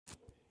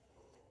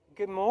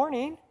Good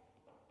morning.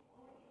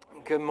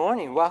 Good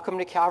morning. Welcome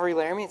to Calvary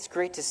Laramie. It's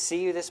great to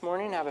see you this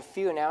morning. I have a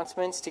few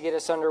announcements to get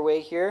us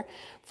underway here.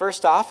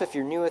 First off, if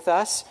you're new with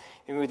us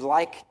and would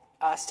like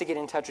us to get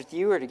in touch with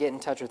you or to get in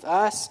touch with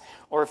us,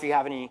 or if you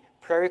have any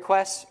prayer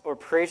requests or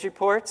praise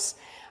reports,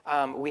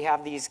 we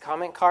have these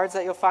comment cards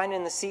that you'll find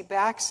in the seat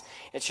backs.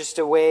 It's just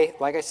a way,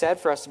 like I said,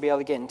 for us to be able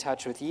to get in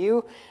touch with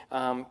you,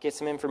 get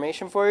some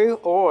information for you.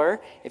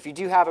 Or if you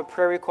do have a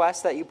prayer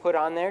request that you put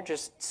on there,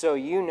 just so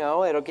you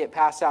know, it'll get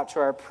passed out to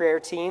our prayer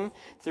team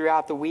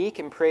throughout the week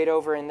and prayed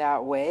over in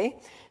that way.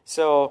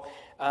 So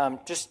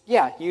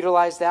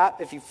utilize that.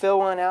 If you fill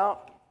one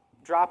out,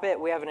 drop it.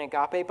 We have an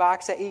agape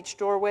box at each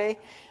doorway.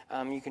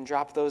 You can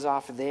drop those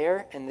off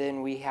there. And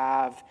then we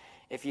have,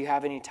 if you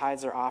have any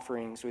tithes or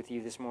offerings with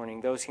you this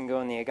morning, those can go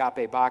in the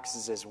agape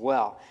boxes as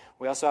well.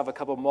 We also have a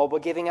couple mobile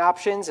giving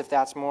options if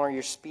that's more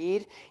your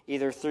speed,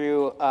 either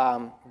through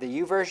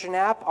the YouVersion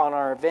app on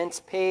our events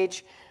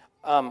page.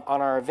 On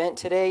our event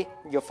today,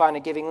 you'll find a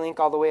giving link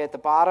all the way at the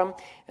bottom,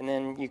 and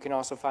then you can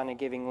also find a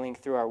giving link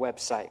through our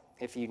website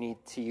if you need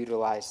to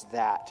utilize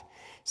that.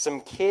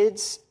 Some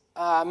kids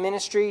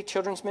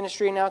children's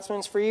ministry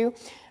announcements for you.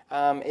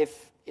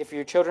 If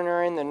your children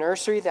are in the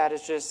nursery,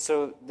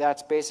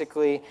 that's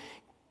basically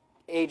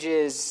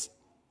ages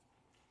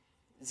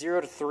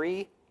 0 to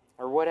 3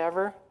 or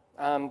whatever.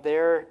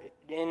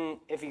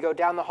 If you go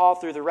down the hall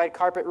through the red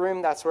carpet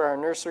room, that's where our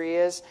nursery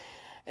is.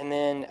 And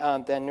then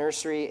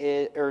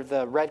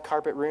the red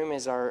carpet room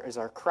is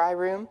our cry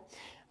room.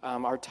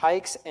 Our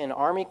Tykes and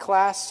Army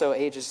class, so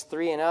ages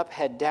 3 and up,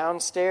 head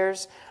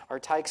downstairs. Our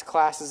Tykes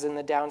class is in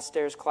the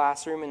downstairs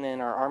classroom, and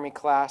then our Army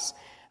class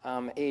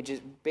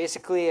ages,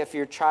 basically if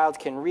your child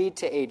can read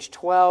to age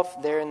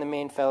 12, they're in the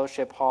main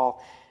fellowship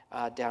hall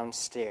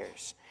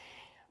downstairs.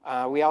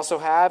 We also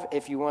have,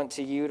 if you want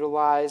to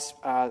utilize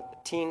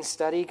teen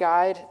study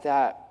guide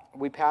that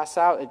we pass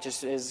out, it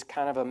just is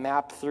kind of a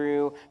map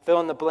through fill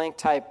in the blank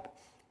type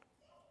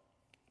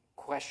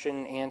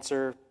question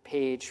answer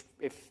page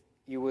if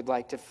you would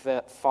like to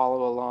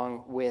follow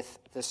along with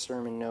the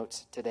sermon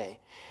notes today.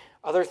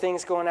 Other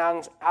things going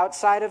on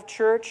outside of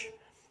church,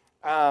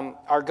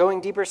 our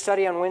Going Deeper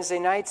study on Wednesday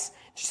nights,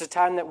 just a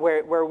time that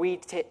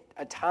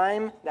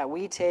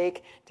we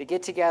take to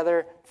get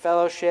together,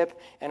 fellowship,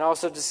 and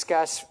also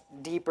discuss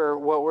deeper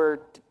what we're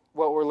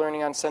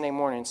learning on Sunday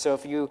morning. So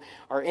if you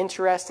are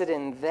interested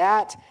in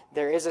that,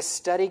 there is a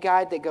study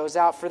guide that goes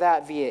out for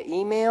that via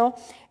email.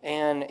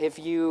 And if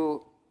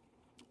you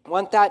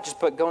want that, just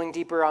put Going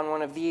Deeper on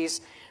one of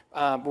these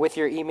with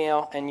your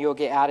email, and you'll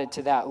get added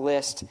to that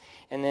list.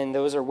 And then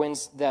those are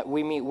that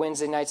we meet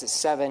Wednesday nights at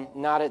 7,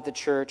 not at the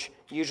church,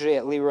 usually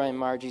at Leroy and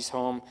Margie's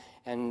home.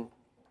 And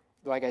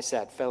like I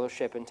said,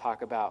 fellowship and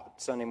talk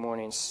about Sunday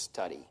morning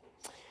study.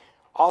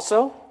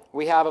 Also,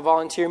 we have a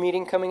volunteer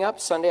meeting coming up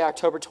Sunday,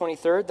 October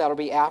 23rd. That'll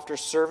be after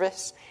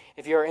service.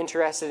 If you're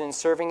interested in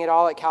serving at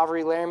all at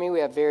Calvary Laramie, we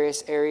have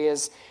various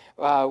areas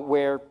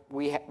where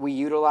we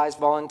utilize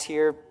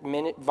volunteer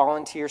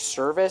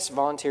service,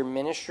 volunteer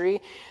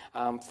ministry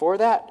for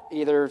that,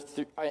 either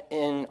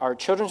in our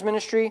children's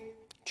ministry,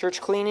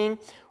 church cleaning,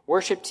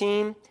 worship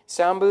team,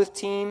 sound booth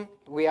team.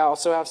 We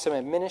also have some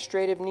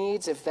administrative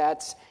needs if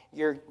that's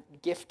your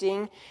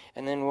gifting.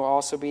 And then we'll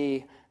also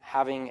be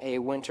having a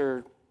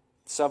winter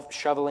snow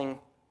shoveling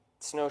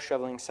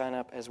sign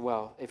up as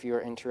well if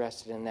you're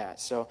interested in that.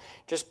 So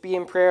just be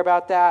in prayer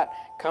about that.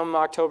 Come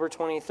October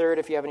 23rd,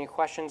 if you have any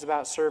questions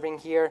about serving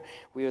here,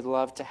 we would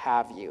love to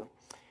have you.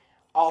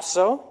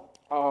 Also,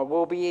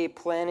 we're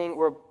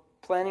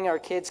planning our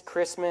kids'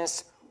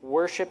 Christmas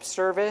worship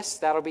service.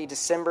 That'll be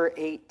December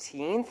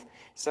 18th,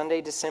 Sunday,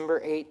 December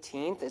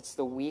 18th. It's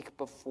the week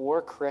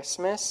before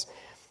Christmas.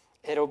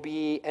 It'll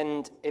be,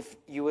 and if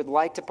you would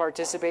like to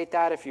participate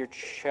if your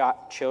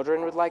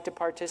children would like to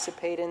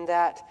participate in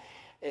that,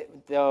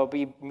 they'll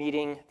be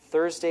meeting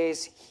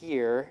Thursdays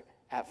here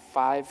at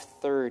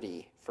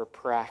 5:30 for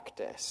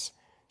practice.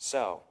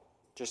 So,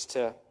 just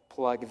to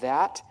plug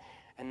that.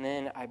 And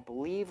then I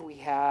believe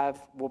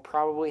we'll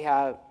probably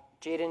have,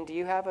 Jaden, do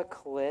you have a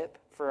clip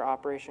for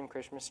Operation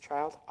Christmas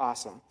Child?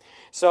 Awesome.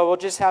 So we'll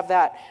just have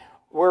that.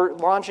 We're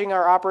launching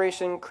our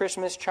Operation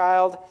Christmas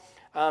Child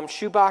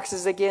shoe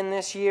boxes again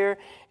this year.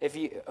 If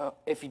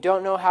you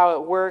don't know how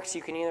it works,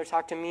 you can either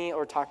talk to me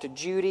or talk to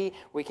Judy.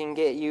 We can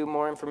get you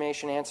more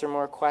information, answer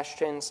more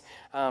questions.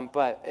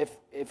 But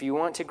if you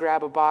want to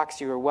grab a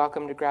box, you are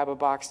welcome to grab a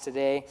box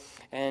today.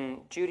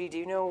 And Judy, do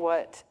you know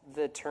what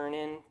the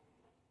turn-in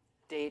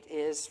date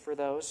is for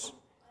those?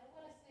 I'm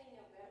going to say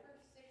November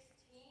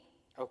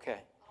 16th.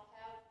 Okay. I'll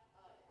have,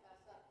 if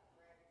that's not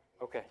correct,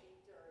 okay.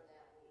 during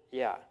that week.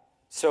 Yeah.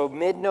 So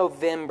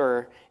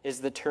mid-November is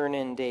the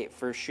turn-in date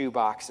for shoe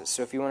boxes.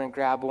 So if you want to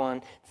grab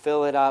one,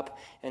 fill it up,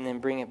 and then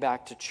bring it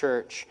back to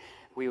church,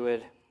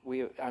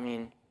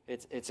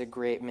 it's a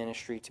great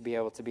ministry to be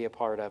able to be a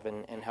part of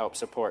and help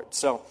support.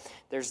 So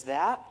there's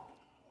that.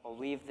 I'll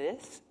leave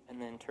this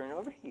and then turn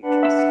over to you,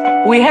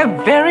 Jess. We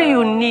have very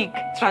unique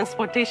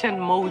transportation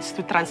modes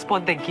to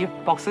transport the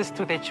gift boxes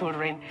to the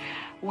children.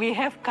 We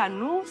have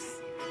canoes.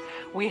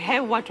 We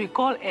have what we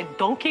call a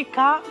donkey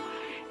car.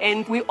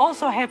 And we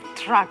also have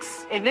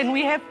trucks. And then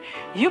we have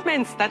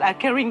humans that are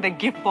carrying the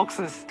gift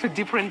boxes to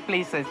different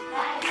places.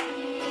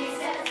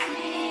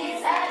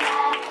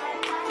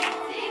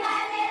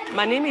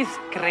 My name is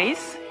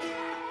Grace.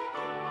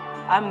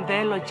 I'm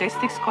the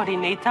logistics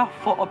coordinator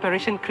for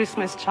Operation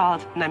Christmas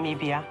Child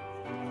Namibia.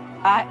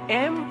 I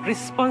am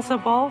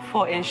responsible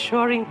for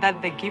ensuring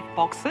that the gift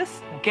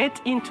boxes get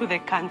into the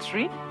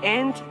country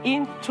and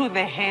into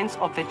the hands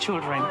of the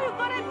children.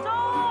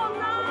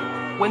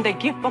 When the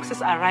gift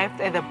boxes arrive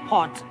at the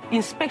port,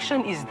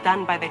 inspection is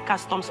done by the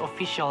customs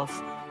officials.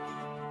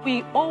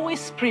 We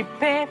always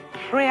prepare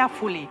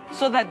prayerfully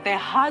so that the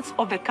hearts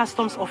of the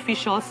customs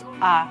officials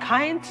are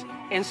kind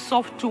and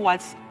soft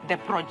towards the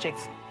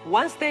projects.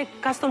 Once the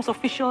customs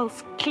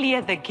officials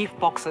clear the gift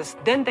boxes,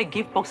 then the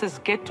gift boxes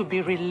get to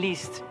be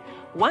released.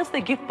 Once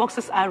the gift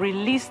boxes are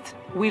released,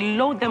 we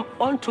load them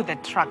onto the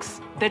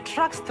trucks. The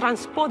trucks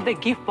transport the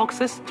gift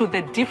boxes to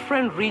the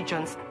different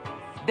regions.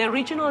 The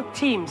regional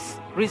teams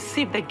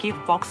receive the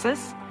gift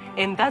boxes,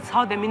 and that's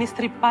how the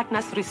ministry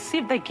partners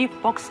receive the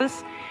gift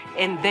boxes,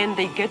 and then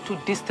they get to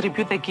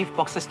distribute the gift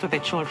boxes to the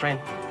children.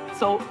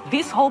 So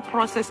this whole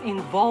process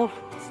involves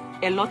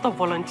a lot of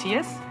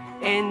volunteers,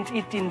 and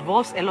it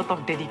involves a lot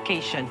of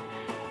dedication.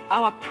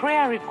 Our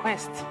prayer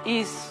request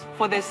is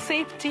for the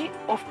safety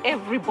of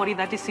everybody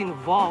that is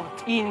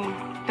involved in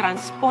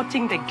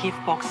transporting the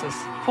gift boxes,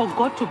 for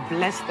God to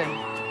bless them,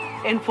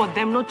 and for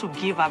them not to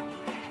give up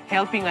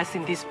helping us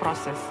in this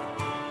process.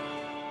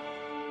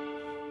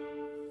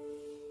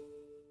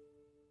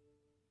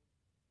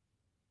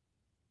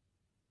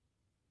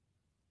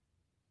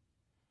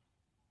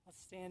 Let's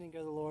stand and go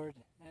to the Lord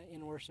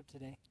in worship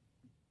today.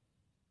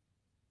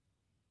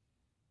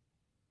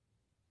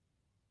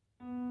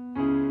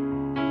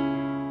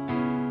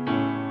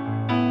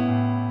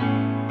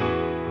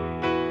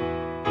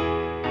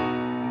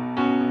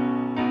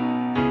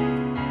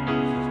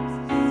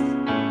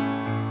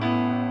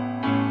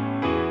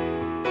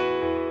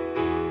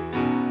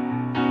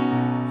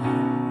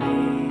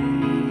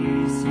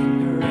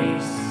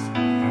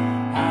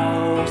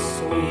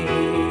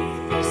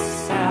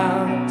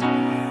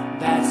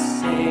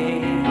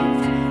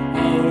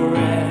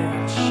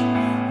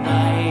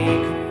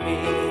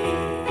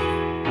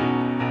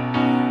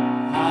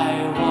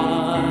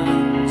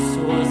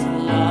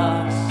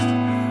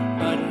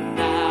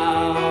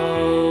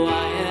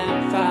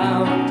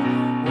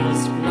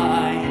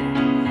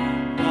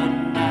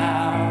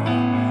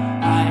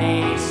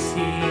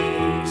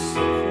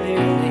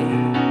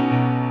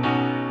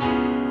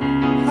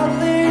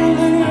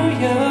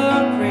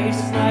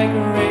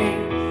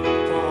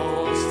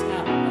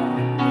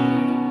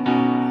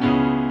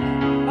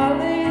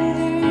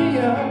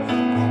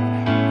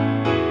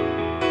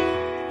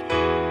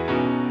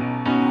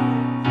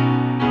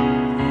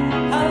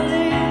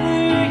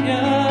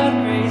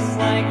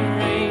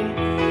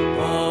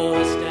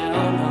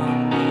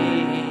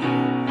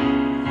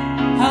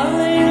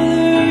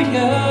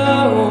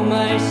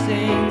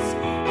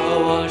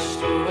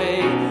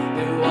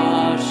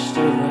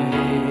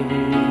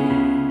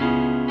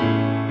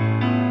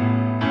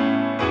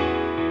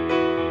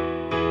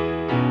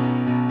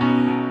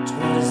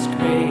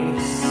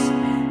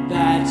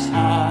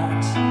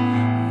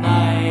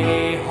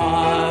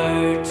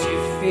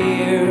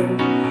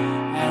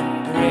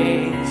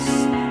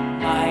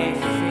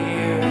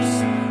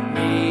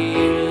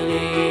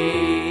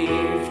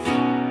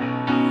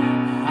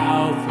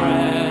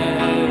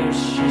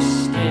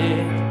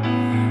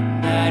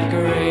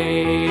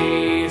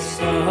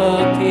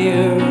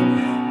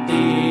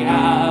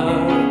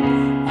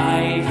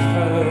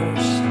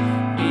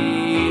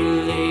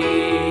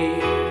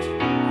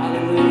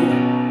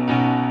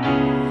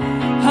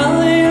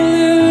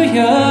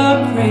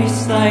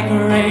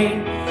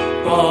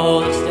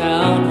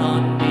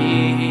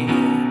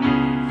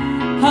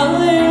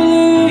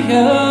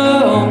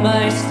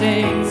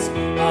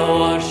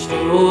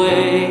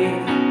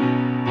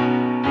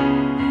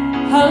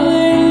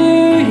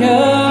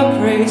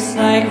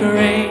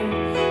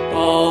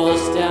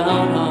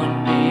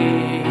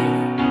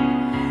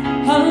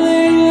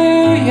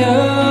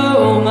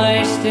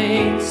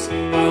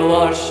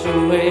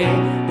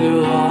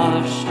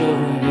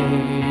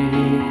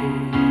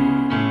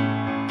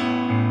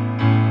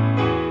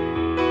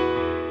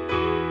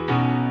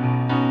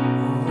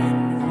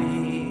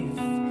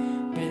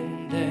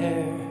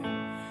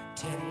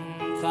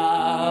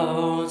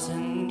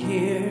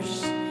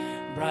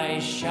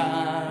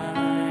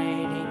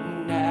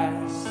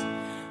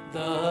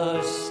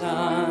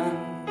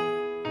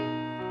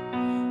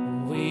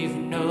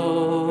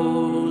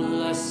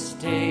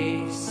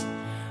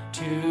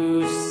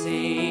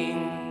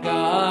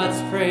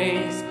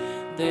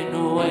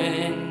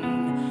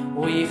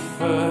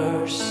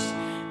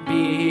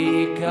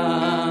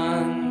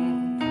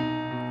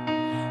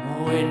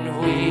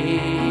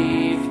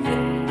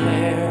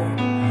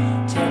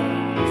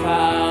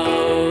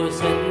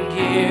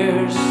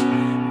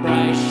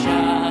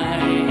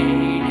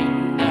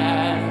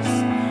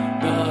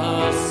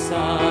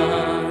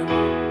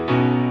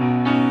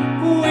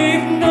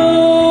 We've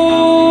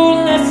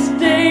no less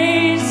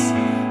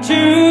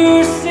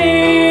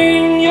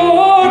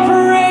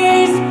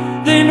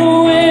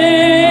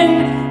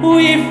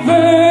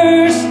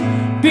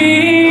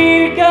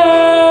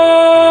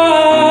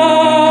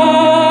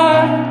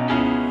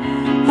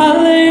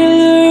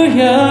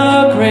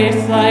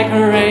like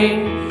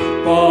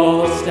rain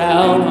falls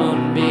down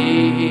on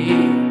me.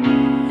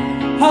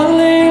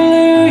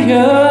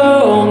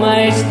 Hallelujah, all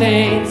my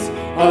stains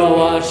are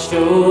washed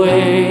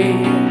away.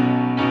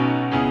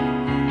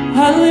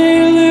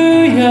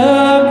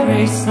 Hallelujah,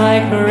 grace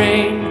like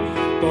rain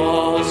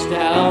falls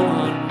down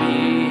on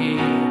me.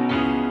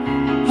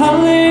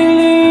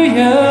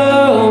 Hallelujah,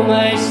 all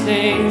my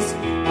stains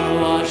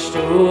are washed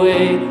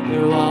away,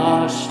 they're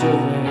washed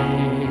away.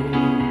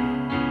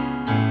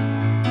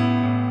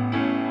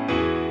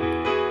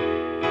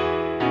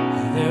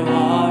 They're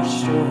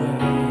washed away.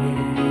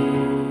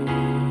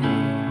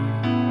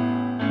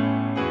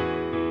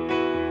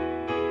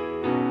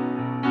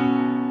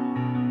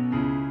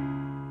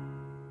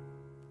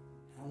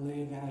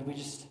 Hallelujah, God. We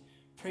just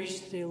praise you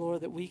today,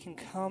 Lord, that we can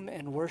come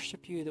and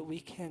worship you, that we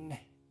can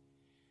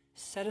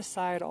set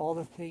aside all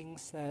the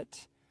things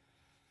that,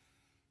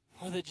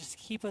 Lord, that just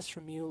keep us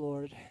from you,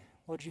 Lord.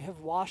 Lord, you have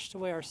washed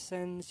away our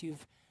sins.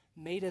 You've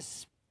made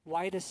us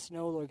white as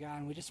snow, Lord God.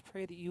 And we just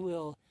pray that you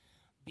will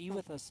be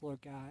with us,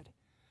 Lord God.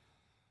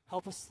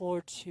 Help us,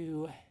 Lord,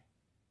 to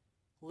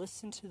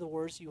listen to the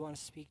words you want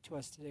to speak to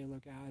us today,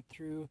 Lord God,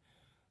 through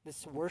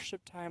this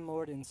worship time,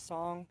 Lord, in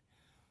song.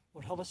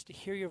 Lord, help us to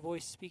hear your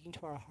voice speaking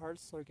to our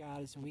hearts, Lord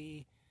God, as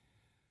we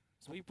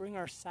bring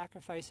our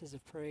sacrifices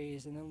of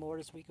praise. And then,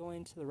 Lord, as we go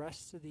into the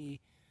rest of the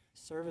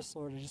service,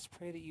 Lord, I just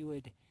pray that you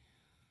would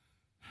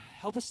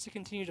help us to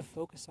continue to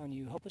focus on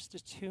you. Help us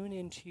to tune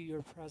into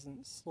your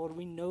presence. Lord,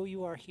 we know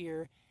you are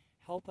here.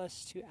 Help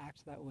us to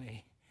act that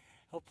way.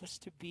 Help us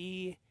to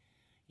be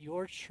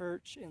your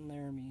church in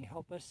Laramie.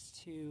 Help us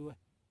to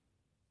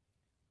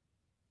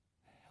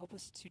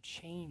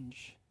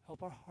change.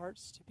 Help our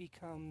hearts to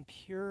become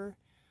pure,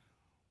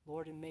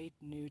 Lord, and made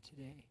new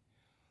today.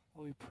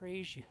 Lord, we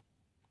praise you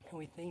and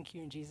we thank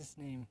you in Jesus'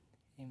 name.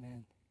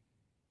 Amen.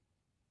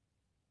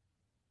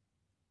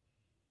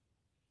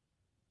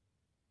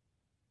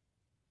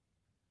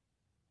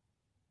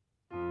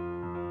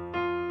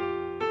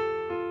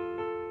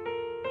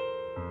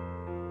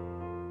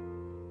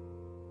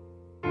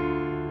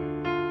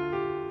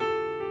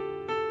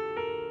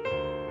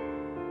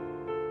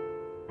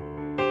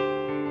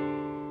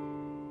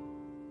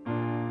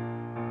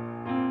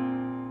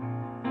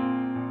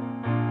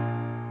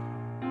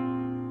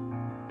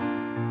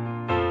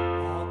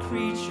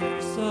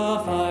 Creatures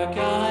of our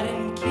God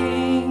and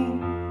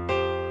King,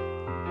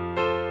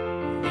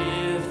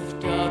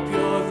 lift up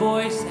your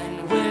voice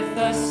and with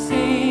us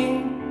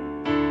sing.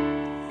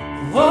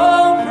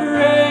 Oh,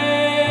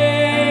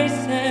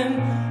 praise him,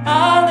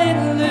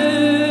 hallelujah.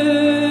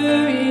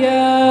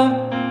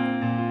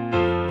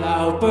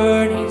 Thou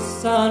burning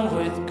sun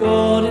with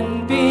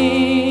golden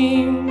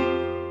beam,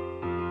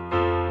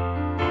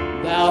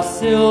 thou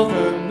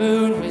silver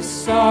moon with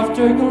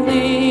softer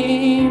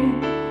gleam.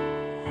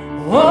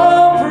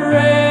 Oh,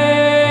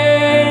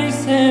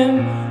 praise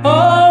him,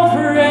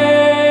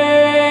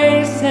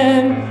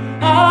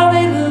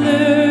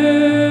 hallelujah,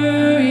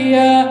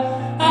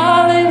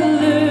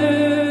 hallelujah,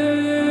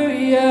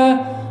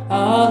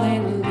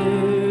 hallelujah.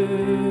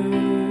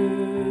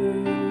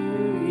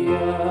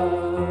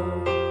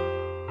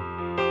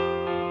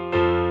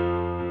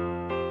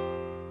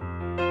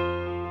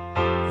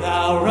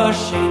 Thou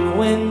rushing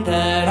wind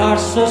that art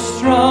so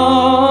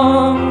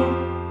strong,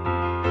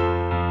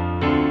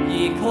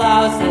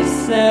 clouds that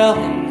sail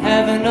in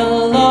heaven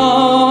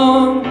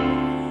alone.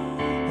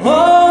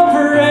 Oh,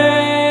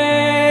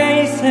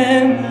 praise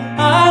him,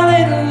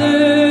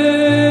 hallelujah.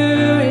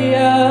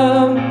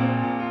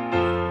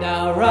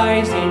 Thou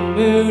rising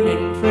moon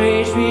in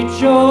praise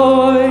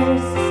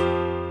rejoice.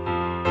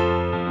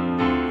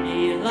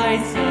 Ye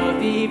lights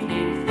of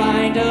evening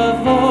find a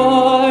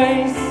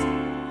voice.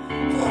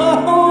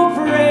 Oh,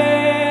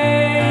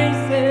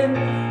 praise him,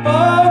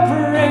 oh,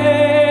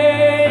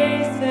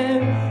 praise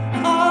him.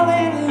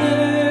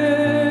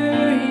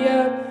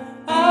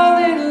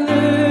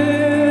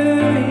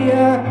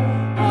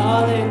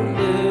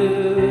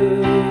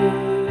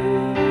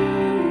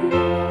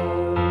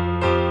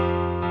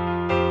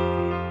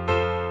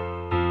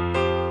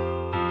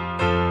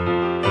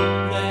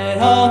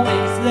 All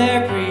things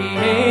their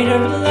Creator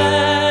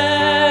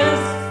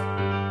bless,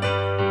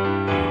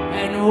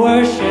 and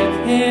worship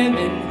him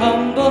in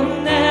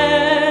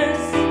humbleness.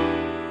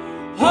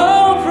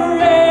 Oh,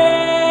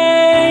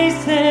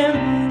 praise him,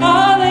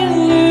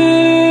 hallelujah.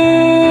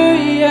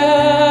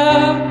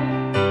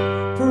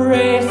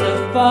 Praise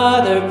the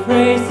Father,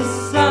 praise the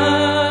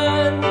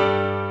Son,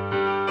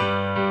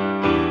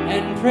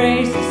 and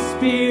praise the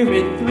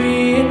Spirit,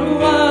 three in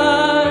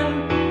one.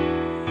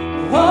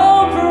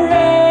 Oh,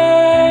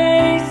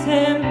 praise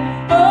him,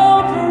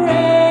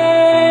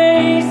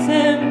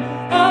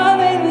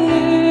 hallelujah,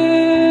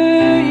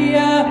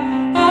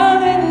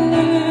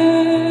 hallelujah,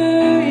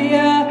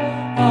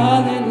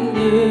 hallelujah.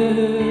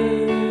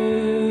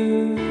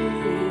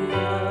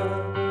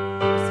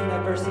 Sing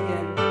that verse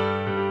again.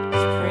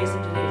 Let's praise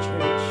him today,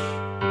 church.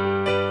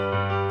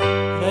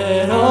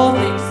 Let all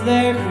things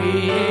their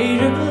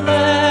Creator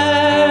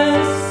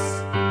bless,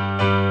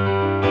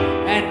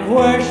 and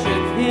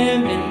worship him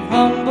in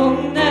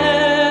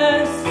humbleness.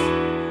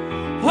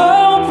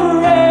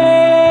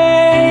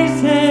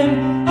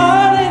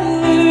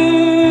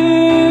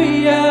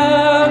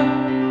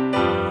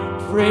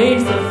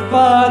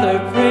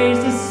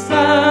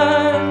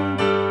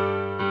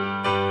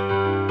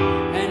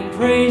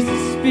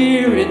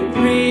 Spirit,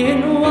 three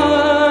in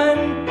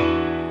one.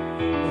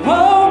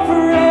 Oh,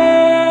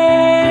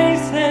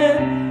 praise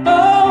Him,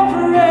 oh,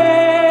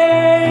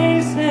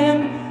 praise Him.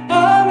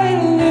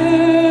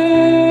 Hallelujah,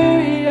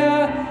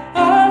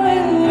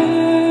 hallelujah,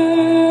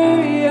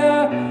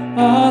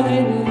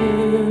 hallelujah.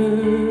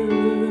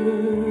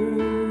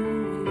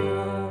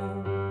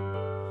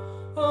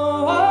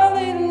 Oh,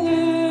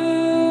 hallelujah,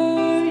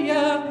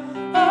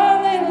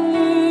 hallelujah,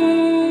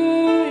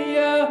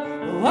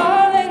 oh,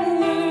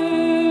 hallelujah,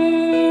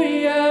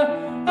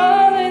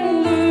 hallelujah,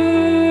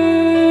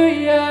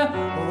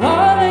 oh,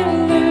 hallelujah,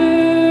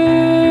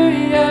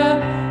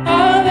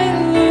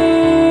 hallelujah,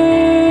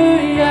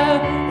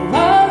 oh,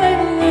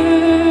 hallelujah,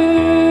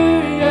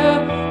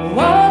 oh,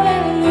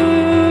 hallelujah,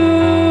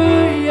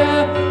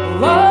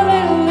 oh,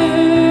 hallelujah,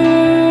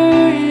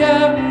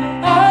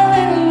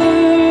 hallelujah,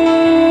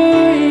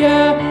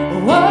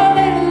 oh,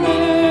 hallelujah,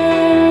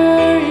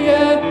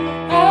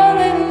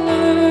 hallelujah,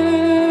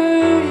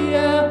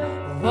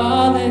 oh,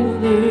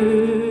 hallelujah.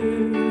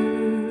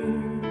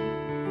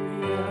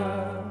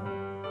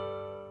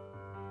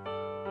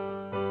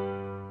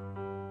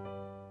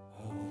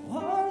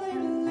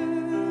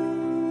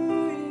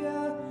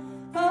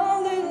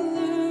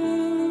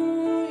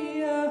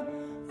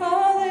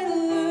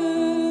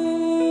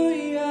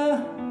 Hallelujah,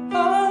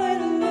 hallelujah,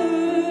 hallelujah,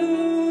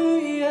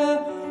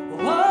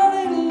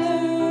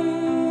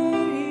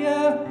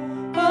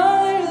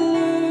 hallelujah,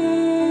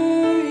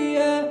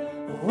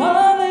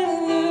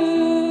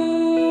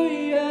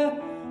 hallelujah,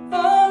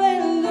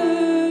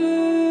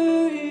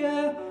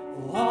 hallelujah,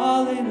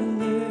 hallelujah.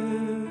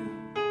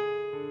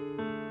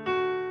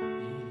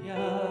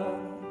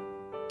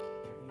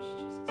 Praise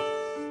Jesus.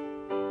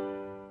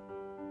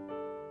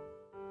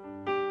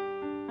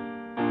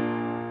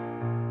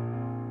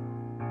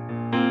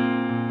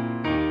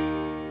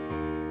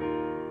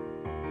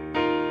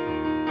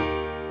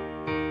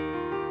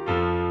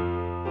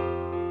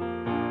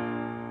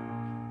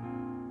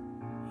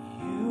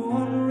 You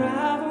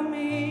unravel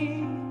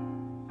me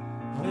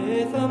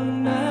with a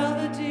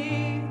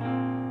melody.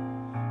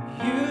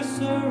 You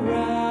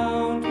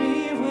surround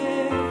me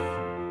with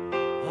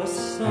a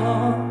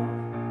song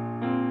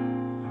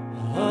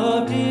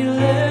of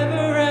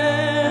deliverance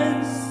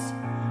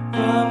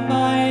from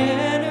my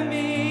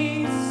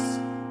enemies,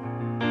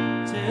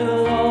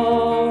 till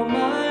all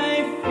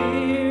my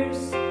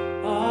fears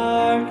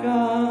are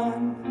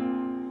gone.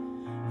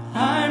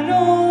 I'm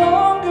no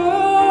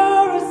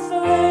longer a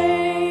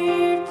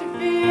slave to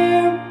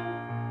fear.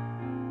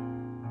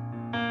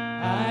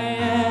 I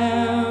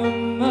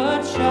am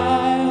a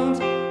child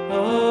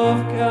of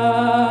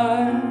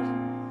God.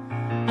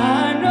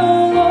 I'm no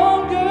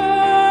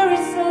longer a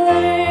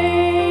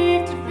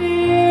slave to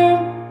fear.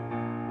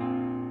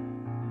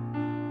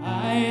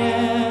 I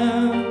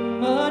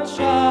am a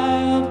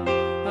child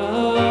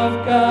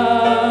of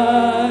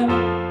God.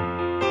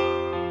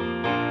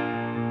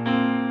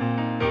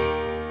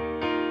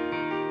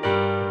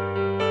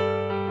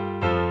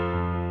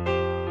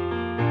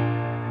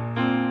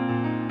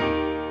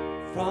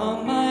 From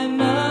my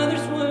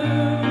mother's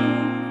womb,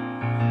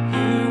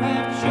 you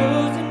have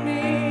chosen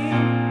me.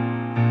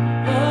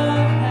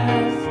 Love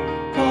has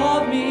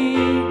called me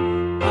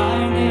by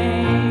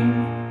name.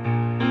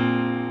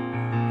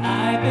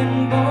 I've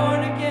been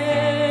born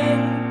again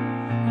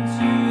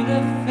into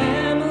the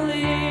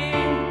family.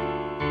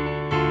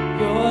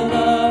 Your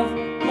love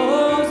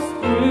flows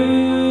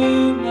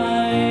through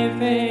my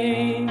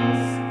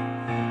veins.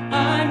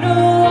 I'm no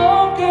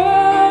longer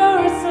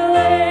a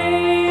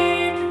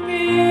slave to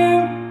fear.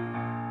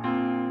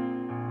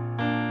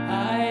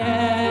 I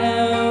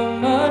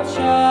am a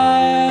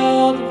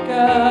child of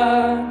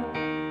God.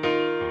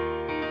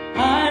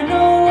 I'm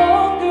no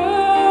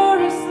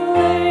longer a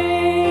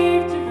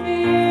slave to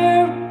fear.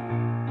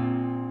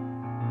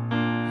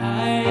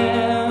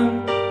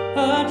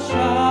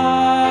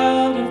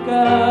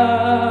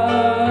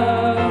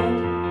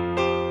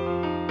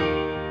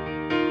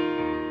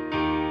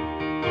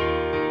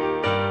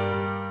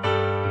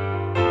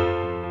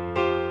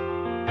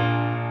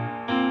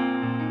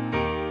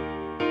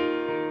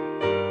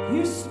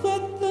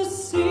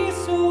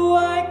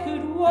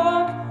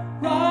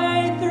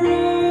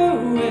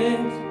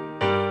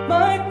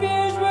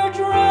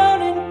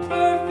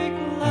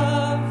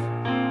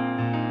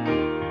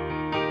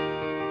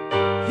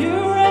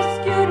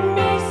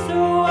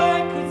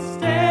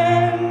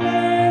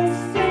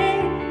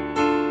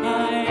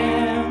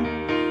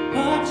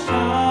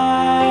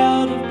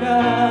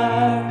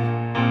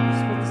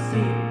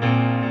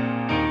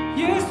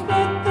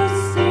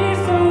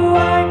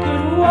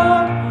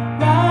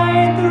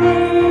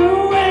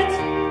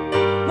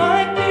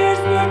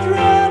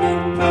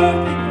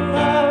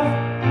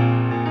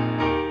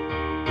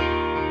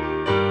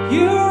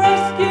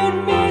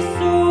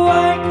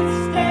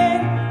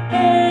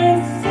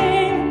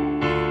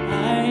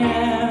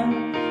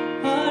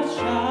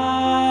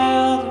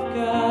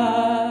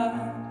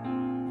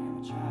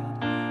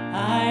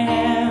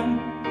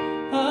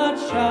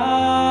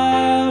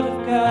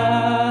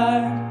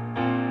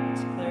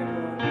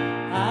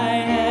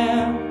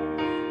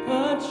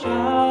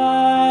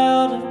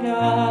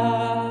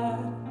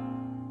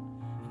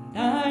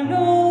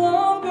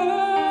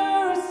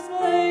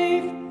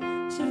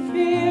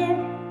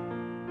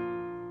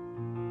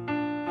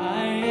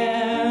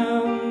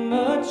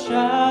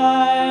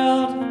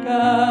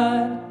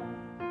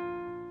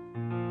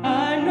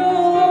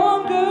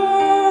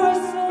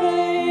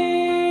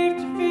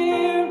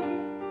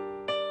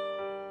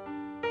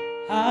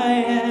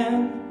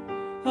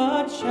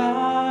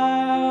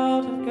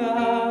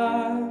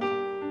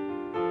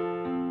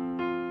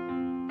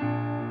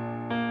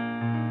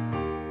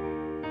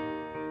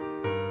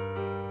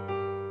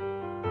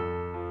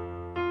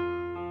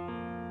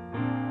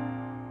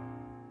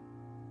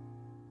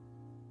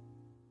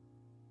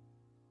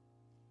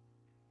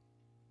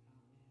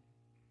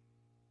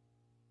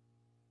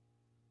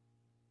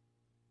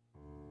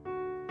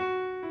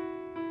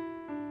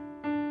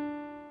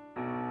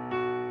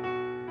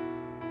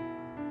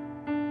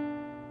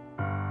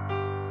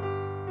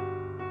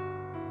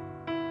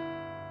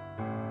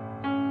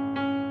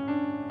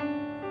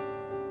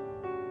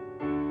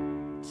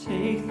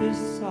 Take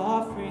this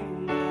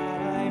offering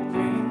that I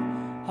bring.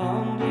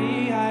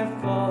 Humbly I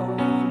fall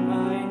on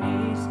my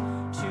knees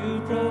to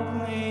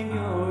proclaim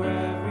your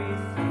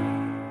everything.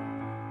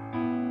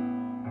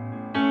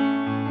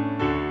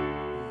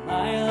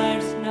 My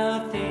life's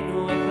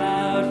nothing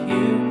without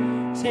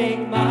you.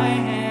 Take my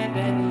hand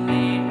and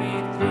lead me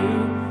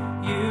through.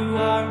 You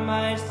are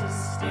my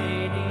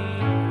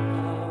sustaining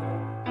love.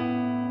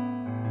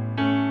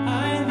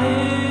 I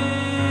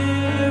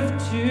live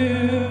to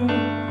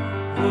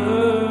worship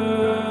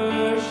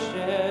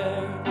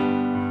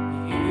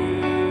you.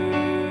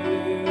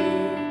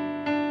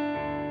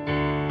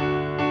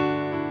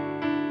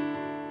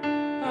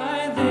 I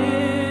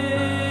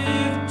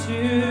live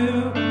to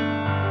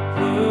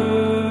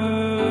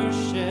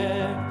worship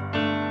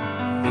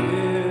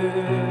you.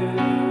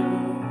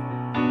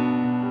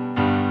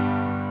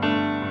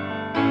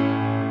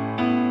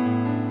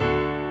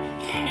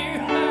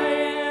 Here I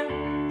am,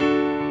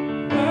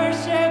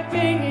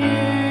 worshiping you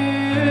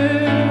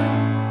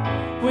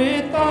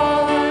with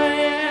all I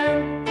am,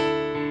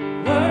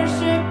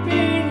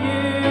 worshiping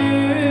you.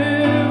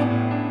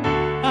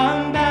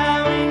 I'm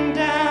bowing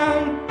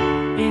down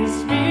in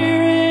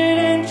spirit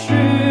and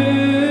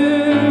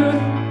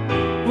truth,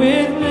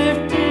 with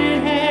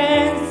lifted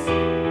hands,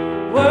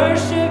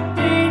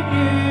 worshiping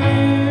you.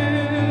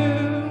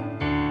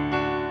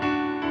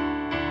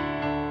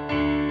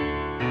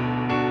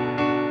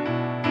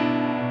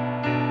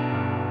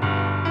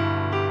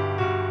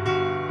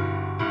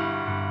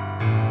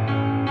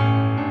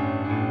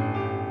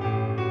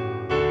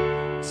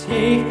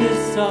 Take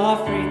this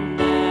offering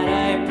that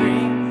I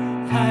bring.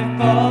 I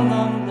fall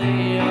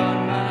humbly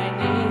on my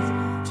knees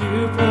to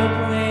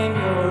proclaim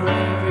your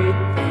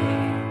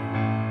everything.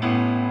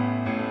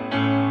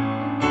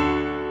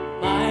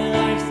 My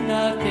life's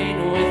nothing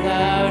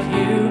without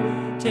you.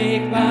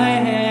 Take my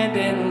hand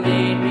and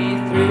lead me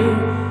through.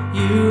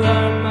 You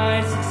are my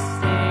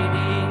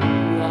sustaining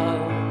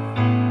love.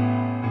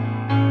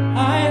 I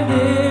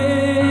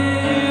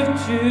live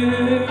to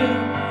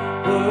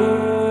worship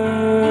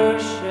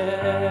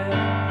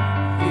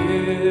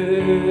you.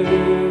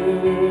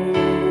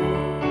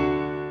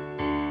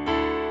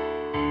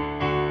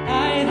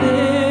 I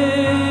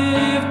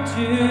live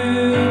to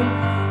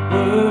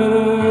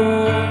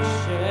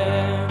worship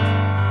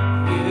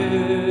you.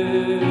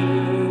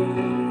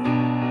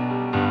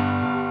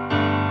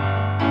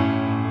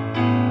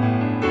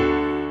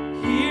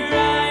 Here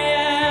I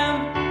am,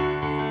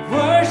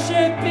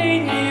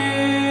 worshiping you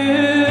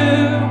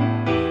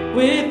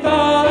with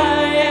all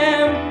I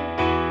am,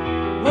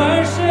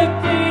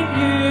 worshiping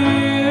you.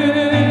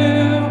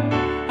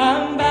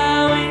 I'm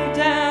bowing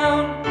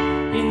down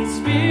in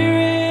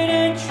spirit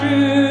and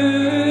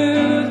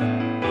truth,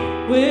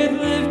 with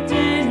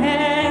lifted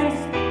hands,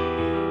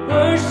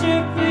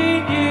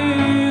 worshiping you.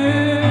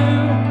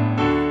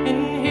 And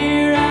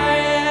here I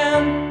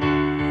am,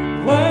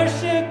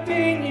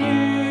 worshiping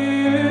you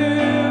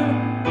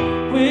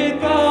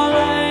with all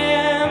I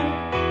am,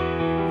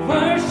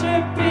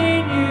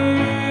 worshiping you.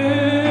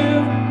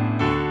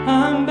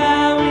 I'm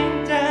bowing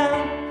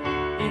down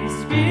in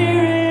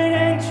spirit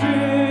and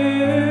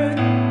truth,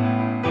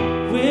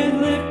 with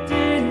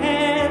lifted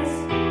hands,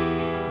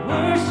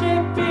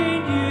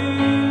 worshiping you.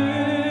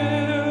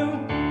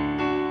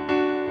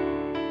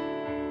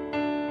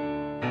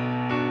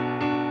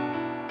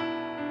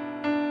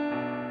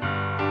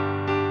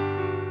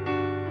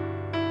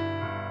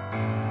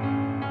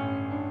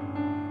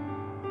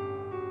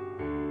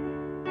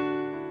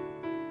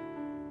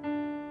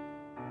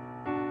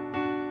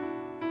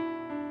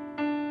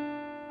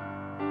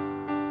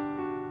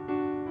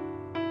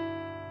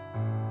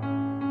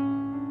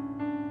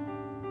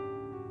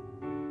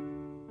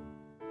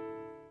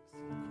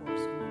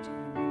 Chorus one more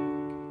time.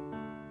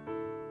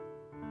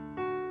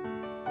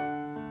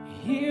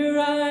 Here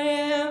I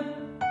am,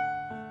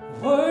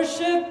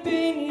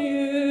 worshiping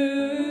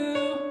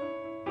you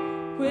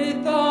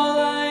with all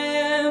I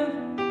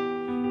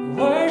am,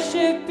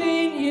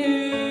 worshiping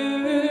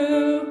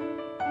you,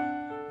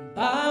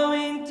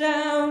 bowing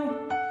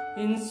down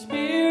in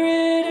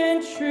spirit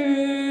and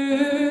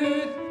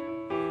truth,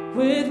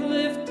 with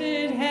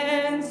lifted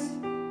hands,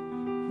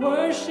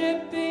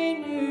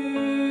 worshiping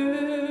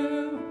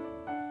you.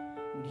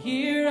 And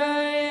here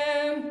I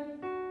am,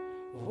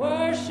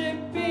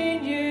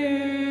 worshiping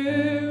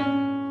you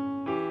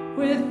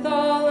with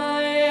all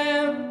I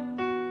am,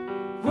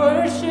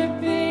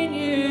 worshiping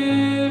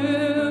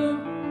you,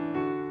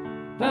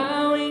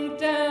 bowing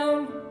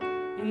down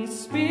in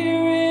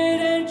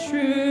spirit and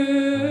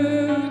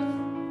truth,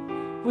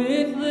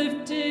 with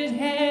lifted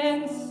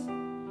hands,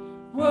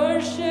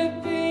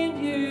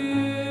 worshiping you.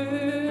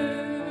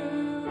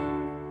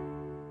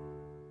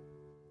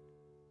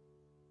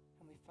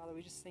 Heavenly Father,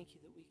 we just thank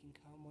you that we can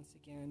come once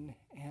again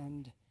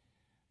and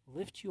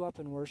lift you up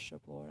in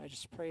worship, Lord. I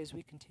just pray as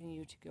we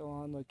continue to go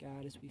on, Lord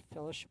God, as we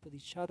fellowship with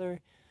each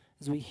other,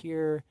 as we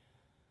hear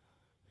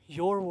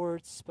your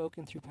words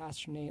spoken through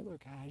Pastor Nate,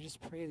 Lord God, I just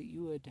pray that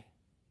you would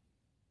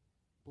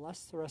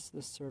bless the rest of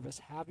this service.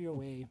 Have your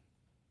way.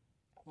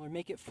 Lord,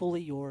 make it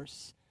fully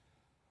yours.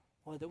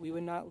 Lord, that we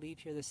would not leave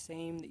here the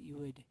same, that you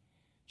would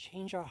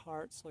change our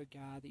hearts, Lord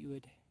God, that you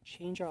would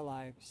change our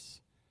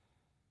lives.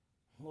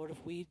 Lord,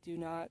 if we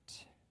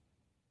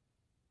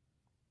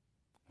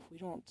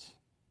don't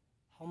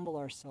humble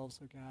ourselves,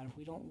 Lord God, if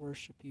we don't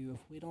worship you,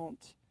 if we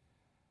don't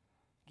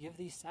give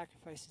these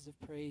sacrifices of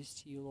praise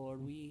to you,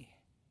 Lord, we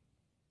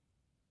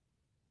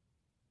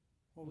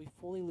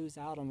fully lose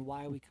out on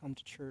why we come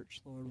to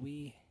church, Lord.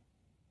 We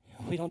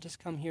don't just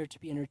come here to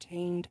be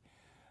entertained.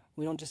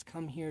 We don't just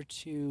come here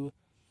to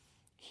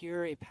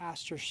hear a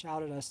pastor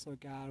shout at us,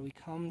 Lord God. We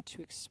come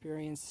to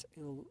experience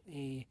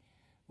a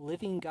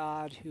living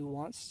God who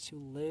wants to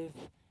live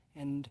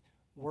and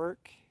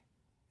work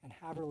and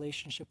have a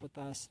relationship with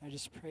us. And I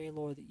just pray,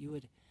 Lord, that you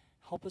would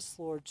help us,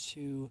 Lord,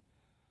 to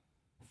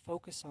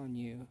focus on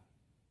you.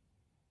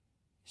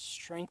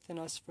 Strengthen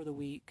us for the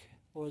week,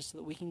 Lord, so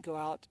that we can go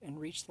out and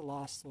reach the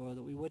lost, Lord,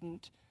 that we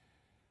wouldn't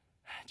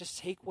just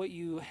take what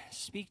you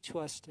speak to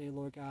us today,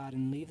 Lord God,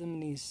 and leave them in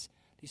these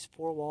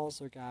four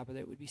walls, Lord God, but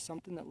that it would be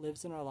something that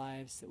lives in our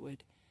lives, that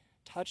would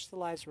touch the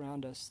lives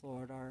around us,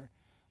 Lord, our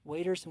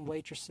waiters and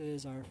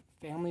waitresses, our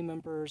family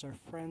members, our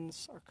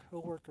friends, our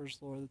co-workers,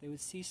 Lord, that they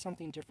would see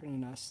something different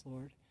in us,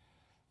 Lord.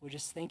 We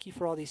just thank you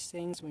for all these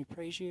things, and we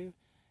praise you.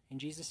 In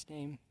Jesus'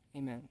 name,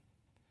 amen.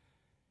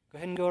 Go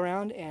ahead and go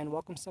around and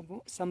welcome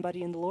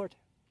somebody in the Lord.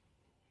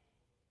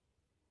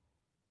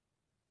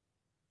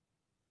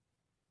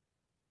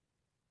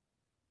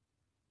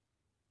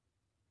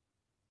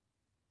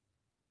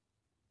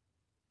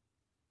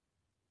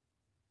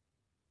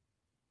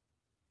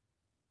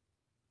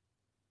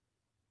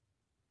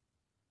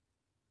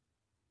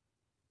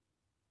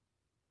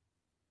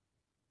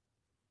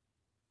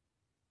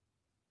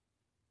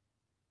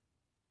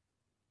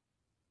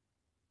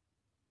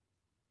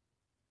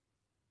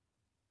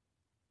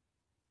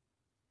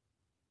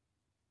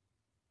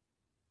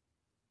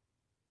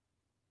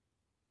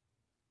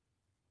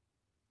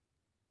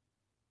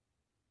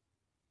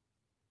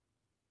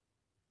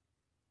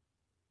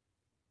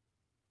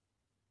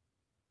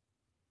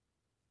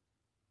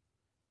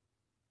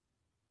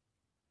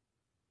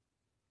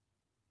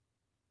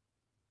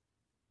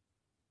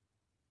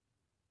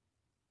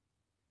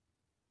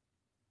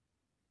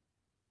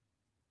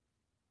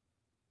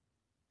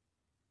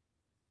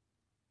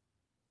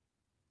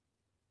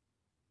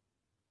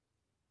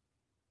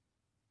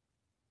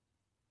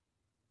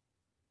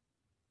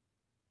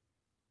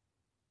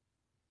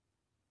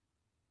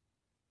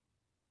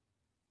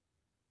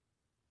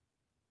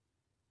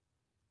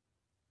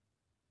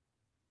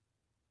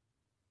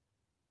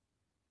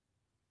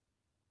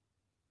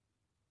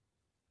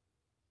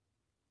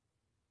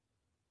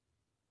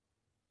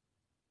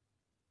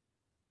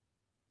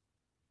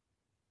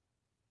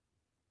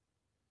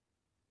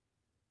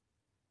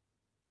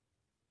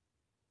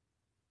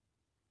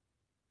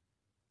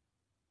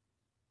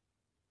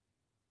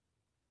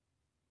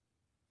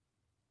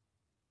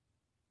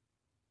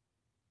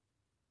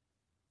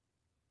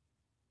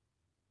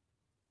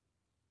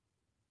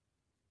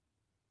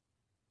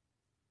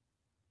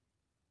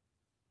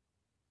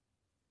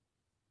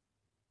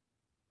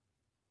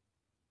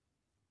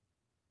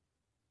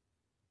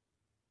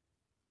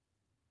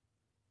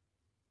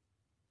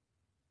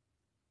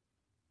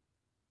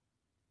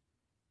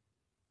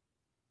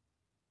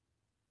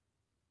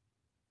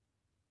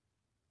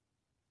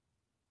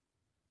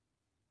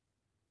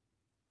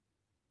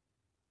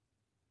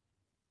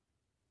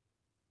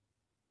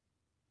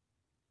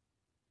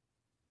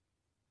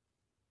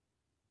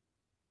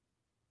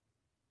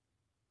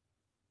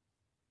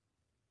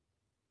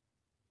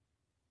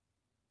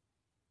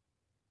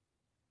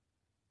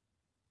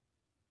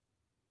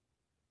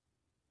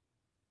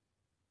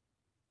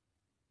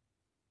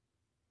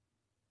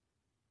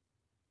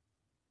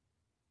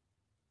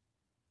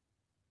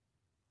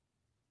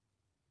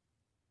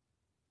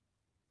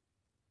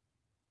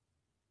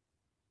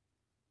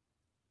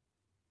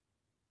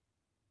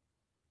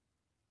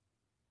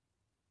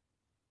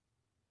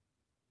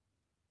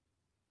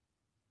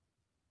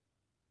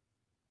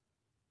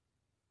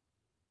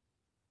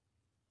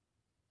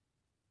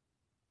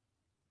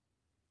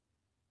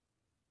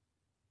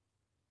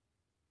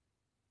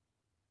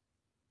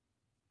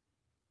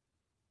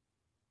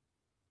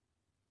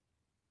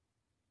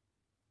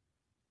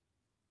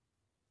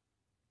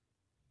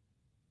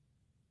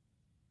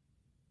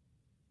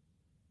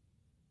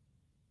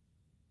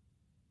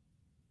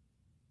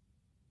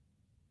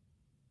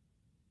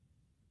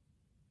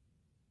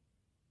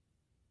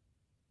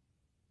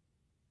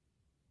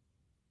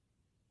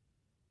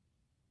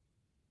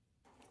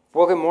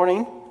 Well, good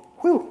morning.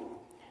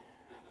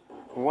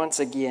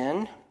 Once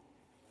again,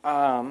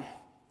 have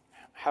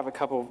a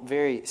couple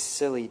very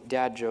silly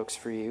dad jokes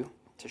for you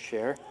to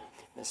share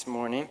this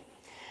morning.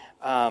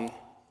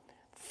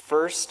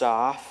 First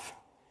off,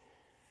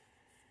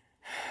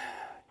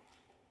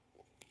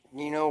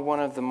 one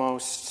of the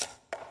most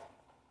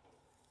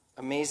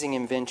amazing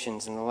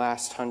inventions in the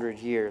last 100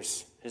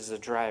 years is the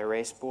dry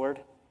erase board.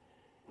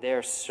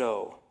 They're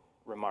so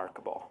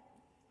remarkable.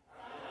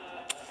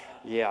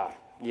 Yeah,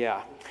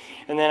 Yeah.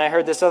 And then I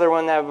heard this other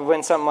one that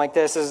went something like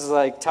this. This is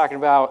like talking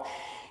about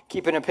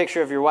keeping a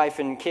picture of your wife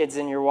and kids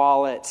in your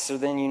wallet, so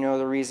then you know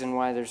the reason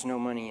why there's no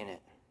money in it.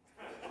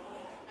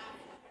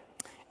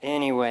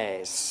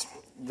 Anyways,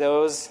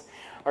 those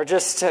are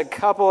just a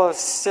couple of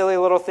silly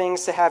little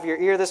things to have your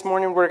ear this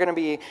morning. We're going to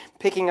be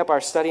picking up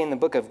our study in the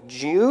book of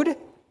Jude.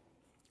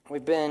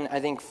 We've been, I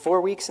think,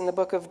 4 weeks in the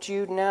book of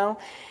Jude now,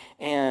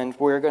 and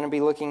we're going to be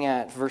looking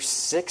at verse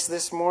 6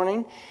 this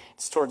morning.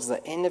 It's towards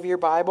the end of your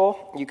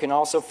Bible. You can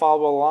also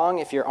follow along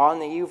if you're on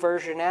the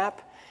YouVersion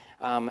app.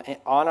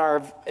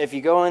 If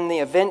you go in the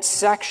events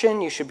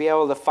section, you should be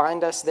able to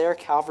find us there,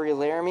 Calvary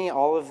Laramie.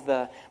 All of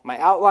my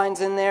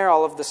outlines in there,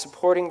 all of the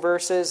supporting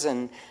verses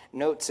and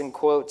notes and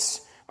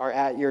quotes are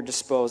at your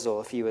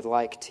disposal if you would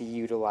like to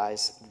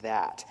utilize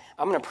that.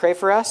 I'm going to pray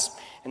for us,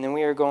 and then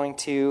we are going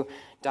to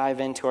dive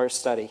into our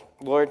study.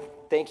 Lord,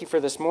 thank you for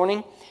this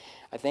morning.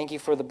 I thank you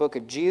for the book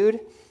of Jude.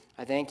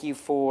 I thank you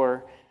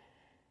for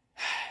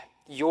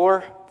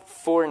your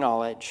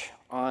foreknowledge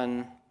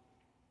on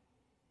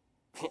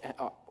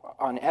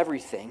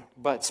everything,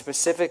 but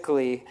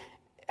specifically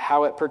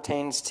how it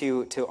pertains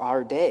to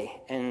our day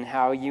and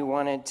how you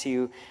wanted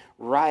to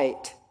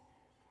write.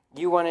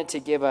 You wanted to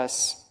give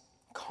us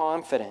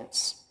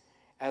confidence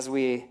as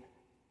we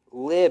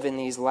live in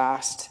these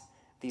last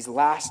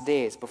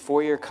days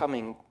before your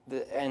coming,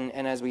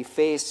 and as we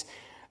face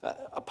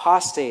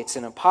apostates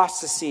and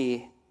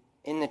apostasy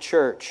in the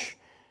church.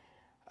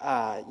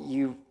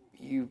 You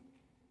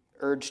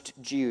urged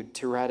Jude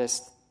to write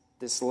us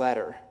this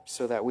letter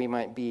so that we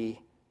might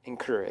be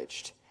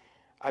encouraged.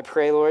 I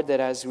pray, Lord, that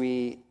as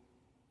we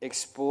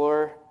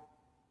explore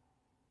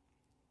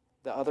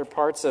the other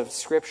parts of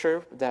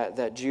Scripture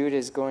that Jude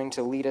is going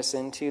to lead us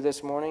into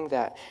this morning,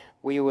 that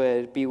we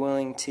would be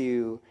willing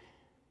to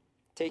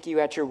take you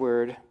at your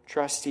word,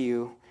 trust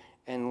you,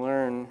 and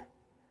learn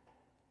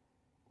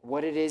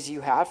what it is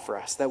you have for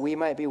us, that we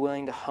might be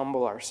willing to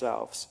humble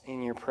ourselves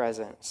in your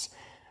presence.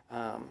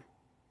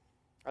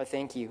 I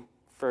thank you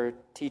for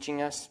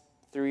teaching us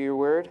through your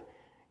word.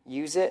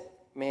 Use it.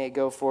 May it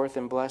go forth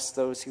and bless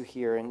those who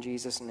hear. In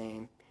Jesus'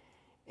 name,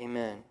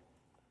 amen.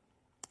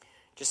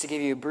 Just to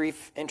give you a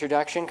brief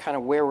introduction, kind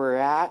of where we're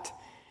at.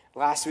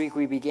 Last week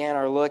we began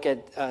our look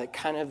at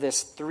kind of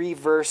this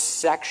 3-verse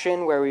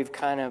section where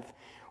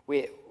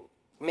we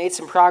made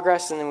some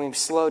progress and then we've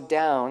slowed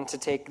down to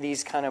take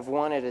these kind of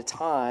one at a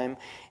time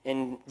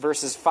in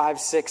verses 5,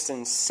 6,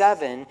 and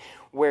 7,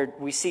 where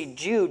we see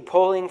Jude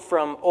pulling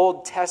from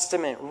Old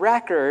Testament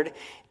record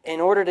in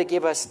order to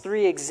give us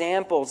 3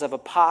 examples of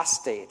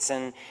apostates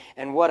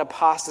and what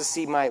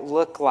apostasy might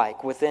look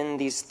like within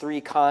these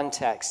 3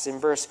 contexts. In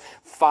verse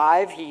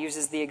 5, he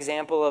uses the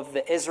example of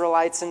the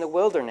Israelites in the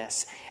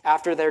wilderness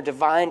after their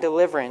divine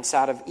deliverance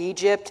out of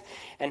Egypt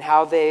and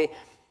how they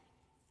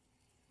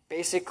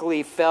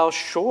basically fell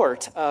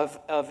short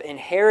of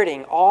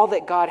inheriting all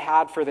that God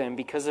had for them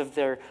because of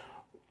their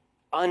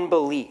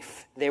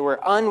unbelief. They were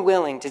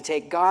unwilling to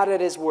take God at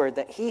his word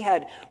that he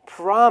had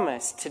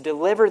promised to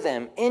deliver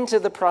them into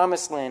the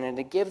promised land and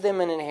to give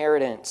them an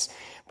inheritance.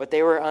 But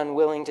they were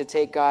unwilling to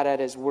take God at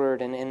his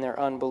word, and in their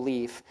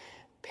unbelief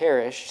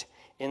perished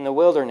in the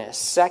wilderness.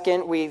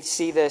 Second, we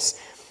see this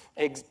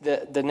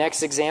the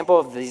next example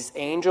of these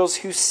angels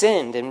who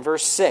sinned in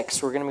verse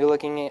 6. We're going to be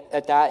looking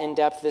at that in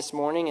depth this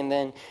morning. And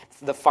then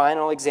the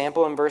final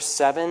example in verse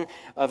 7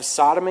 of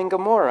Sodom and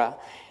Gomorrah.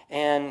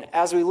 And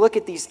as we look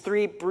at these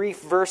 3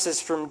 brief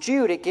verses from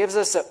Jude, it gives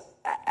us,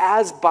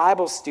 as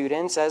Bible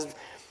students, as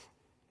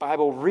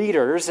Bible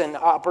readers, an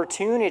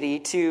opportunity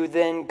to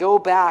then go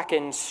back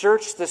and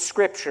search the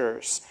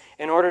Scriptures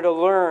in order to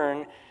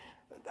learn,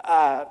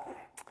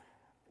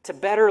 to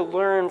better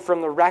learn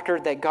from the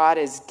record that God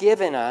has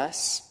given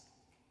us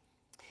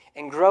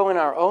and grow in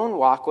our own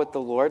walk with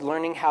the Lord,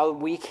 learning how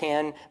we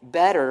can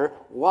better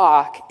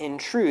walk in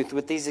truth.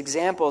 With these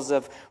examples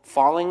of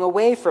falling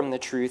away from the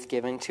truth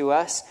given to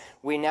us,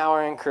 we now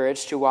are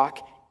encouraged to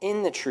walk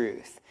in the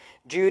truth.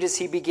 Jude, as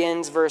he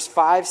begins verse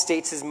 5,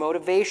 states his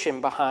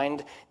motivation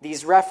behind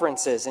these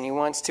references, and he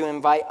wants to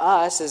invite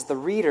us as the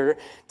reader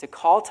to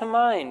call to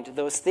mind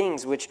those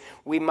things which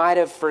we might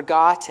have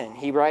forgotten.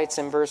 He writes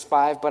in verse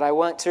 5, "But I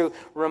want to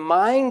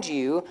remind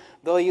you,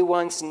 though you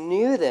once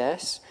knew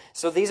this."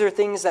 So these are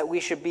things that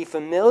we should be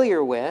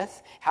familiar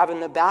with, have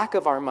in the back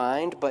of our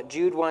mind, but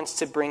Jude wants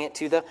to bring it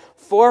to the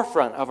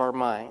forefront of our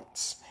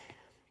minds.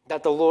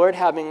 That the Lord,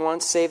 having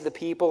once saved the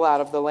people out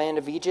of the land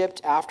of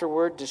Egypt,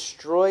 afterward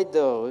destroyed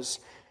those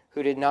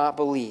who did not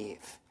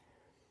believe.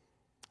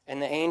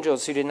 And the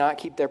angels who did not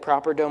keep their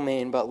proper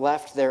domain, but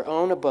left their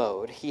own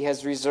abode, he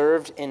has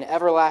reserved in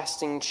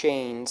everlasting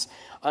chains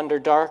under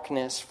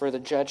darkness for the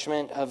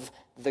judgment of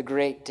the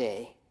great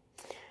day.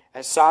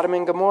 As Sodom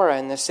and Gomorrah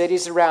and the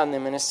cities around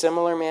them, in a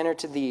similar manner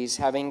to these,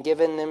 having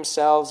given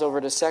themselves over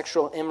to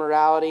sexual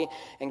immorality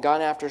and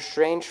gone after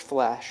strange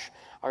flesh,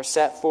 are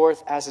set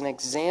forth as an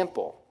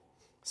example,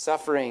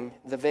 suffering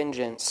the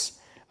vengeance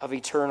of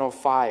eternal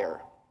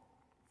fire.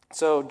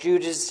 So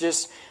Jude is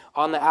just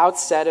on the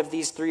outset of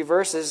these 3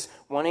 verses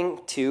wanting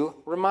to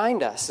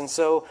remind us. And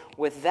so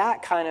with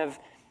that kind of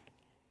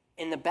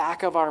in the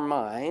back of our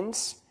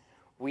minds,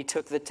 we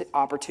took the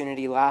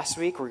opportunity last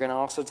week. We're going to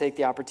also take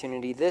the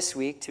opportunity this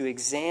week to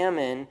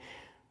examine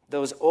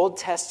those Old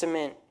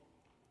Testament.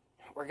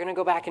 We're going to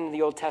go back into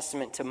the Old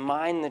Testament to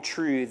mine the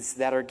truths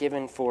that are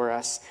given for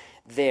us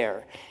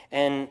there.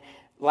 And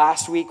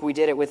last week we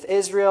did it with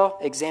Israel,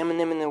 examined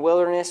them in the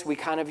wilderness. We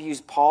kind of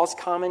used Paul's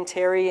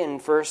commentary in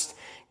 1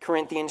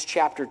 Corinthians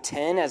chapter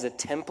 10 as a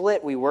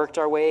template. We worked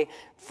our way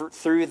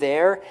through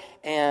there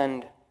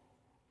and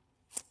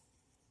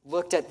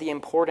looked at the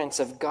importance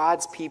of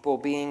God's people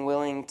being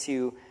willing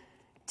to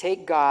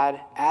take God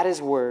at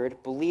his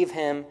word, believe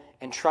him,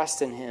 and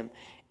trust in him.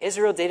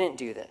 Israel didn't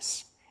do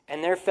this.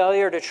 And their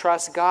failure to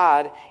trust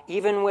God,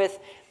 even with...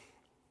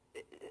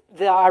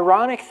 The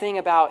ironic thing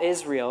about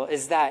Israel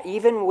is that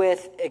even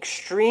with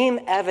extreme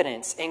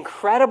evidence,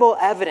 incredible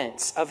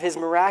evidence of his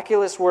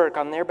miraculous work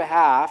on their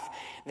behalf,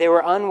 they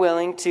were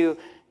unwilling to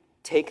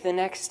take the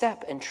next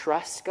step and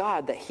trust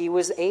God that he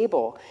was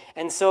able.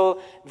 And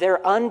so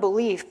their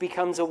unbelief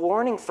becomes a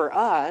warning for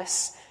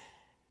us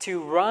to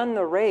run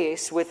the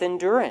race with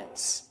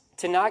endurance,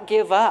 to not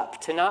give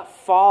up, to not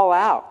fall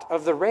out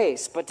of the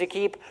race, but to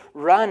keep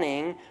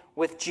running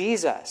with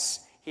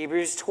Jesus.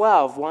 Hebrews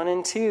 12, 1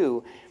 and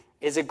 2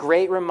 is a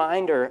great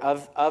reminder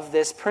of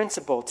this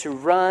principle, to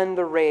run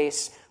the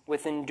race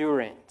with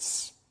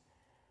endurance.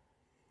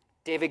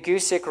 David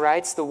Gusick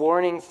writes, the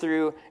warning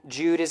through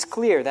Jude is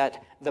clear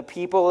that the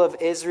people of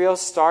Israel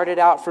started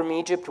out from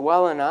Egypt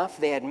well enough.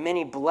 They had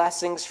many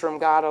blessings from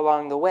God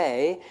along the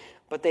way,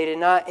 but they did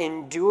not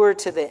endure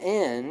to the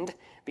end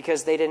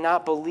because they did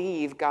not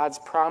believe God's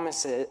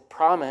promise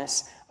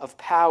of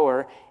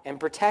power and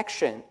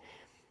protection.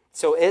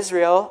 So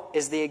Israel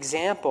is the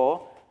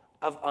example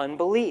of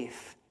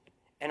unbelief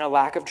and a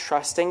lack of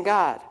trust in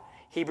God.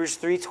 Hebrews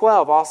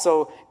 3:12,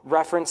 also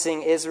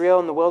referencing Israel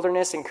in the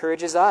wilderness,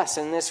 encourages us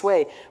in this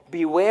way.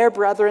 Beware,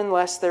 brethren,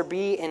 lest there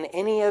be in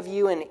any of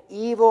you an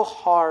evil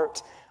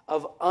heart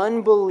of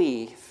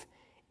unbelief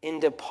in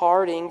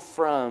departing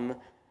from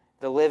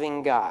the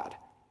living God.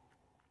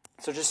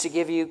 So just to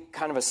give you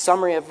kind of a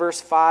summary of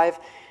verse 5,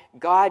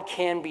 God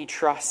can be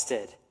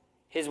trusted.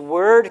 His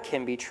word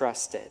can be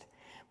trusted.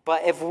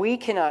 But if we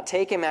cannot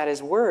take him at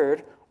his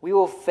word, we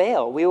will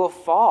fail. We will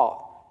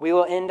fall. We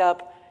will end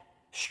up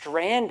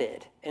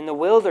stranded in the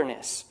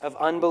wilderness of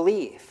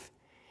unbelief.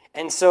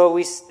 And so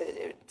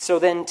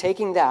then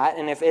taking that,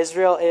 and if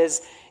Israel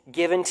is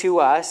given to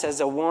us as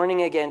a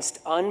warning against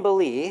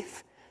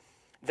unbelief,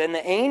 then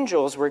the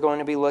angels we're going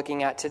to be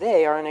looking at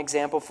today are an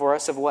example for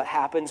us of what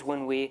happens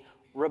when we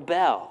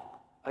rebel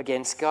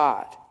against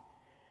God.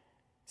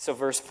 So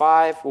verse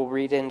 5, we'll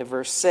read into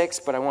verse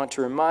 6, but I want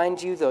to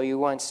remind you, though you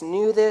once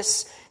knew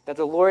this, that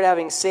the Lord,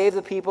 having saved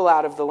the people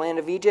out of the land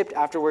of Egypt,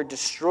 afterward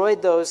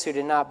destroyed those who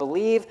did not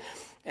believe,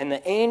 and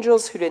the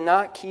angels who did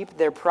not keep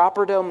their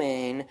proper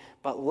domain,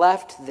 but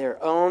left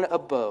their own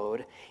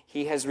abode.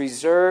 He has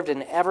reserved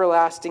in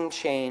everlasting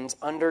chains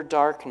under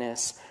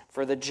darkness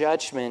for the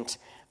judgment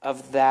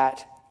of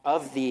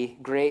the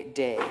great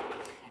day.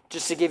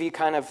 Just to give you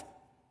kind of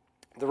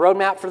the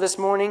roadmap for this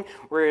morning,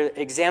 we're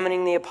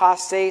examining the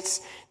apostates,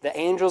 the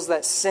angels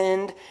that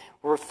sinned.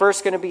 We're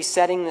first going to be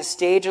setting the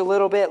stage a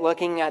little bit,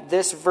 looking at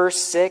this verse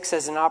 6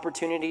 as an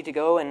opportunity to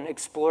go and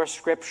explore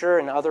Scripture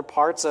and other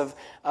parts of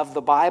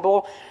the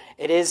Bible.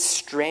 It is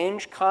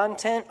strange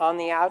content on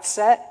the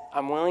outset.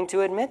 I'm willing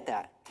to admit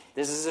that.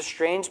 This is a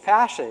strange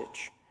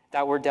passage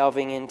that we're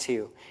delving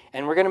into.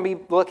 And we're going to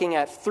be looking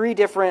at 3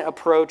 different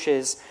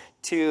approaches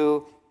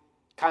to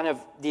kind of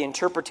the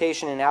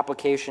interpretation and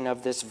application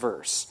of this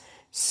verse.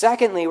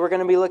 Secondly, we're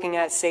going to be looking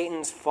at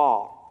Satan's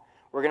fall.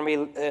 We're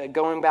going to be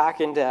going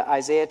back into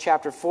Isaiah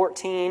chapter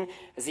 14,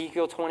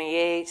 Ezekiel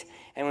 28,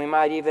 and we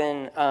might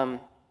even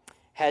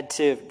head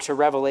to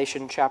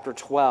Revelation chapter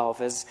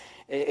 12 as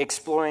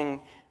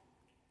exploring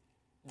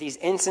these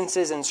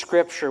instances in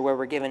Scripture where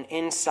we're given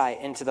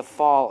insight into the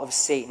fall of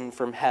Satan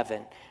from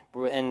heaven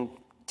and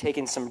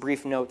taking some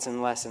brief notes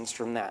and lessons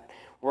from that.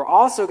 We're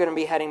also going to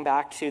be heading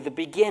back to the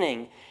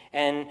beginning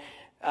and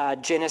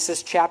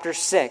Genesis chapter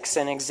 6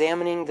 and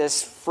examining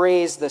this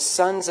phrase, the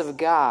sons of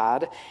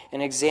God,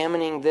 and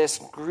examining this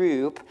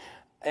group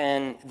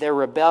and their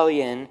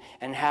rebellion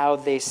and how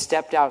they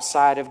stepped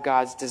outside of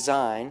God's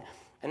design.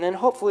 And then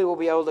hopefully we'll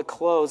be able to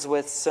close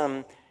with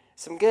some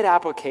good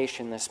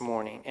application this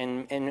morning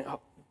and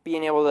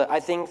being able to, I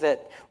think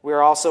that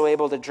we're also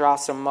able to draw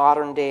some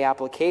modern day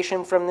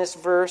application from this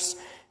verse.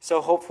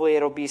 So hopefully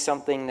it'll be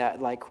something that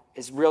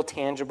is real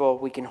tangible.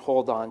 We can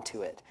hold on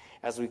to it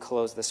as we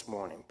close this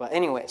morning. But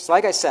anyways,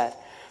 like I said,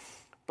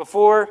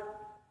 before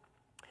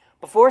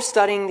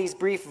studying these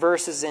brief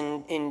verses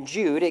in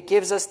Jude, it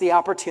gives us the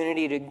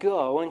opportunity to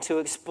go and to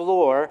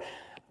explore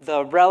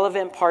the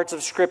relevant parts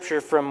of Scripture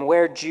from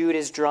where Jude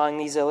is drawing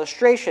these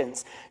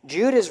illustrations.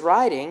 Jude is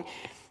writing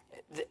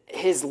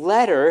his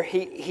letter.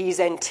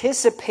 He's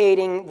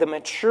anticipating the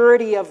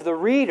maturity of the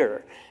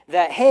reader,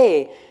 that,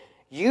 hey,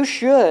 you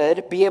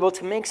should be able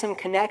to make some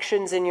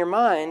connections in your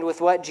mind with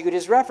what Jude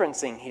is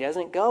referencing. He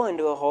doesn't go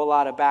into a whole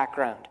lot of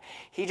background.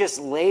 He just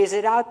lays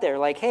it out there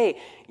like, hey,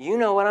 you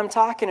know what I'm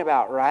talking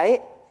about,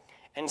 right?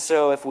 And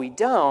so if we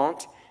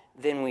don't,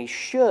 then we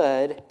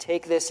should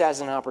take this as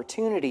an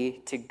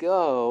opportunity to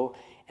go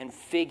and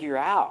figure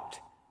out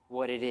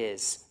what it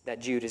is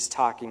that Jude is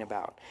talking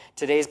about.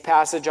 Today's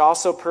passage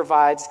also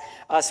provides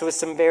us with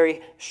some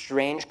very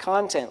strange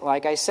content,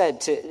 like I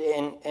said,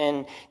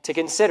 to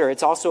consider.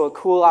 It's also a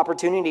cool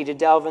opportunity to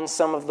delve in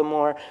some of the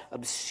more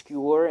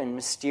obscure and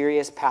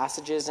mysterious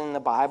passages in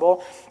the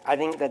Bible. I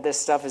think that this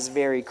stuff is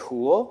very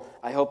cool.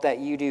 I hope that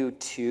you do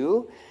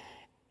too.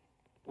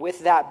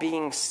 With that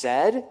being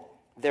said,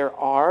 there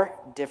are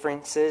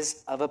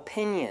differences of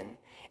opinion,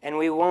 and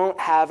we won't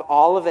have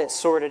all of it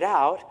sorted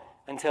out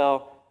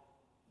until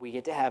we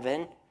get to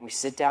heaven, we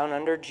sit down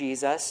under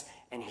Jesus,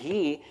 and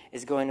he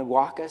is going to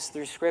walk us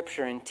through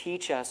Scripture and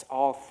teach us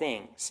all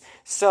things.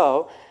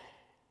 So,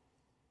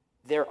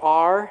 there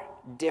are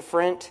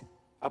different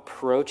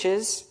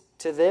approaches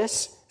to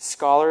this.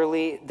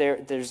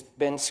 There's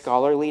been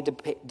scholarly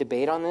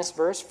debate on this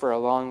verse for a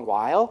long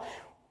while.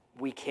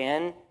 We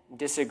can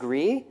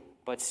disagree,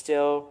 but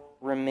still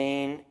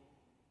remain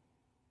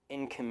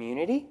in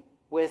community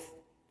with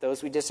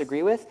those we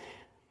disagree with.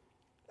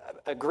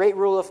 A great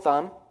rule of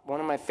thumb, one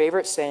of my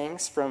favorite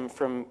sayings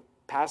from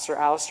Pastor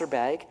Alistair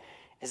Begg,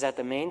 is that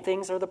the main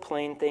things are the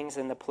plain things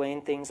and the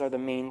plain things are the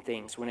main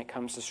things when it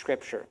comes to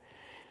Scripture.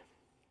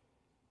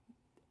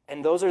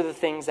 And those are the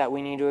things that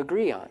we need to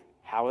agree on.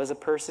 How is a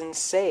person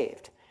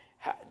saved?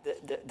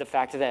 The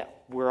fact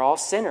that we're all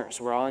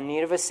sinners. We're all in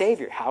need of a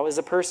Savior. How is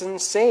a person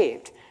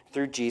saved?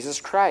 Through Jesus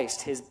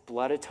Christ, his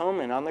blood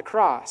atonement on the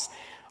cross.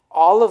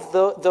 All of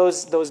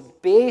those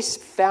base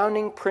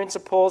founding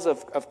principles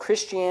of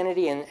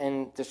Christianity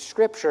and the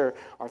Scripture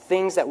are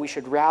things that we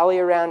should rally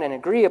around and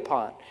agree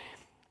upon.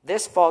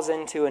 This falls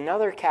into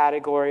another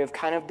category of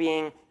kind of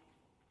being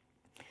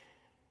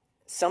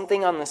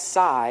something on the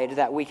side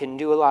that we can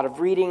do a lot of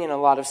reading and a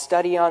lot of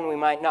study on. We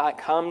might not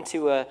come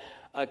to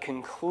a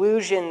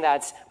conclusion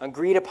that's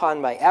agreed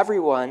upon by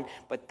everyone,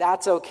 but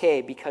that's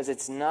okay because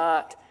it's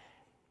not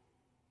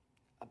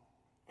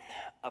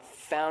a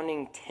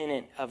founding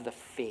tenet of the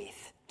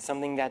faith,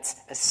 something that's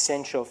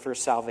essential for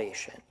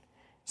salvation.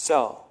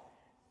 So,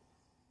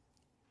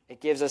 it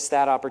gives us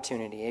that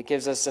opportunity. It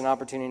gives us an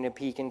opportunity to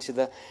peek into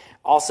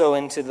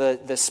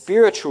the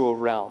spiritual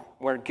realm,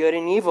 where good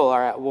and evil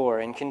are at war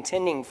and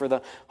contending for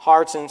the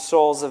hearts and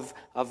souls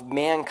of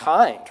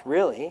mankind,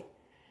 really.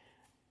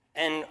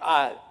 And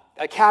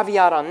a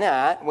caveat on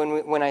that,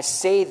 when I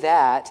say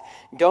that,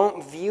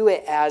 don't view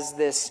it as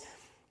this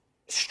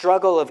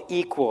struggle of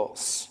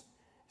equals.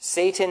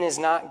 Satan is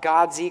not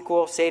God's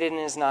equal. Satan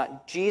is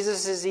not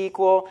Jesus'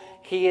 equal.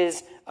 He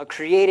is a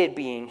created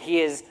being.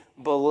 He is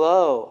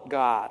below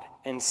God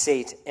and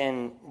Satan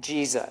and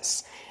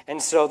Jesus.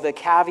 And so the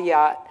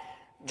caveat,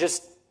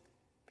 just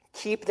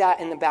keep that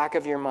in the back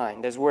of your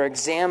mind as we're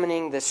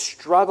examining the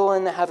struggle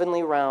in the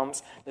heavenly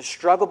realms, the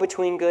struggle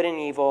between good and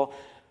evil.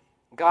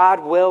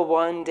 God will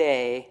one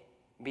day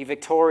be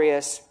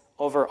victorious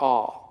over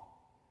all.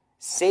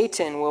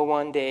 Satan will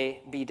one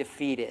day be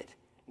defeated.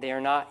 They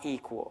are not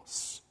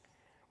equals.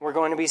 We're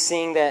going to be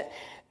seeing that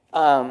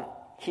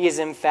he is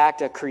in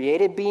fact a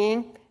created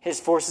being.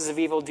 His forces of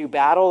evil do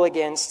battle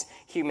against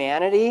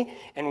humanity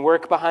and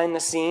work behind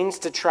the scenes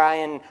to try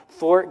and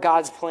thwart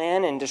God's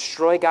plan and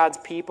destroy God's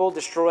people,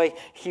 destroy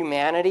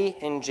humanity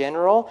in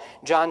general.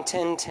 John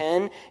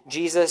 10:10,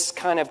 Jesus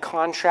kind of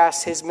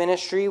contrasts his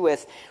ministry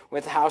with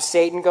how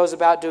Satan goes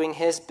about doing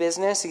his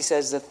business. He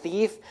says the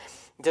thief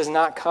does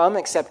not come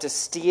except to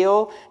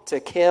steal, to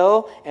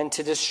kill, and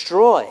to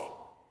destroy.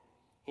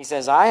 He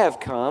says, I have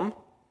come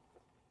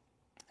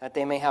that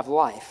they may have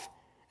life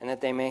and that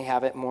they may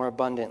have it more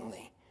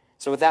abundantly.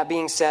 So with that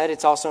being said,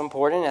 it's also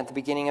important at the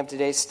beginning of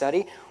today's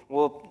study,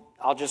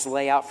 I'll just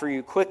lay out for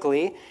you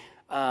quickly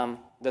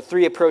the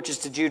three approaches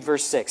to Jude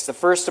verse 6. The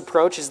first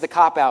approach is the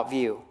cop-out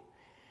view.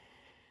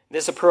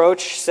 This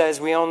approach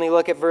says we only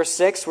look at verse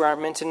 6. We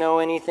aren't meant to know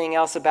anything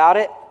else about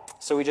it,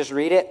 so we just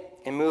read it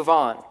and move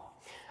on.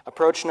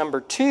 Approach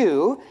number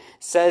 2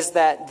 says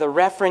that the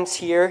reference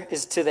here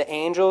is to the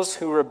angels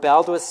who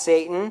rebelled with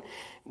Satan,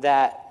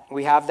 that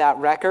we have that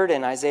record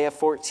in Isaiah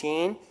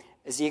 14,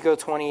 Ezekiel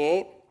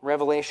 28,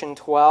 Revelation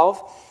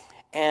 12,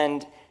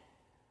 and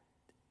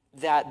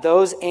that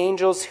those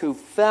angels who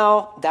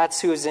fell,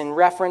 that's who's in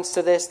reference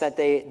to this, that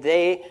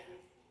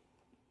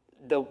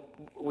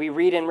we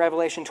read in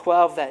Revelation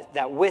 12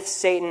 that with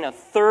Satan, a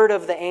third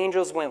of the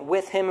angels went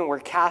with him and were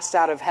cast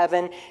out of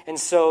heaven. And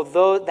so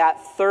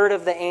that third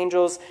of the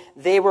angels,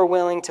 they were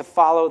willing to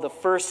follow the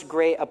first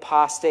great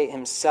apostate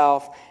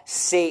himself,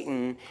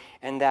 Satan,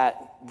 and that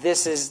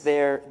this is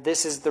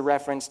the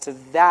reference to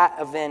that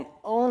event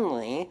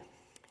only,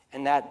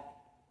 and that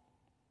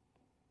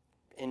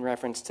in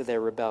reference to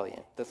their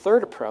rebellion. The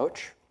third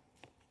approach,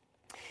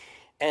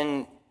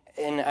 and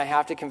I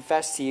have to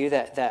confess to you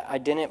that I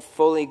didn't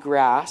fully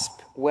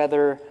grasp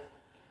whether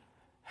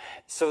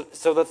So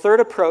the third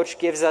approach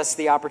gives us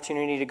the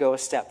opportunity to go a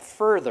step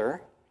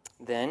further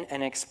then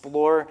and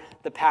explore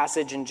the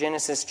passage in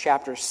Genesis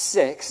chapter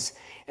 6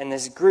 and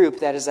this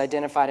group that is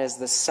identified as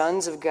the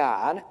sons of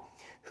God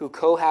who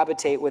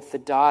cohabitate with the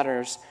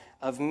daughters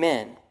of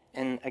men.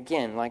 And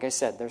again, like I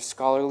said, there's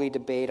scholarly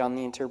debate on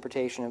the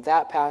interpretation of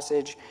that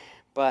passage,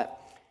 but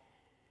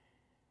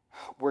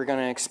we're going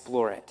to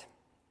explore it.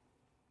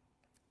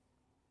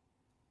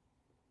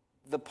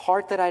 The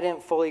part that I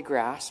didn't fully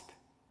grasp,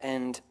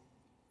 and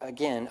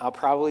again, I'll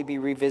probably be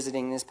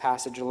revisiting this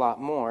passage a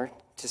lot more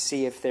to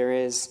see if there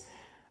is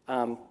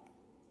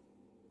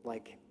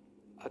like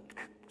a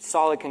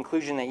solid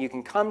conclusion that you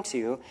can come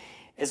to,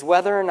 is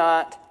whether or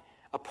not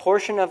a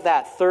portion of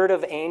that third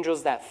of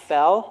angels that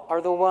fell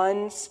are the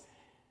ones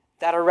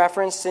that are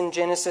referenced in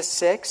Genesis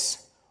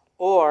 6,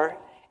 or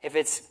if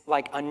it's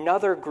like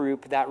another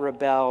group that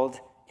rebelled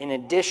in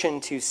addition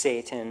to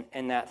Satan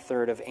and that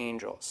third of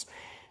angels.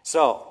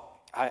 So,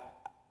 I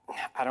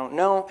don't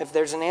know if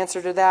there's an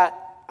answer to that.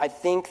 I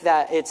think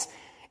that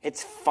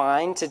it's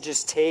fine to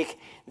just take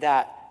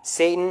that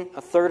Satan,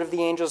 a third of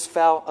the angels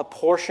fell, a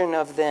portion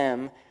of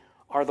them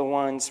are the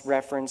ones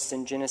referenced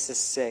in Genesis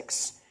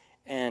 6,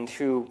 and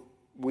who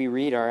we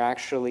read are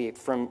actually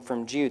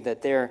from Jude,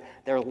 that they're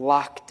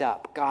locked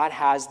up. God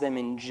has them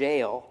in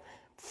jail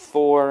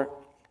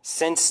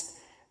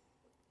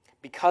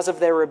because of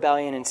their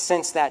rebellion and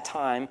since that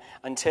time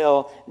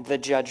until the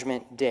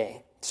judgment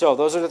day. So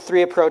those are the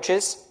three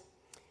approaches.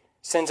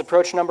 Since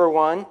approach number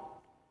 1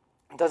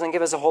 doesn't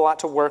give us a whole lot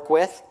to work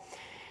with,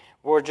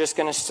 we're just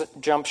going to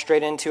jump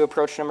straight into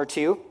approach number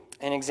 2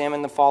 and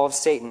examine the fall of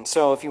Satan.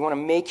 So if you want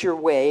to make your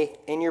way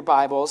in your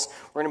Bibles,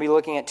 we're going to be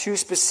looking at 2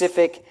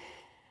 specific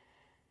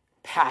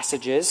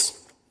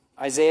passages,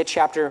 Isaiah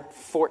chapter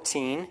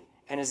 14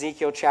 and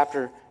Ezekiel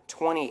chapter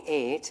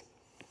 28.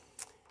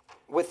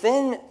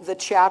 Within the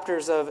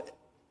chapters of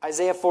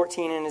Isaiah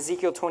 14 and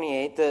Ezekiel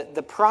 28,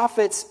 the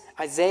prophets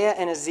Isaiah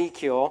and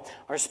Ezekiel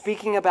are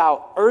speaking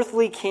about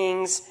earthly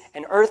kings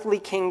and earthly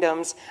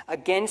kingdoms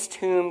against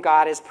whom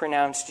God has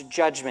pronounced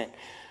judgment.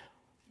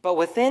 But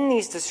within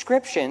these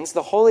descriptions,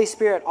 the Holy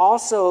Spirit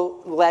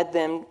also led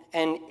them,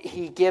 and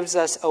he gives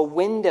us a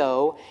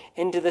window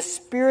into the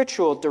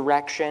spiritual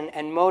direction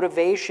and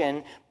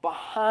motivation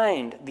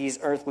behind these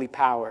earthly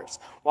powers,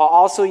 while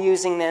also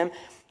using them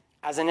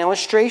as an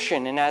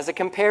illustration and as a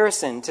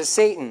comparison to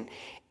Satan.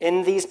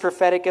 In these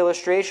prophetic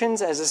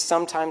illustrations, as is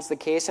sometimes the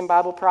case in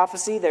Bible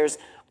prophecy, there's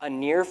a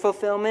near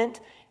fulfillment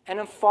and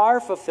a far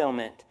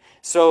fulfillment.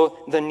 So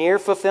the near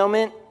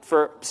fulfillment,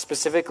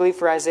 specifically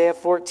for Isaiah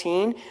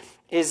 14,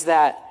 is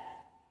that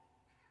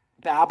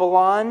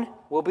Babylon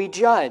will be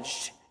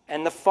judged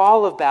and the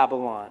fall of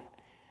Babylon.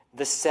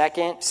 The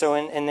second,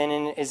 and then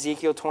in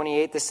Ezekiel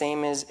 28, the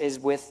same is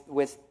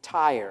with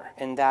Tyre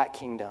and that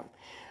kingdom.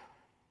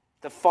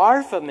 The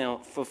far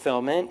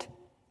fulfillment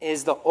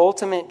is the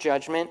ultimate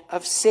judgment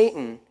of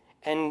Satan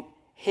and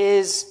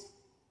his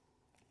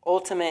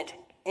ultimate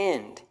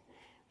end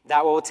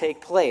that will take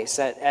place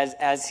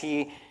as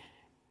he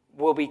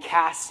will be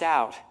cast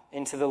out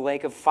into the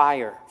lake of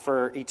fire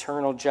for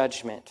eternal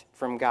judgment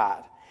from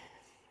God.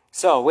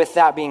 So with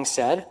that being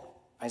said,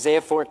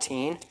 Isaiah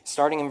 14,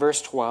 starting in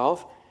verse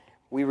 12,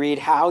 we read,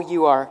 "How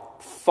you are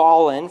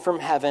fallen from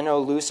heaven, O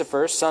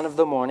Lucifer, son of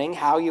the morning,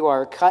 how you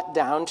are cut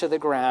down to the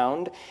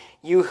ground,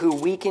 you who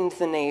weakened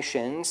the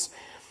nations.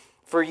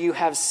 For you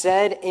have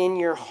said in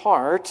your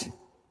heart,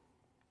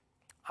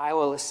 I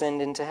will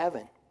ascend into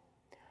heaven.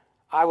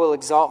 I will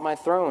exalt my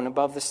throne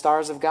above the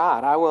stars of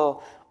God. I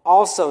will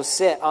also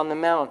sit on the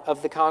mount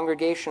of the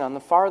congregation on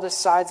the farthest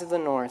sides of the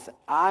north.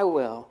 I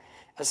will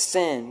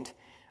ascend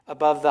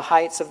above the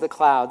heights of the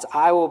clouds.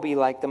 I will be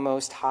like the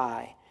Most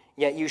High.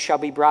 Yet you shall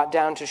be brought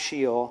down to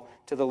Sheol,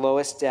 to the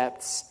lowest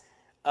depths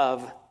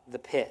of the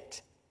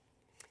pit."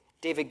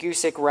 David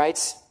Gusick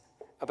writes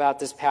about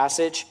this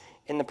passage,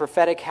 "In the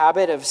prophetic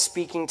habit of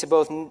speaking to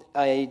both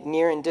a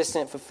near and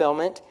distant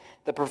fulfillment,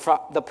 the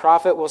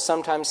prophet will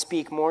sometimes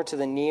speak more to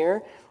the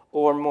near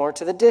or more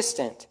to the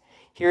distant.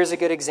 Here's a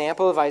good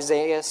example of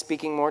Isaiah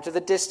speaking more to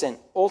the distant,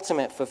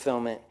 ultimate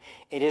fulfillment.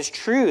 It is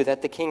true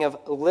that the king of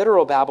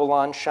literal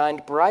Babylon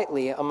shined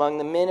brightly among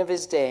the men of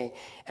his day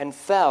and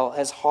fell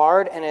as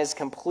hard and as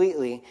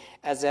completely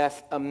as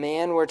if a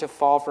man were to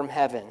fall from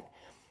heaven.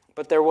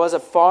 But there was a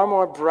far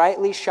more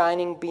brightly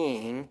shining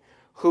being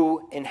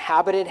who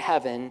inhabited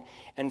heaven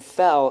and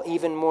fell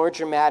even more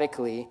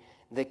dramatically,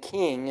 the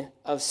king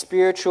of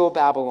spiritual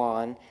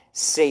Babylon,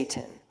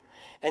 Satan."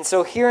 And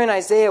so here in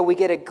Isaiah, we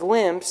get a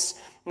glimpse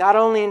not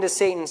only into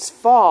Satan's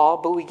fall,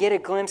 but we get a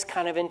glimpse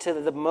kind of into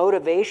the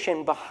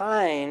motivation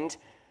behind,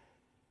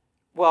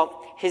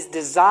 his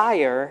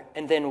desire,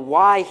 and then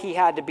why he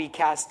had to be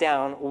cast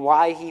down,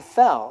 why he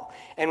fell.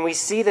 And we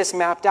see this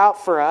mapped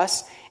out for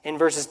us in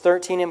verses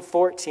 13 and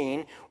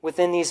 14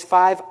 within these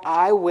 5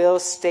 I will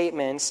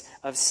statements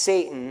of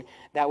Satan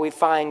that we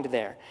find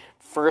there.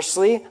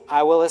 Firstly,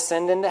 I will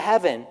ascend into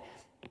heaven.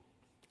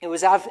 It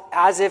was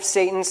as if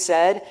Satan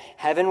said,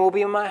 heaven will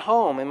be my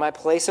home and my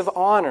place of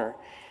honor.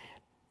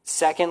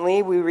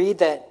 Secondly, we read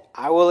that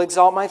I will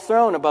exalt my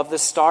throne above the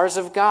stars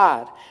of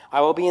God.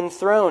 I will be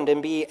enthroned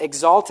and be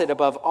exalted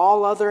above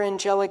all other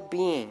angelic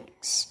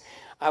beings.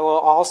 I will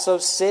also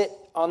sit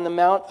on the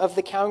mount of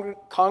the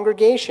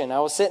congregation. I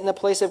will sit in the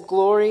place of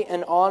glory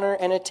and honor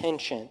and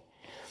attention.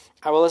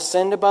 I will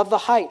ascend above the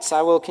heights.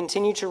 I will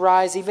continue to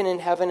rise even in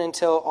heaven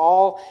until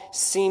all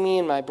see me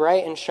in my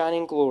bright and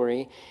shining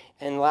glory.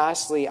 And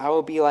lastly, I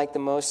will be like the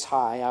Most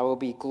High. I will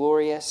be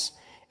glorious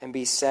and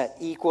be set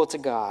equal to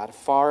God,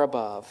 far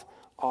above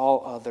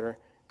all other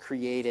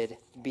created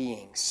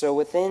beings. So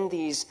within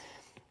these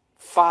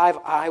 5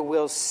 I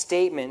will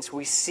statements,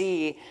 we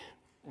see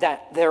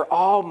that they're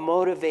all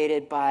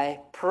motivated by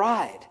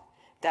pride.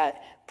 That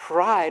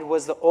pride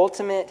was the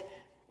ultimate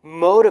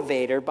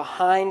motivator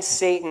behind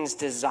Satan's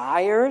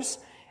desires,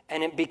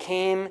 and it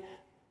became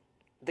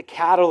the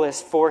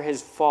catalyst for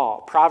his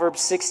fall. Proverbs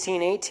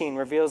 16:18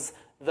 reveals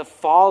the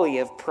folly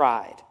of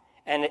pride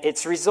and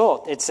its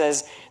result. It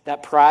says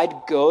that pride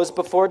goes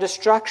before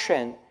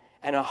destruction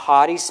and a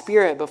haughty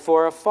spirit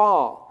before a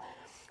fall.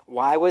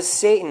 Why was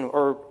Satan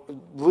or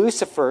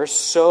Lucifer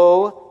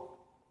so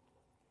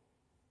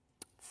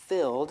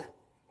filled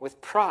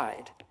with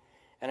pride?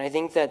 And I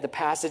think that the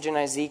passage in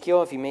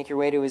Ezekiel, if you make your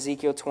way to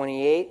Ezekiel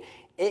 28,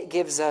 it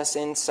gives us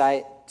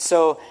insight.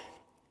 So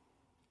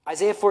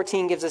Isaiah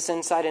 14 gives us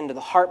insight into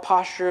the heart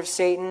posture of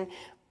Satan.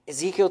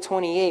 Ezekiel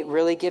 28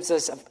 really gives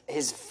us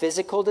his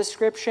physical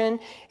description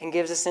and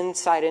gives us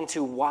insight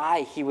into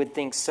why he would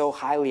think so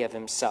highly of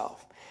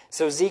himself.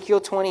 So Ezekiel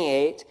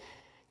 28,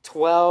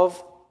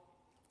 12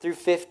 through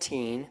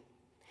 15.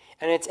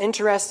 And it's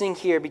interesting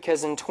here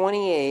because in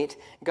 28,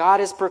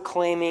 God is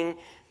proclaiming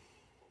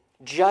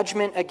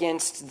judgment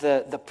against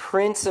the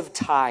prince of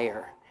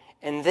Tyre.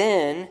 And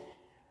then,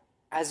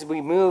 as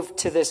we move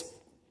to this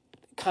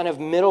kind of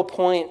middle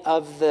point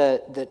of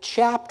the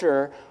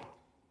chapter,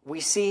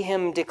 we see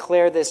him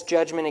declare this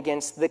judgment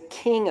against the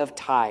king of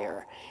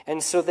Tyre.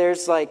 And so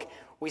there's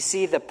we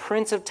see the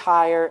prince of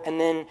Tyre and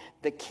then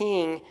the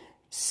king,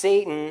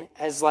 Satan,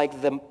 as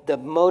the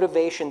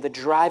motivation, the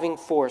driving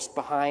force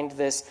behind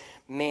this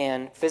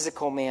man,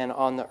 physical man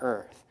on the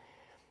earth.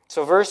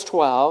 So verse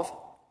 12,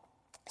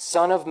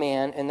 Son of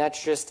Man, and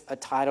that's just a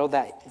title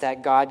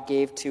that God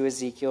gave to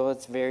Ezekiel.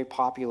 It's very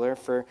popular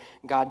for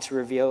God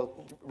to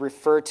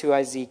refer to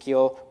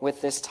Ezekiel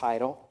with this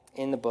title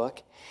in the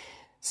book.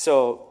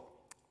 So,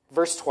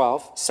 verse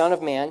 12, Son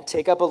of Man,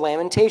 take up a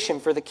lamentation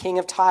for the king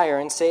of Tyre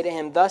and say to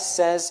him, Thus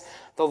says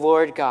the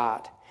Lord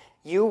God,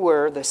 you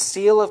were the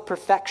seal of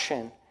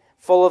perfection,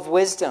 full of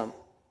wisdom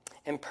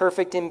and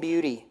perfect in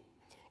beauty.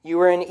 You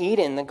were in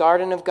Eden, the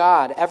garden of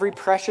God. Every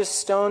precious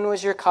stone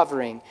was your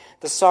covering,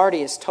 the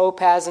sardius,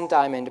 topaz, and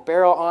diamond,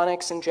 beryl,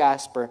 onyx, and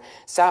jasper,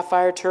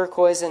 sapphire,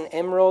 turquoise, and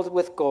emerald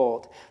with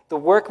gold. The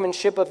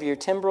workmanship of your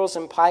timbrels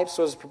and pipes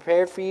was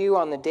prepared for you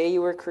on the day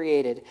you were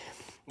created.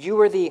 You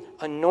were the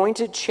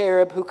anointed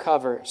cherub who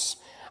covers.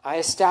 I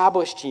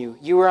established you.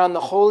 You were on the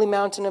holy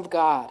mountain of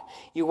God.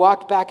 You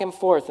walked back and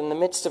forth in the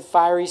midst of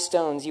fiery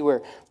stones. You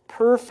were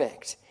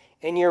perfect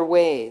in your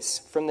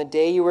ways from the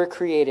day you were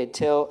created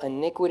till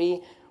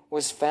iniquity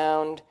was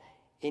found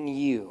in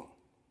you.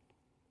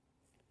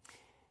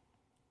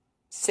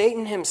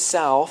 Satan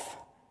himself,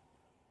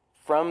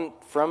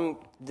 from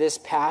this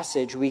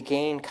passage, we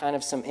gain kind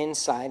of some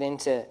insight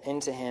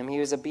into him. He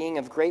was a being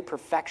of great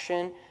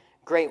perfection,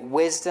 great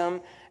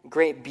wisdom,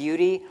 great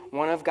beauty,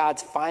 one of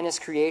God's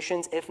finest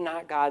creations, if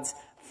not God's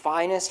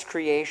finest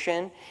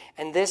creation.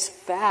 And this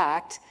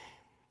fact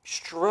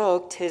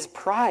stroked his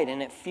pride,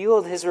 and it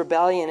fueled his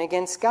rebellion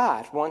against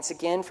God. Once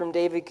again, from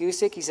David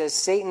Gusick, he says,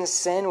 Satan's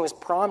sin was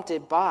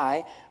prompted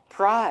by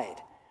pride.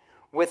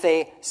 With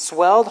a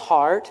swelled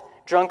heart,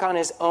 drunk on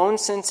his own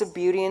sense of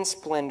beauty and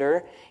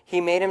splendor, he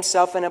made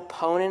himself an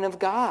opponent of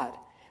God,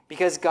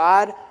 because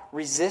God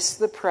resists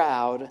the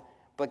proud,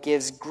 but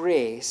gives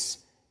grace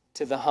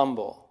to the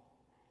humble.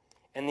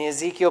 In the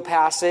Ezekiel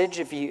passage,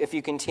 if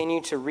you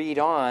continue to read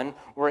on,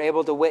 we're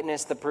able to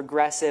witness the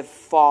progressive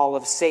fall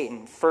of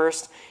Satan.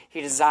 First, he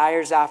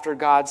desires after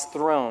God's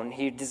throne.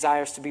 He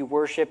desires to be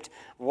worshipped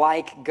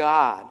like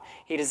God.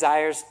 He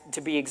desires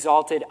to be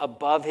exalted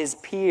above his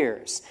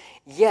peers.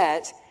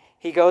 Yet,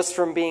 he goes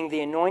from being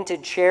the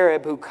anointed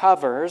cherub who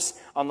covers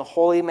on the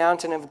holy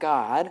mountain of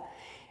God.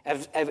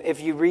 If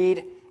you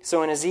read,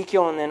 so in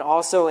Ezekiel and then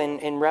also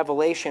in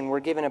Revelation,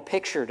 we're given a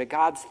picture to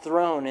God's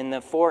throne and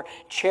the 4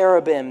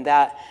 cherubim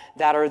that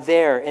are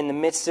there in the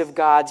midst of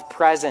God's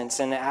presence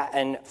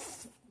and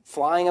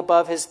flying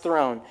above his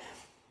throne.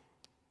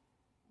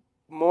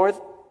 More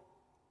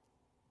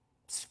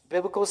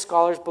biblical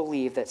scholars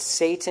believe that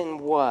Satan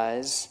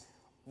was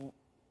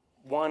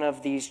one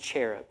of these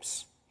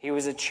cherubs. He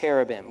was a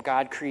cherubim.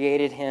 God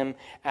created him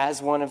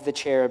as one of the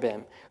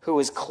cherubim who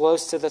was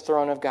close to the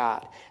throne of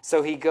God.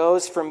 So he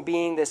goes from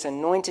being this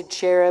anointed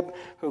cherub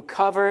who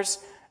covers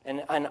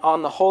and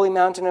on the holy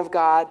mountain of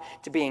God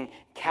to being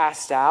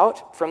cast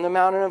out from the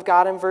mountain of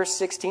God in verse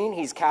 16.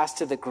 He's cast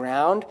to the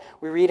ground.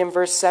 We read in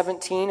verse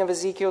 17 of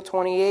Ezekiel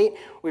 28,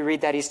 we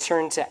read that he's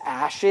turned to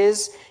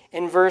ashes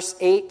in verse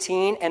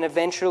 18 and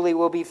eventually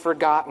will be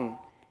forgotten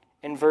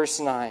in verse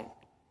 9.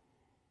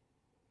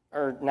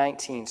 or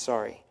 19,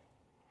 sorry.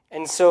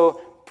 And so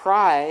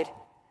pride,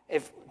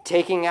 if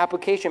taking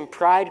application,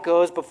 pride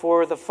goes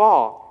before the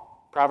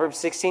fall. Proverbs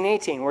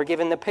 16:18, we're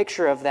given the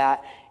picture of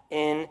that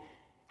in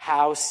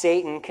how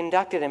Satan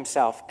conducted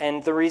himself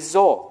and the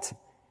result.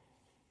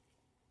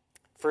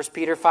 1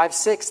 Peter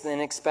 5:6 then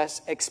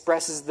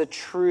expresses the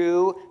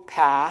true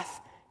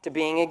path to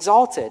being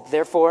exalted.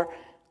 Therefore,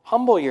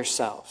 humble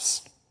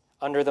yourselves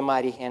under the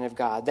mighty hand of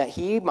God, that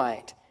he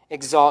might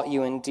exalt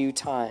you in due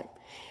time.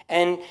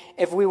 And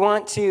if we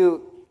want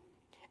to,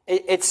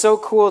 it's so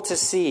cool to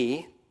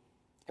see,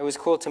 it was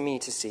cool to me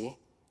to see,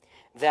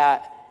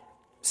 that,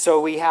 so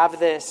we have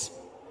this,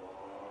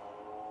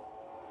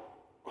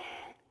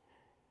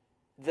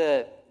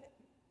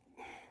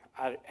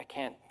 I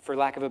can't, for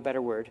lack of a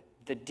better word,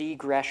 the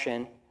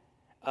degression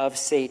of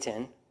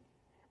Satan,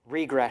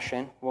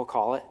 regression, we'll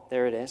call it,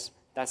 there it is,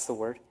 that's the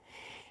word.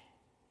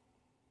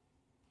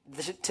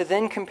 To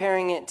then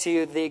comparing it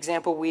to the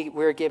example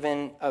we're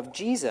given of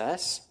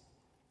Jesus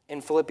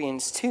in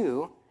Philippians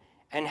 2,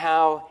 and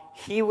how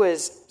he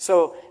was,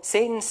 so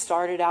Satan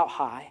started out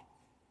high,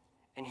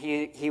 and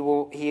he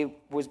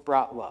was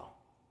brought low,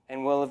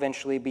 and will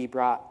eventually be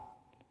brought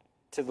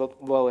to the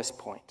lowest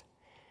point.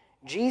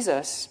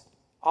 Jesus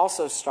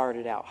also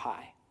started out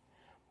high.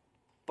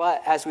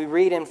 But as we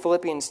read in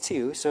Philippians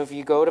 2, so if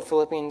you go to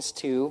Philippians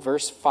 2,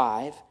 verse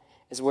 5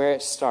 is where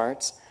it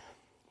starts,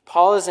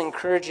 Paul is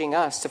encouraging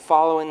us to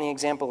follow in the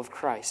example of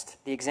Christ,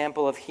 the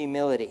example of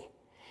humility.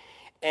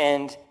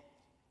 And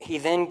he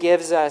then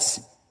gives us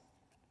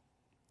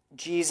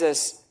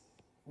Jesus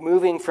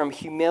moving from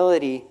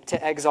humility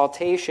to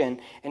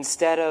exaltation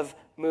instead of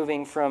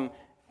moving from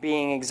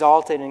being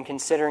exalted and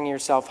considering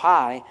yourself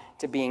high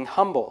to being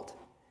humbled.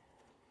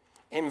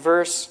 In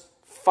verse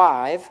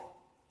 5,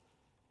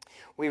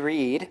 we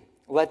read,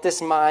 "Let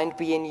this mind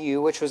be in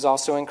you, which was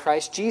also in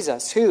Christ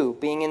Jesus, who,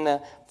 being in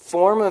the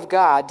form of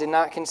God, did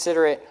not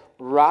consider it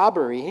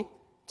robbery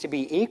to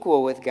be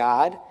equal with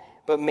God,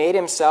 but made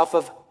himself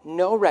of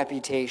no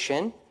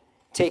reputation,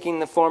 taking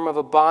the form of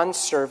a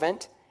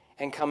bondservant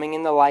and coming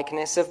in the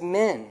likeness of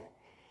men.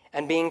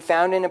 And being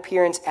found in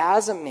appearance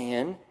as a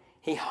man,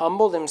 he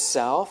humbled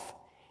himself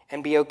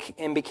and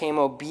became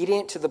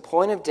obedient to the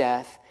point of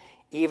death,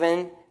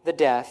 even the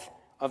death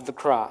of the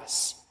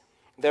cross.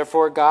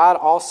 Therefore God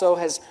also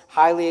has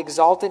highly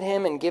exalted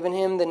him and given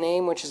him the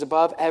name which is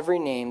above every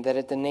name, that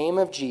at the name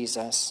of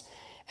Jesus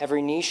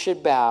every knee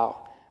should bow,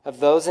 of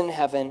those in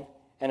heaven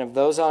and of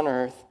those on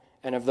earth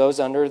and of those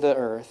under the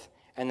earth,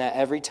 and that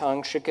every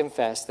tongue should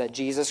confess that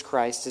Jesus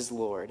Christ is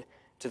Lord,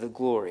 to the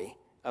glory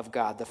of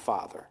God the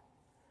Father."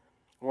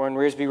 Warren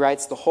Wiersbe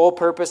writes, "The whole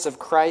purpose of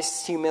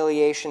Christ's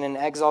humiliation and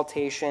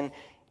exaltation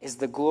is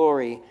the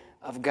glory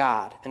of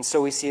God." And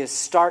so we see a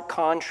stark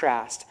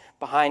contrast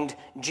behind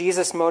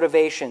Jesus'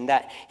 motivation,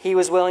 that he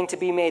was willing to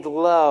be made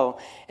low,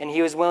 and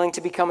he was willing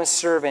to become a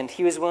servant.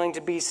 He was willing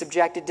to be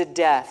subjected to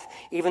death,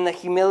 even the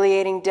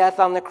humiliating death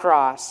on the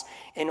cross,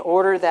 in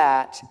order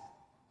that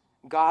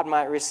God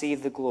might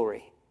receive the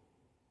glory.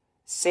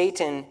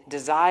 Satan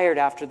desired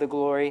after the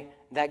glory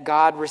that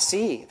God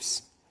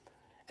receives,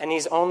 and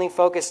he's only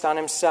focused on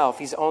himself.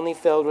 He's only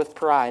filled with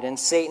pride, and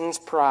Satan's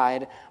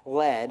pride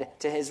led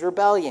to his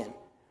rebellion.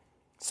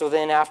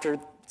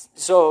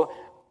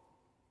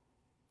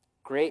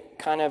 Great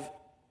kind of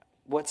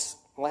what's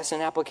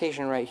lesson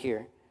application right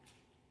here.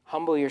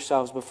 Humble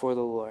yourselves before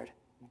the Lord.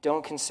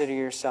 Don't consider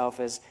yourself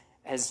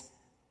as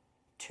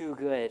too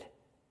good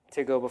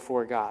to go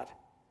before God.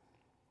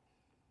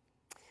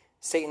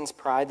 Satan's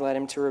pride led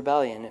him to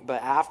rebellion.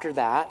 But after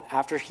that,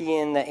 after he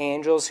and the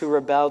angels who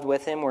rebelled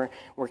with him were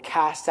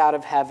cast out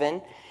of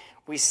heaven,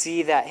 we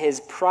see that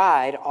his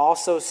pride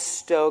also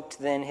stoked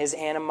then his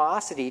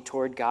animosity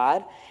toward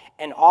God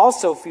and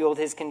also fueled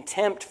his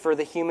contempt for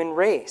the human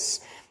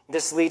race.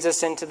 This leads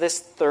us into this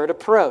third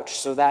approach.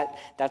 So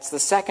that's the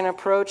second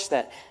approach,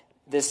 that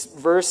this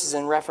verse is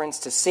in reference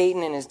to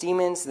Satan and his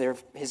demons,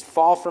 his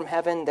fall from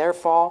heaven, their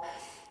fall.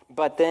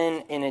 But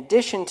then in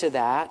addition to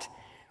that,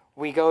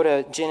 we go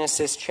to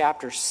Genesis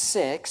chapter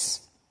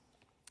 6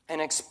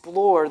 and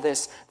explore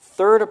this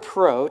third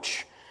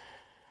approach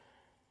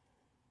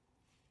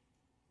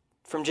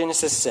from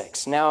Genesis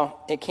 6. "Now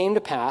it came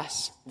to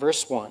pass,"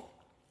 verse 1,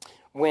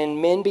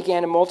 "when men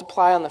began to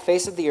multiply on the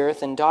face of the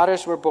earth, and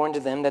daughters were born to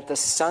them, that the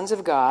sons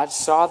of God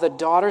saw the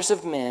daughters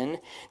of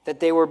men, that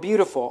they were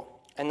beautiful,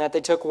 and that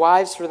they took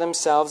wives for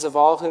themselves of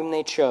all whom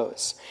they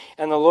chose.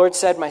 And the Lord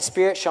said, My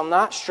spirit shall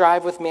not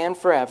strive with man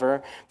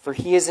forever, for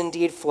he is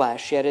indeed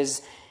flesh, yet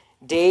his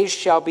days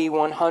shall be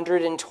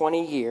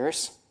 120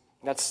 years.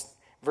 That's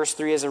verse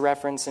 3 is a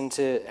reference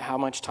into how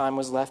much time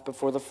was left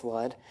before the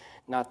flood.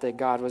 Not that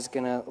God was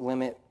going to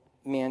limit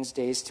man's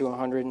days to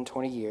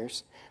 120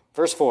 years.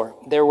 Verse 4,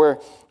 "There were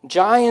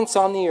giants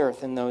on the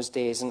earth in those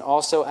days, and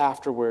also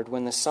afterward,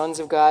 when the sons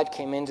of God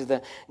came into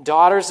the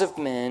daughters of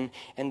men,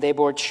 and they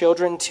bore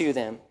children to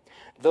them.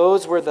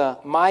 Those were the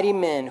mighty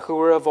men who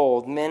were of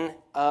old, men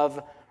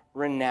of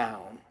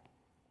renown.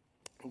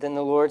 Then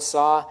the Lord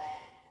saw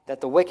that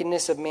the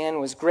wickedness of man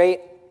was great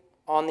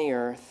on the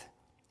earth,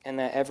 and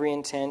that every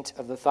intent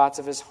of the thoughts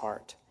of his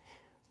heart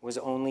was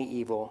only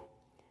evil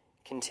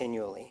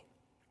continually.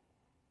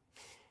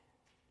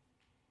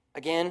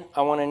 Again,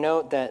 I want to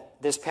note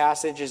that this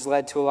passage has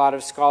led to a lot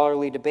of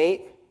scholarly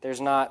debate.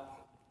 There's not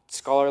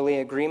scholarly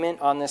agreement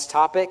on this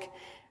topic.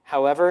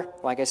 However,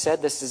 like I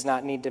said, this does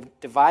not need to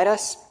divide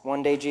us.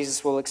 One day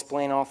Jesus will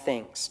explain all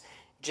things.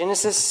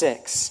 Genesis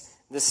 6,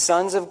 the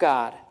sons of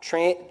God,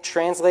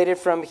 translated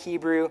from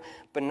Hebrew,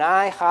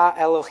 B'nai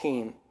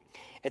Ha-Elohim.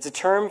 It's a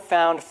term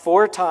found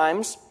 4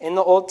 times in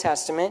the Old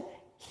Testament,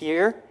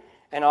 here,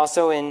 and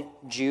also in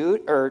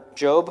Jude, or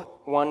Job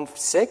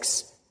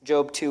 1:6,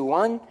 Job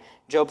 2:1,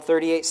 Job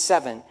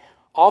 38:7.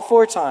 All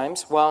 4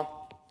 times,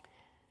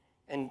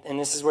 and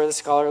this is where the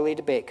scholarly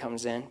debate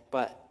comes in,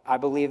 but I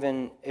believe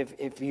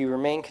if you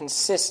remain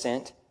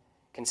consistent,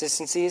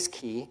 consistency is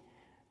key.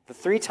 The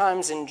 3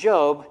 times in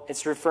Job,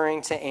 it's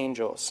referring to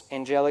angels,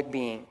 angelic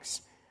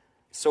beings.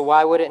 So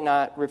why would it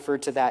not refer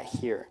to that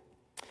here?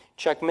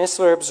 Chuck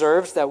Missler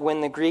observes that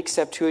when the Greek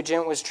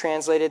Septuagint was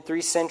translated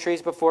 3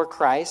 centuries before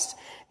Christ,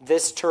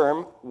 this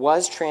term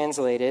was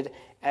translated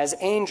as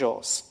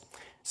angels.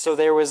 So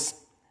there was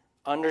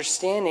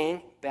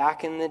understanding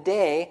back in the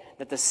day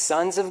that the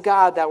sons of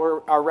God that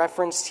are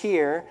referenced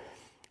here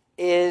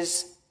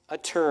is a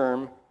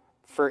term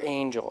for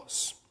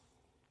angels.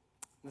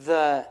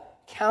 The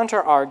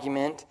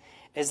counter-argument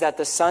is that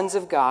the sons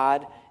of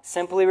God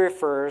simply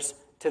refers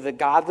to the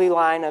godly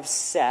line of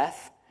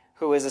Seth,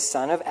 who is a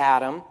son of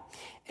Adam,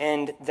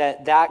 and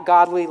that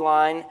godly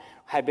line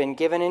had been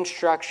given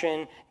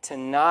instruction to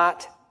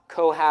not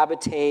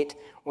cohabitate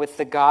with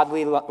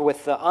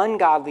the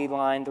ungodly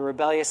line, the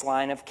rebellious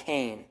line of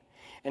Cain.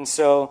 And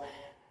so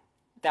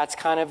that's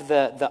kind of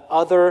the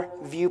other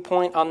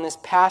viewpoint on this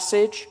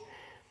passage.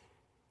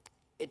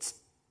 It's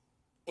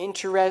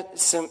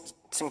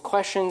some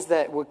questions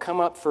that would come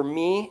up for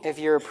me if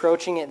you're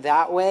approaching it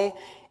that way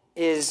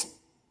is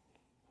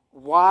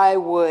why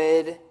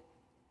would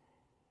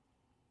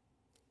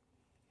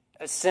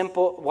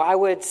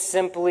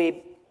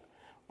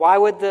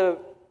the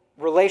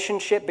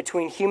relationship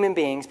between human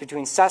beings,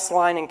 between Seth's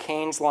line and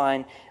Cain's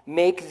line,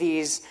 make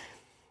these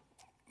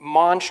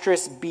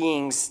monstrous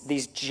beings,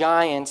 these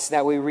giants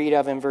that we read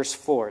of in verse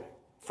 4?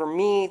 For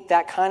me,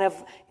 that kind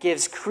of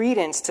gives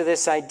credence to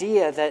this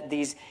idea that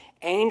these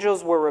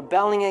angels were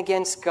rebelling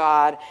against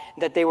God,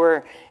 that they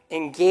were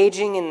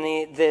engaging in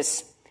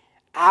this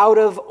out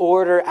of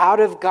order, out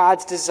of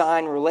God's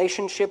design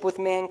relationship with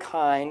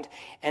mankind,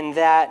 and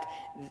that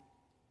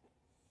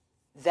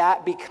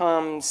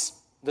becomes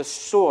the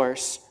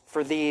source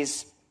for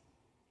these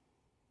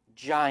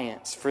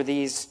giants, for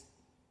these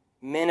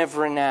men of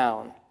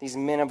renown, these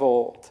men of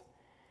old.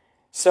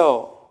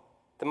 So,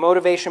 the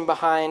motivation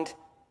behind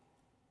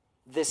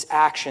this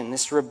action,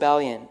 this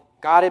rebellion,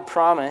 God had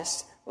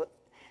promised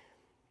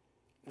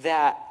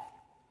that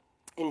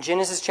in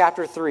Genesis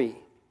chapter 3,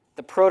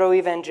 the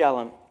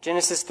proto-evangelium,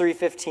 Genesis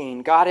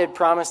 3:15, God had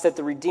promised that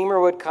the Redeemer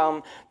would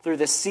come through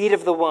the seed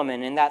of the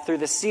woman, and that through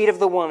the seed of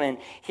the woman,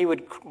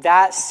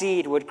 that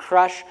seed would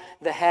crush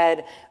the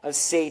head of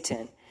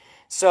Satan.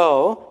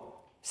 So,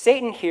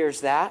 Satan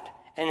hears that,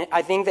 and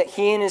I think that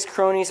he and his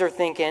cronies are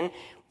thinking,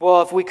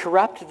 well, if we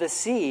corrupt the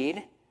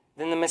seed,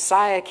 then the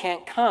Messiah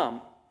can't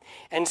come.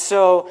 And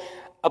so,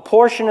 a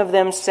portion of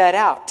them set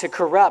out to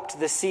corrupt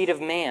the seed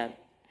of man.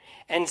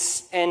 And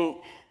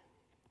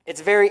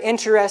it's very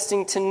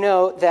interesting to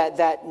note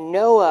that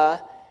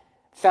Noah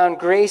found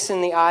grace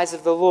in the eyes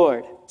of the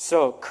Lord.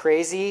 So,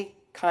 crazy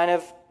kind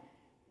of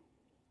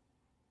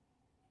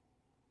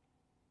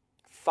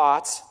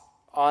thoughts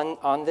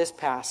on this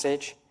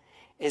passage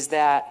is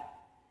that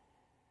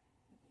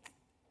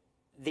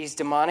these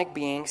demonic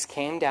beings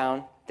came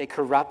down, they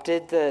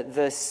corrupted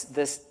the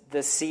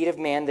seed of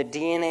man, the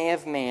DNA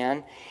of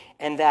man,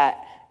 and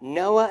that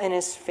Noah and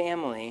his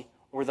family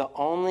were the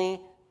only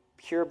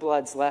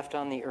purebloods left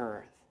on the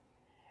earth.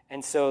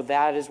 And so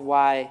that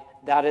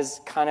is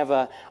kind of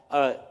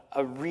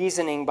a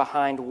reasoning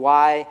behind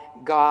why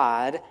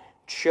God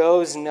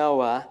chose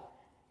Noah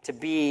to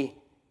be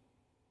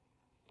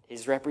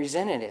his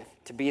representative,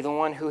 to be the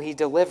one who he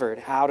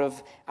delivered out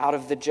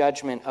of the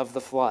judgment of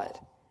the flood.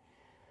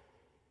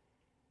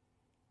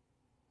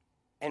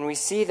 And we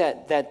see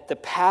that the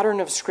pattern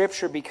of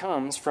Scripture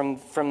becomes,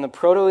 from the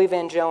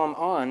proto-evangelium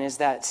on, is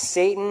that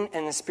Satan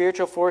and the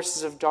spiritual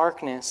forces of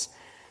darkness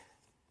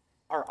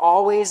are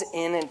always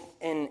in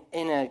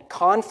a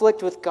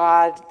conflict with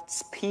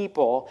God's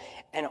people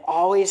and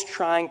always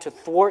trying to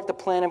thwart the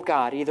plan of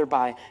God, either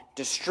by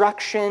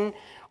destruction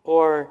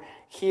or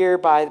here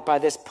by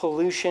this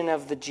pollution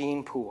of the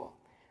gene pool.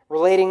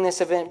 Relating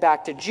this event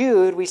back to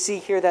Jude, we see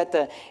here that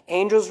the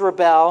angels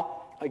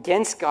rebel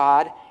against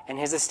God and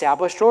his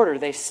established order.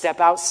 They step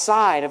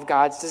outside of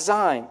God's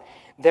design.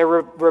 Their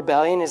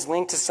rebellion is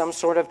linked to some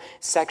sort of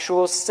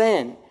sexual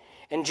sin.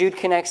 And Jude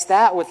connects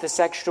that with the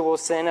sexual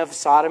sin of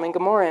Sodom and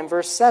Gomorrah in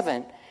verse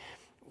 7.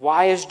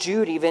 Why is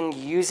Jude even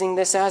using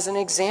this as an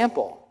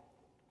example?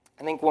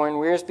 I think Warren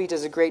Wiersbe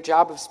does a great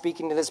job of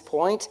speaking to this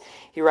point.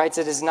 He writes,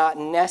 "It is not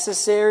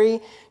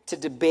necessary to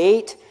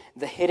debate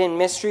the hidden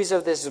mysteries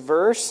of this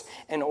verse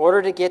in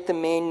order to get the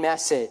main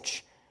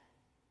message.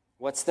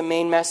 What's the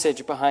main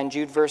message behind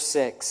Jude verse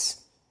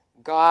 6?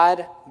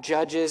 God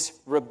judges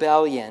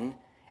rebellion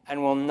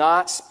and will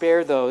not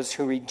spare those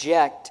who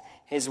reject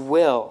his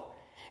will.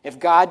 If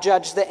God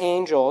judged the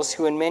angels,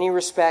 who in many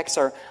respects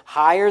are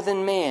higher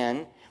than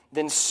man,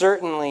 then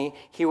certainly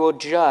he will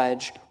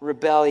judge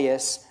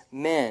rebellious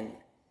men.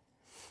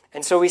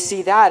 And so we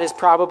see that as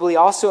probably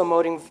also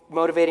a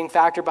motivating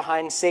factor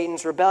behind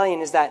Satan's rebellion,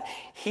 is that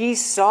he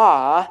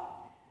saw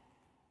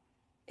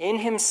in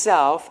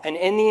himself and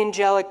in the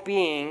angelic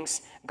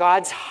beings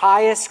God's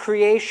highest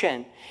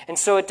creation. And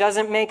so it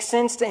doesn't make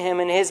sense to him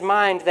in his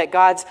mind that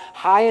God's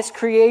highest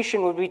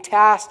creation would be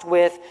tasked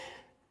with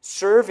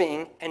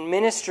serving and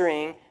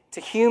ministering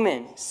to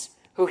humans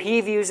who he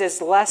views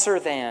as lesser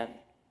than.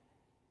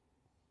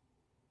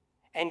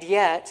 And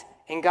yet,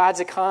 in God's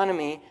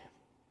economy,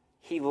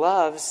 he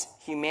loves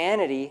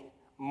humanity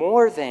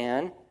more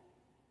than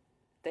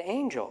the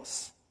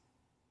angels.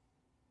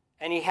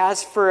 And he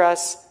has for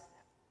us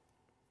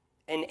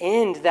an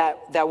end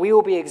that we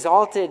will be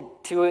exalted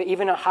to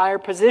even a higher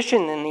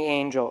position than the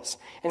angels.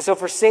 And so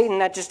for Satan,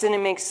 that just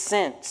didn't make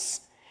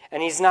sense.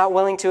 And he's not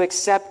willing to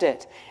accept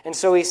it. And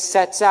so he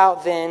sets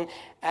out then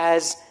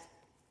as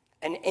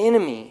an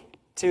enemy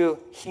to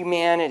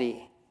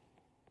humanity.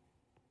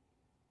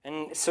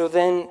 And so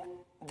then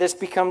this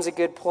becomes a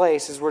good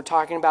place as we're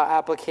talking about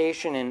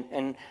application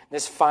and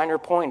this finer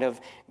point of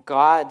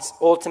God's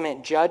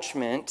ultimate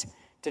judgment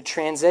to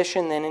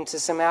transition then into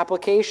some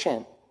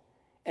application.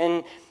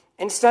 And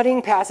in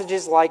studying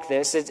passages like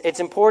this, it's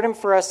important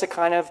for us to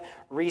kind of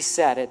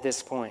reset at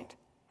this point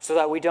so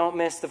that we don't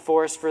miss the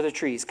forest for the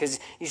trees. Because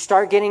you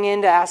start getting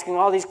into asking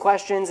all these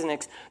questions and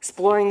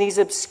exploring these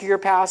obscure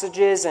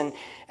passages,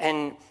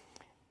 and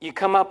you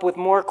come up with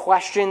more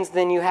questions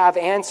than you have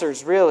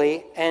answers,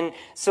 really. And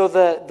so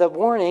the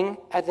warning,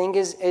 I think,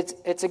 is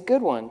it's a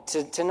good one,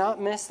 to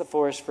not miss the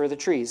forest for the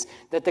trees.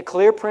 That the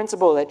clear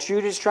principle that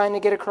Jude is trying to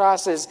get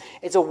across is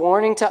it's a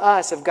warning to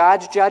us of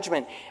God's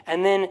judgment.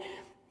 And then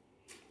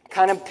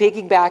kind of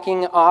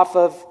piggybacking off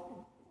of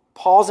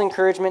Paul's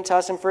encouragement to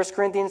us in 1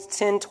 Corinthians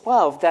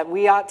 10:12, that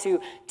we ought to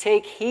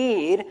take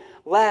heed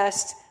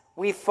lest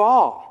we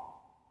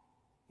fall.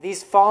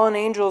 These fallen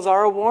angels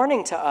are a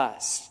warning to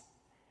us.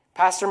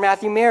 Pastor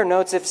Matthew Mayer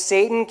notes if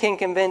Satan can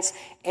convince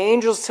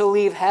angels to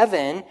leave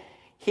heaven,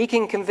 he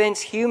can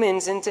convince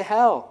humans into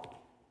hell.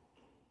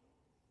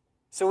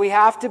 So we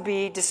have to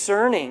be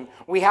discerning.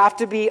 We have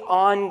to be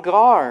on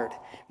guard,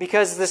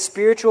 because the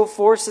spiritual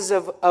forces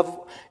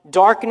of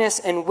darkness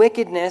and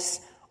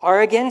wickedness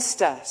are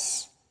against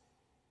us.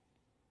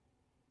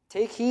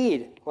 Take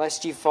heed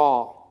lest you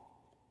fall.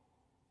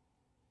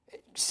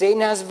 Satan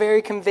has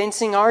very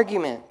convincing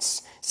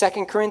arguments.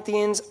 2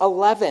 Corinthians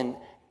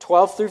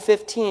 11:12 through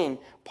 15,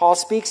 Paul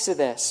speaks to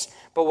this.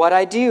 But what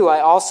I do, I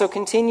also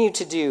continue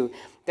to do,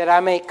 that I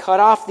may cut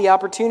off the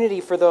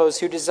opportunity for those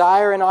who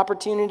desire an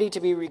opportunity to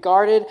be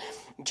regarded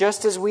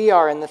just as we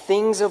are in the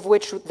things of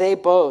which they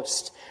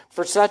boast.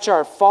 For such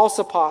are false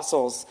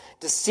apostles,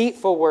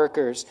 deceitful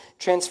workers,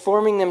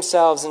 transforming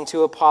themselves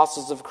into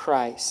apostles of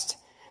Christ.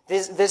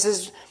 This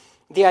is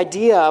the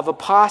idea of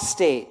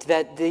apostate,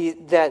 that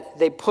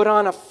they put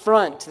on a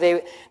front.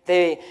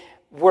 They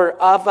were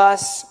of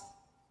us.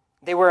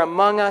 They were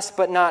among us,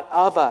 but not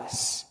of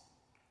us.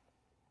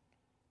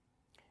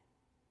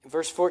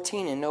 Verse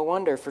 14, and no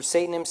wonder, for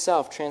Satan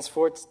himself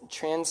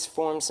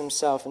transforms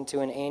himself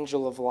into an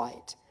angel of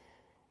light.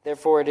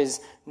 Therefore it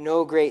is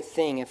no great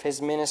thing if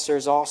his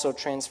ministers also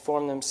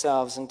transform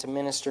themselves into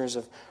ministers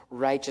of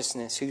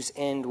righteousness, whose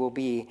end will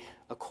be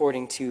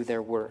according to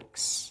their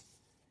works.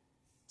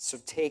 So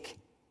take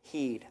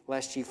heed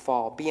lest you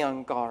fall. Be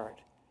on guard.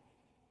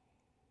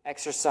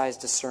 Exercise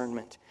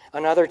discernment.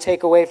 Another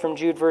takeaway from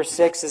Jude verse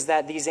 6 is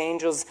that these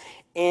angels'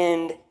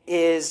 end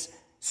is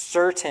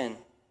certain.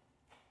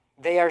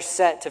 They are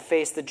set to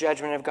face the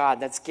judgment of God.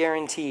 That's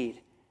guaranteed,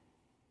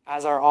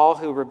 as are all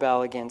who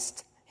rebel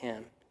against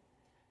him.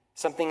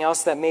 Something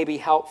else that may be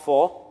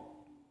helpful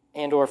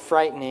and or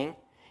frightening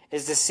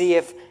is to see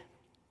if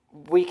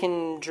we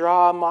can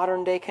draw a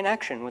modern day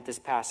connection with this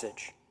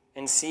passage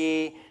and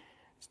see,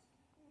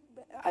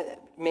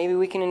 maybe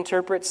we can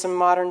interpret some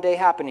modern day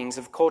happenings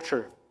of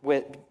culture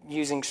with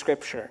using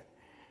Scripture.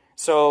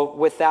 So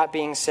with that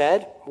being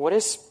said, what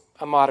is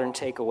a modern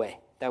takeaway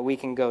that we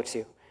can go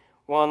to?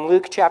 Well, in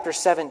Luke chapter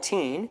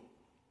 17,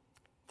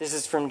 this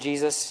is from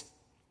Jesus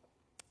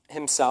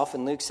himself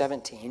in Luke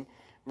 17,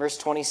 verse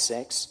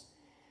 26.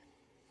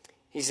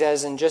 He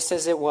says, and just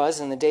as it was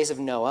in the days of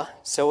Noah,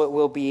 so it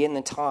will be in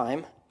the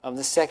time of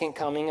the second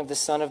coming of the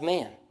Son of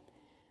Man.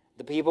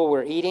 The people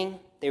were eating,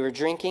 they were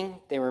drinking,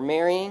 they were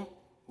marrying,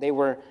 they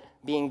were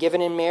being given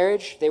in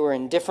marriage, they were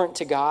indifferent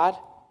to God,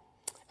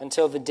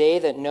 until the day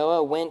that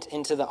Noah went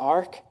into the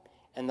ark,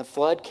 and the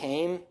flood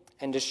came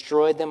and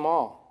destroyed them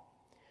all.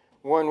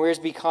 Warren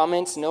Wiersbe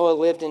comments, Noah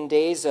lived in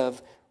days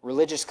of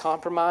religious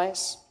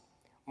compromise,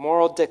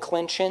 moral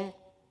declension,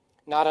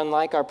 not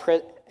unlike our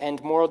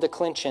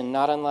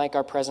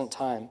present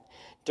time.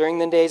 During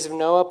the days of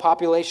Noah,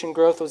 population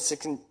growth was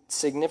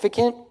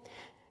significant.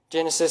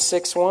 Genesis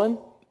 6:1.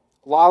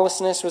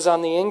 Lawlessness was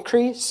on the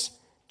increase.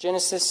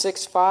 Genesis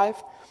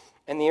 6:5.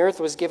 And the earth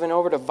was given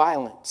over to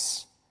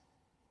violence.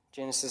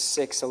 Genesis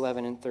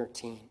 6:11 and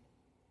 13.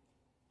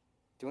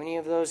 Do any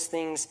of those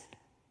things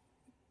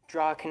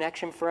draw a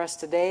connection for us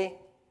today?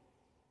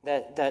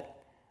 That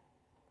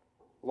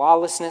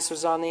lawlessness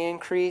was on the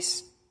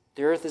increase.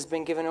 The earth has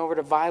been given over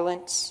to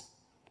violence.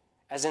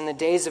 As in the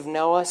days of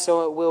Noah,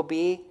 so it will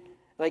be.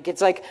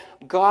 It's like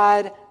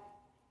God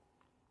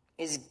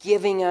is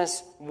giving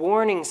us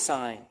warning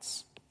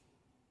signs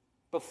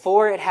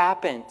before it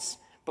happens.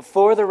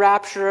 Before the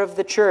rapture of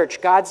the church,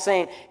 God's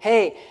saying,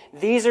 hey,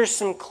 these are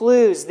some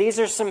clues, these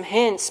are some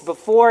hints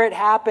before it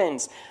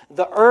happens.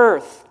 The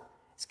earth,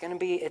 it's going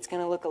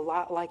to look a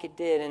lot like it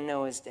did in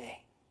Noah's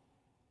day.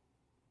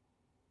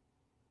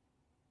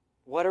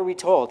 What are we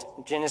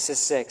told? Genesis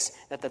 6,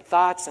 that the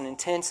thoughts and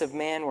intents of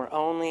man were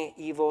only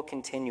evil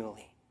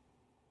continually.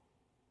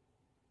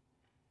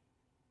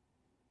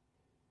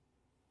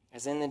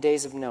 As in the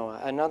days of Noah.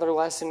 Another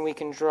lesson we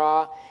can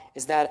draw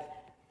is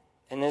that,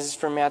 and this is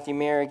from Matthew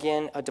Mayer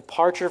again, a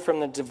departure from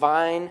the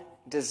divine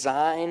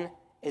design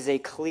is a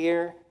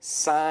clear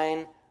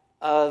sign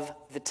of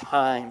the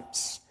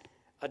times.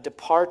 A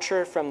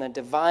departure from the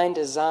divine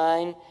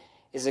design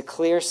is a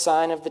clear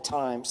sign of the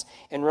times.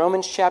 In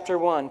Romans chapter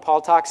 1, Paul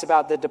talks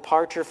about the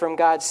departure from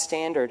God's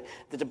standard,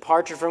 the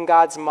departure from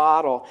God's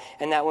model,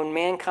 and that when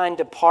mankind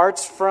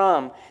departs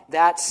from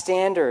that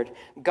standard,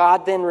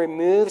 God then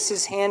removes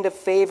his hand of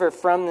favor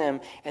from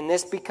them, and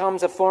this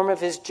becomes a form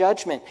of his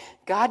judgment.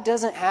 God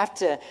doesn't have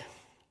to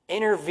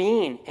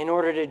intervene in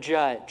order to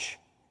judge.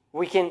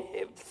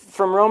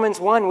 From Romans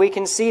 1, we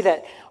can see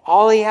that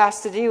all he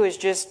has to do is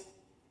just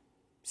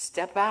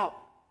step out.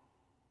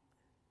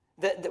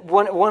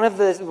 One of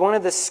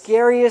the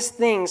scariest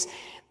things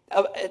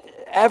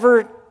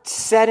ever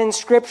said in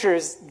Scripture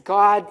is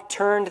God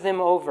turned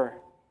them over.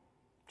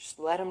 Just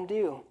let them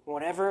do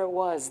whatever it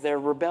was their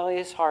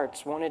rebellious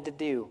hearts wanted to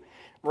do.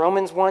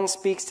 Romans 1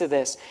 speaks to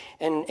this.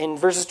 And in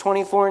verses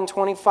 24 and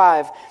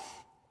 25, it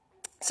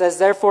says,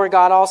 therefore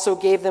God also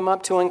gave them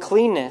up to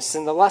uncleanness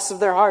and the lust of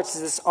their hearts to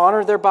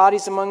dishonor their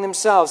bodies among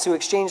themselves, who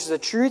exchanged the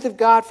truth of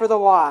God for the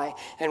lie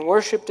and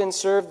worshipped and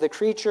served the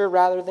creature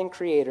rather than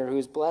Creator, who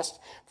is blessed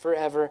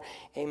forever.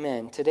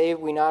 Amen. Today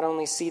we not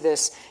only see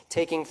this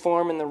taking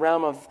form in the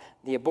realm of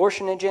the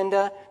abortion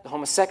agenda, the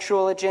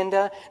homosexual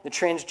agenda, the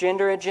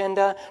transgender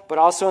agenda, but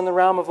also in the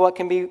realm of what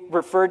can be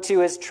referred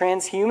to as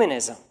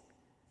transhumanism.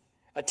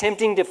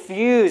 Attempting to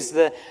fuse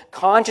the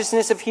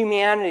consciousness of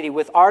humanity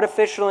with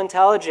artificial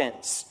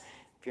intelligence.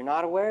 If you're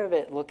not aware of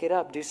it, look it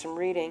up. Do some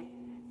reading.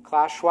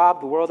 Klaus Schwab,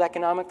 the World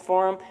Economic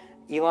Forum,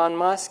 Elon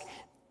Musk,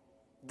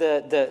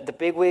 the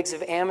bigwigs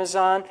of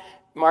Amazon,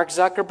 Mark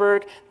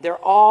Zuckerberg, they're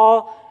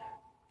all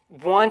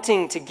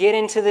wanting to get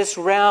into this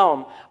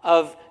realm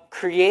of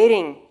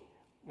creating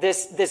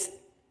this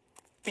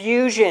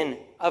fusion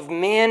of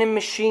man and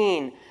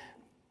machine,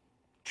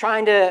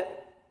 trying to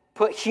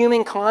put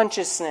human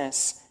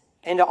consciousness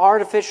into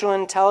artificial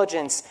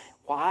intelligence.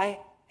 Why?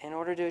 In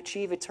order to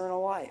achieve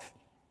eternal life.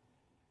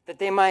 That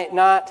they might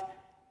not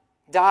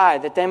die,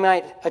 that they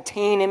might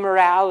attain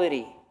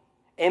immortality.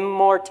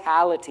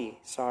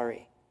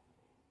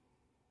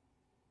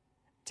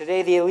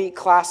 Today, the elite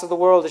class of the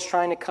world is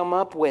trying to come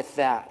up with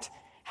that.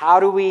 How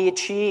do we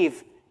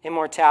achieve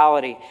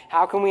immortality?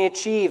 How can we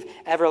achieve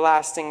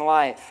everlasting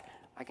life?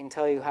 I can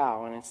tell you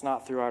how, and it's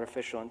not through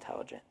artificial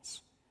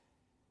intelligence.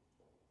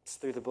 It's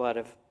through the blood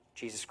of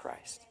Jesus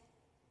Christ.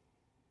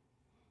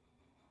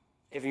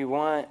 If you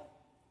want,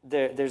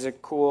 there's a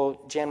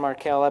cool Jan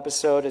Markell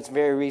episode. It's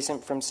very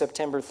recent from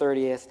September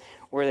 30th,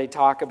 where they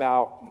talk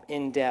about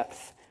in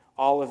depth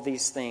all of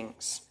these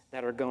things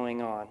that are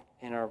going on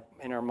in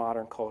our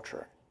modern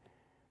culture.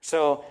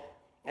 So,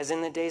 as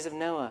in the days of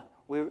Noah,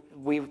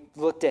 we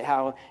looked at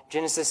how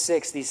Genesis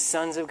 6, these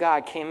sons of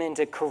God came in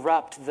to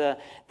corrupt the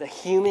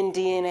human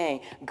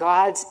DNA,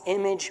 God's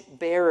image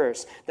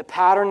bearers. The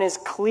pattern is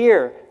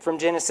clear from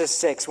Genesis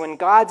 6. When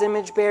God's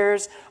image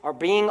bearers are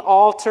being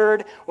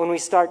altered, when we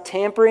start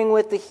tampering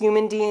with the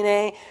human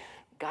DNA,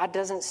 God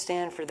doesn't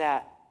stand for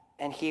that,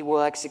 and he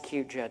will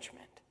execute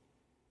judgment.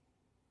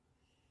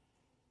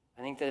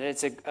 I think that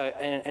it's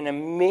an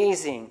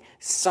amazing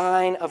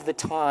sign of the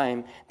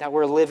time that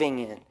we're living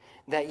in.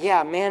 That,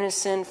 yeah, man has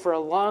sinned for a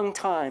long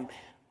time,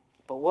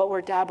 but what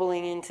we're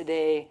dabbling in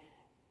today,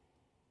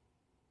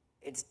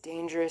 it's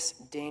dangerous,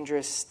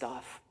 dangerous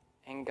stuff,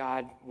 and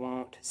God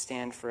won't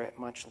stand for it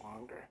much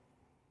longer.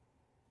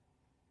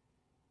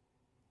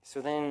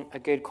 So then a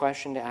good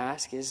question to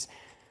ask is,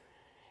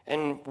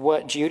 and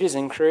what Jude is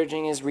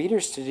encouraging his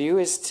readers to do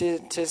is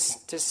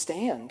to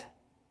stand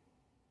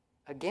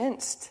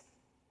against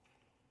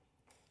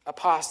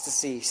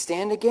apostasy,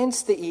 stand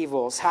against the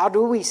evils. How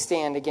do we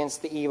stand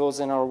against the evils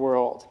in our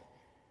world?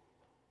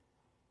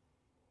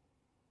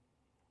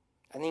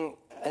 I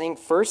think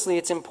firstly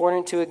it's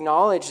important to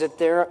acknowledge that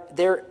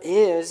there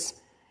is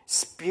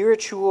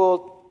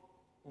spiritual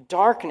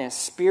darkness,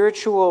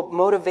 spiritual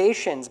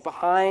motivations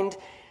behind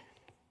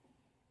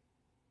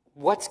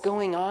what's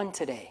going on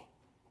today,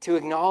 to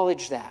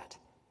acknowledge that.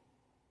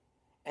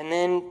 And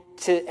then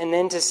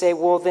to say,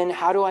 well, then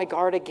how do I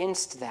guard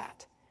against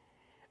that?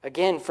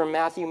 Again, from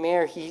Matthew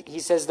Mayer, he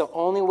says the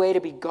only way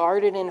to be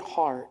guarded in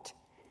heart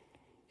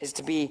is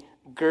to be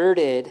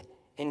girded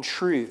in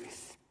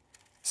truth.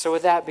 So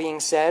with that being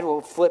said,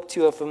 we'll flip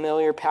to a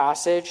familiar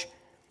passage.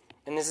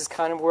 And this is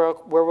kind of where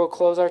we'll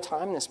close our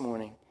time this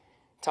morning.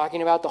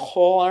 Talking about the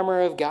whole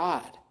armor of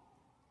God.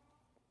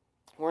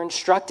 We're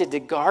instructed to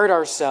guard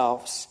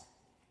ourselves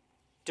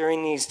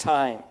during these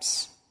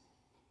times.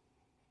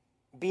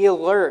 Be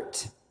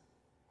alert.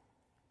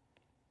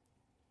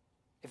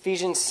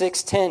 Ephesians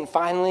 6:10,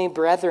 finally,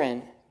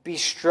 brethren, be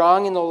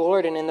strong in the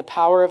Lord and in the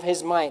power of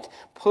his might.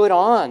 Put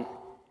on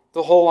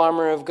the whole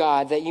armor of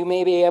God, that you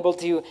may be able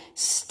to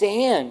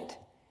stand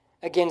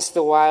against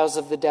the wiles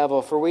of the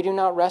devil. For we do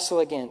not wrestle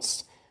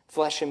against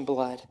flesh and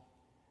blood,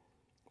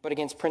 but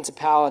against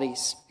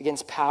principalities,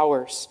 against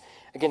powers,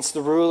 against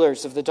the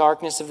rulers of the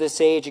darkness of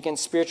this age,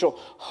 against spiritual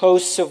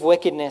hosts of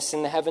wickedness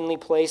in the heavenly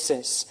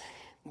places.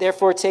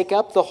 Therefore take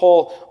up the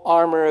whole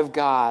armor of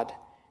God,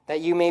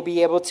 that you may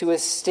be able to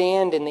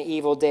withstand in the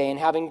evil day. And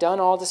having done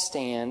all to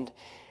stand,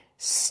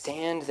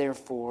 stand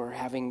therefore,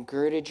 having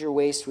girded your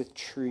waist with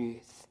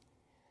truth,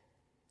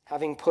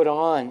 having put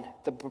on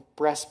the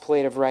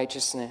breastplate of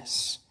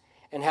righteousness,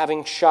 and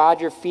having shod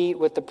your feet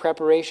with the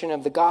preparation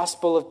of the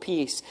gospel of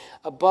peace,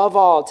 above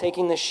all,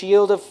 taking the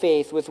shield of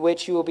faith with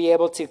which you will be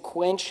able to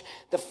quench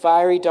the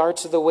fiery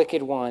darts of the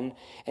wicked one,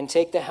 and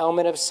take the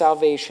helmet of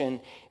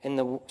salvation and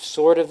the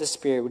sword of the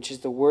Spirit, which is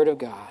the word of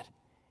God,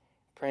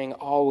 praying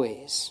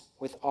always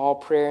with all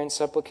prayer and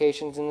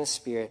supplications in the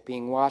Spirit,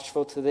 being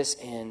watchful to this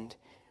end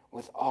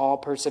with all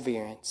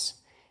perseverance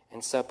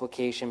and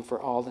supplication for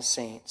all the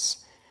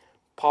saints.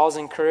 Paul's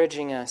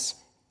encouraging us,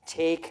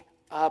 take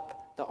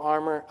up the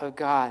armor of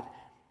God,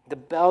 the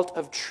belt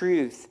of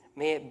truth.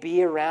 May it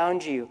be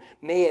around you.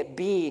 May it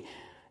be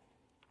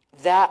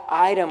that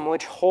item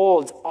which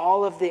holds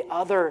all of the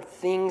other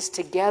things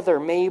together.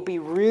 May you be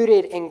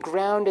rooted and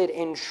grounded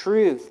in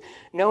truth,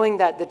 knowing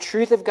that the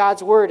truth of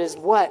God's word is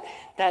what?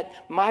 That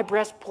my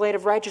breastplate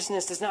of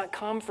righteousness does not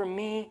come from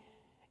me.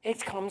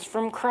 It comes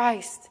from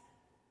Christ.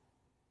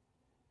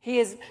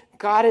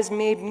 God has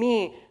made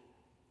me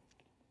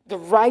the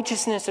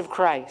righteousness of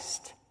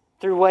Christ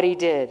through what he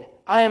did.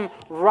 I am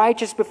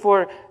righteous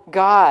before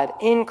God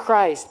in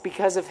Christ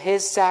because of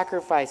his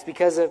sacrifice,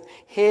 because of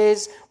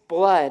his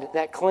blood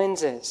that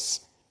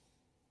cleanses.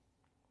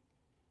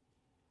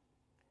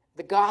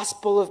 The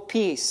gospel of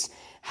peace.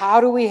 How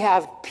do we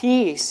have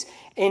peace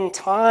in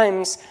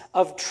times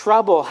of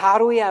trouble? How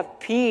do we have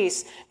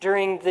peace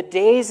during the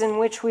days in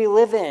which we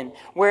live in,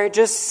 where it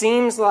just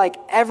seems like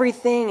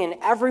everything and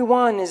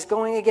everyone is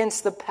going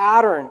against the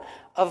pattern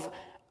of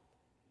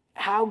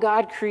how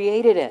God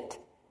created it?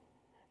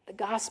 The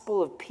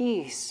gospel of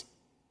peace.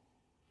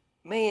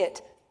 May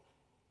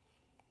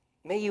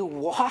you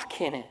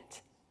walk in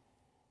it.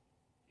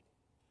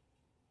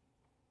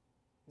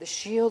 The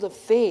shield of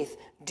faith.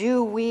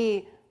 Do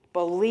we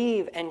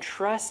believe and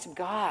trust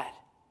God?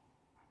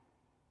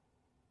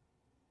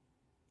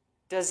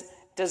 Does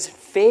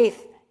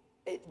faith,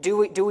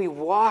 do we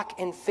walk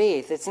in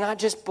faith? It's not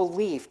just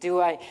belief. Do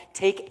I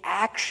take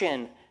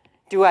action?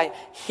 Do I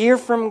hear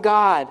from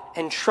God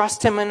and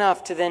trust him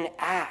enough to then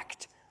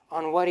act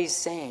on what he's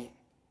saying?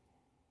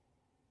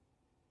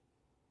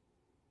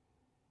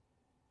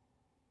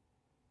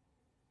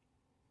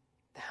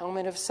 The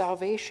helmet of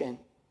salvation.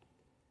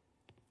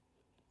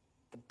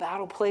 The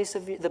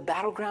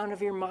battleground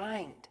of your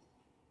mind.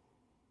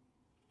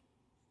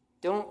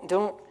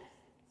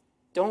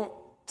 Don't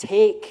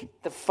take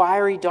the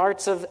fiery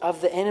darts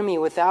of the enemy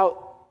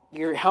without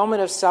your helmet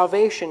of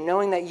salvation,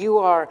 knowing that you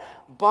are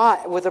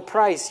bought with a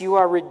price. You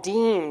are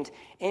redeemed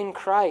in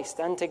Christ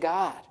unto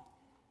God.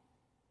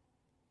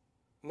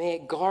 May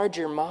it guard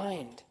your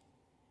mind.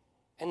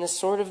 And the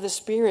sword of the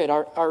Spirit,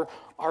 our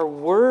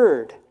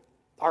word,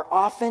 our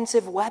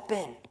offensive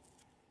weapon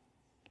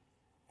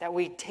that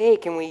we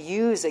take and we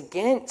use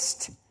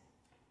against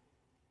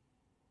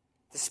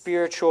the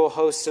spiritual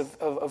hosts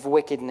of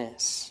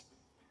wickedness.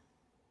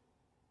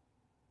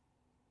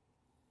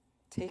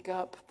 Take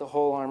up the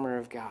whole armor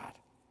of God.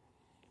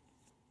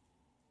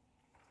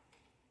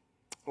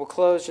 We'll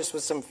close just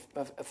with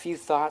a few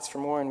thoughts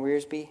from Warren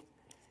Wiersbe.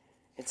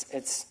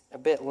 It's a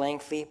bit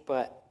lengthy,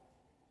 but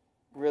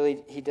really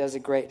he does a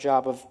great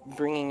job of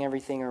bringing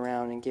everything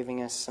around and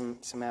giving us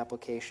some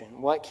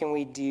application. What can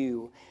we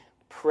do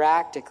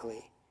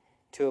practically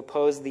to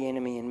oppose the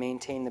enemy and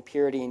maintain the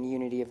purity and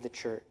unity of the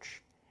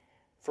church?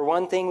 For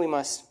one thing, we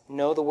must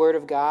know the Word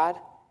of God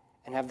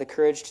and have the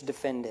courage to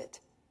defend it.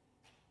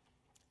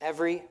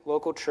 Every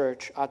local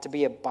church ought to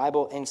be a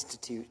Bible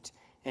institute,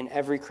 and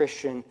every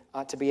Christian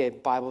ought to be a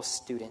Bible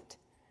student.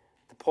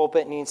 The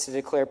pulpit needs to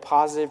declare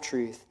positive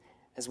truth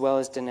as well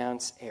as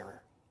denounce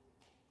error.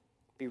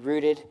 Be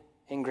rooted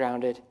and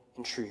grounded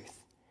in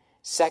truth.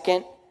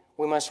 Second,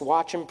 we must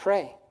watch and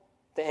pray.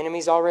 The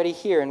enemy's already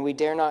here, and we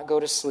dare not go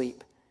to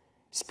sleep.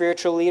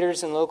 Spiritual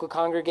leaders in local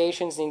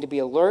congregations need to be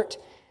alert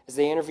as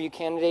they interview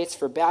candidates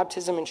for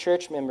baptism and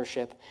church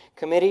membership.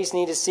 Committees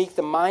need to seek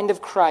the mind of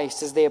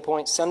Christ as they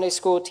appoint Sunday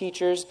school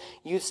teachers,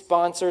 youth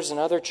sponsors, and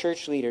other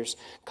church leaders.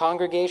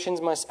 Congregations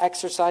must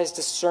exercise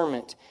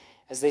discernment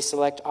as they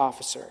select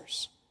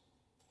officers.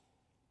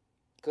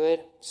 Good,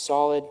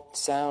 solid,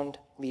 sound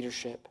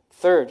leadership.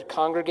 Third,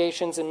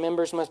 congregations and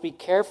members must be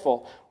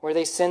careful where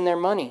they send their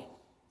money.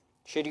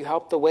 Should you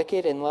help the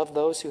wicked and love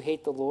those who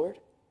hate the Lord?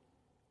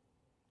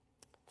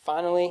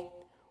 Finally,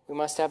 we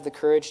must have the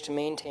courage to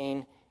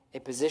maintain a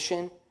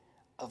position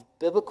of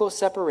biblical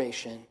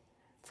separation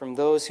from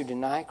those who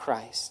deny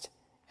Christ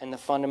and the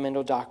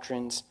fundamental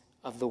doctrines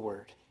of the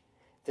Word.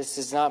 This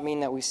does not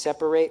mean that we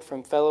separate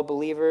from fellow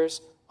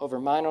believers over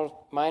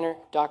minor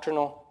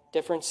doctrinal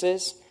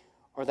differences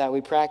or that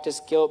we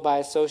practice guilt by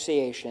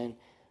association.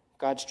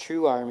 God's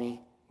true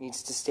army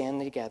needs to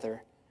stand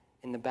together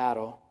in the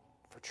battle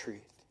for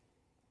truth.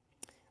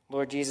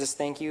 Lord Jesus,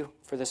 thank you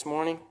for this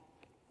morning.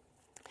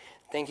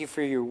 Thank you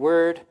for your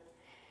word.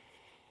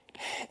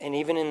 And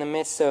even in the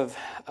midst of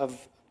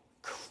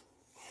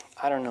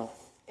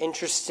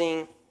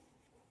interesting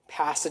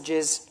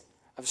passages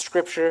of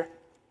Scripture,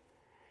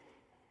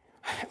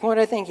 Lord,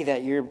 I thank you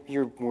that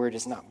your word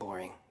is not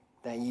boring,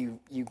 that you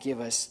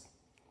give us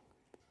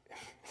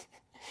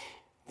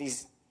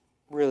these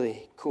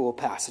really cool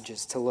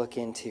passages to look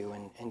into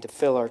and to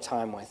fill our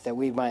time with, that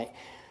we might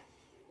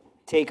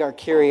take our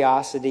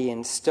curiosity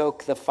and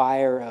stoke the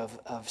fire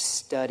of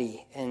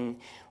study. And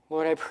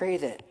Lord, I pray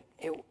that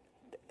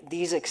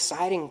these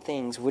exciting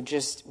things would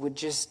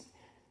just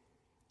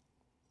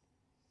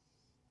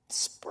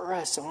spur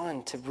us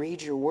on to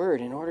read your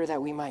word in order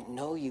that we might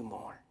know you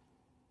more.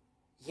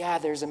 Yeah,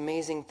 there's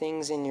amazing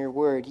things in your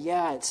word.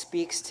 Yeah, it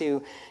speaks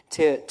to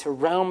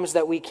realms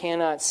that we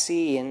cannot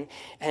see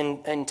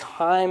and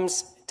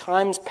times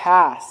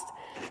past.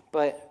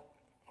 But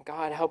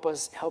God, help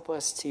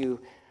us to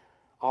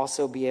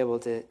also be able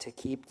to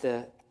keep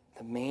the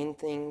main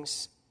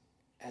things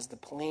as the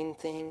plain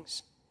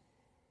things,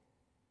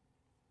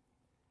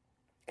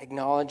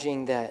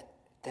 acknowledging that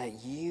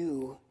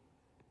you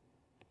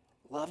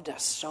loved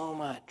us so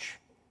much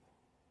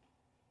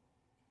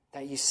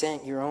that you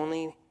sent your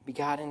only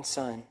begotten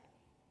Son.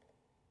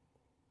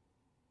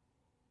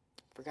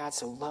 For God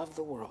so loved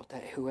the world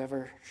that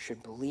whoever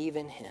should believe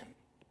in him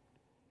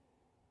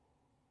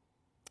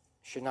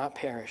should not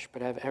perish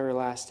but have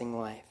everlasting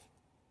life.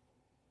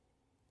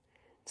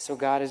 So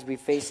God, as we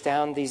face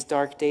down these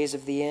dark days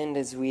of the end,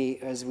 as we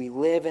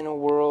live in a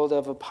world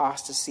of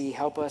apostasy,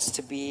 help us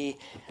to be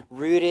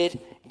rooted,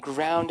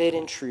 grounded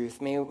in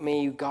truth. May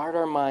you guard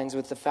our minds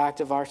with the fact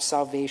of our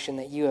salvation,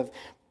 that you have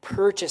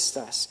purchased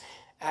us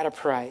at a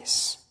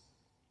price,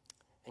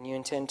 and you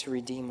intend to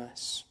redeem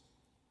us.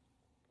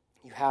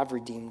 You have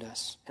redeemed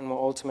us, and will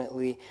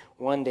ultimately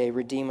one day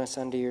redeem us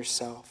unto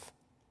yourself.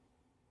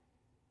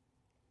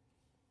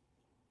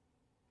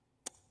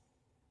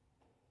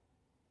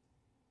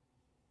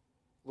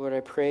 Lord,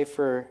 I pray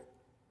for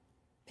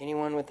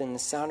anyone within the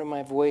sound of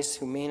my voice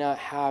who may not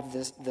have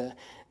the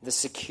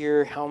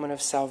secure helmet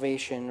of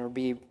salvation or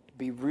be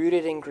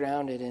rooted and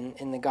grounded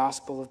in the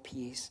gospel of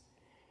peace.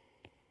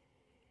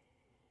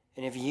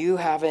 And if you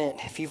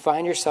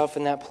find yourself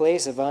in that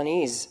place of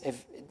unease,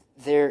 if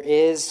there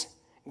is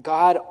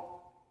God's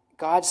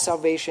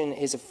salvation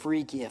is a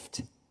free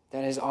gift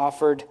that is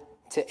offered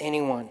to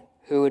anyone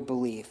who would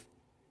believe.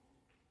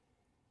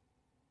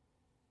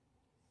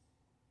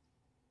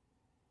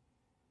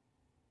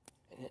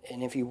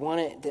 And if you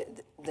want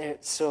it,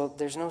 so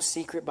there's no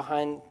secret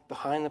behind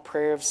the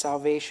prayer of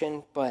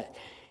salvation, but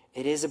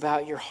it is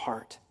about your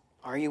heart.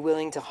 Are you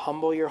willing to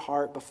humble your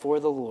heart before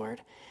the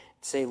Lord?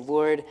 Say,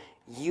 Lord,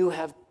 you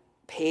have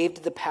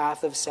paved the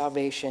path of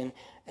salvation,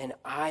 and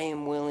I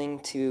am willing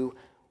to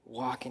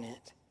walk in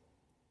it.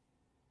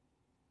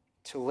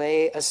 To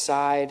lay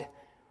aside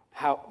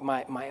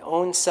my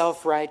own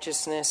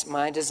self-righteousness,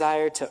 my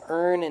desire to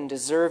earn and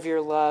deserve your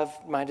love,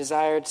 my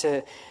desire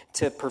to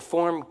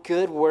perform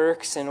good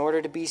works in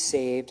order to be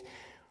saved.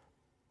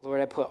 Lord,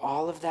 I put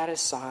all of that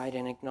aside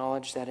and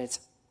acknowledge that it's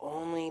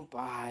only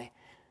by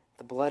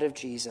the blood of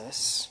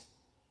Jesus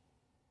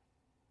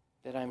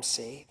that I'm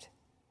saved.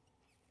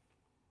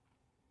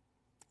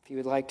 If you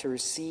would like to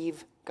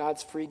receive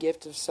God's free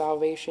gift of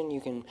salvation, you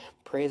can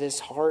pray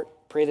this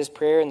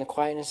prayer in the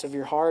quietness of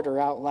your heart or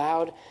out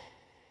loud.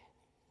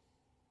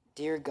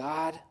 Dear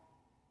God,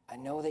 I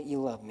know that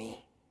you love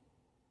me.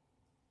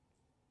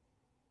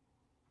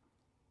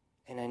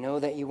 And I know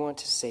that you want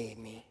to save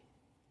me.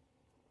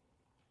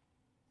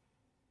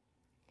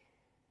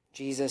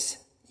 Jesus,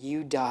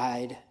 you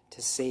died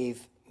to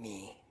save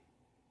me.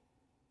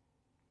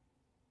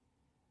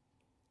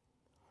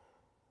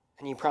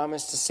 And you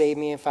promised to save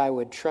me if I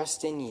would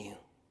trust in you.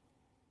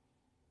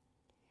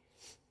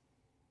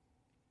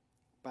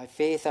 By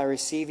faith, I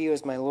receive you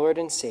as my Lord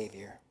and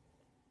Savior.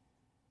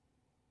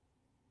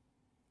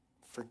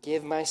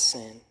 Forgive my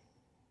sin.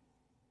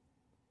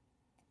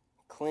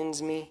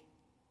 Cleanse me.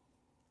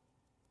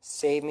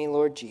 Save me,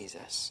 Lord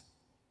Jesus.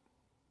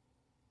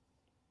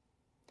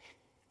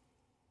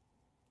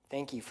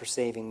 Thank you for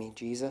saving me,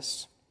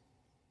 Jesus.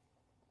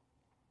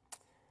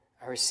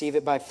 I receive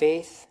it by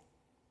faith.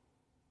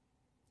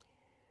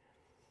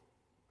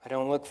 I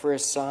don't look for a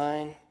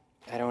sign.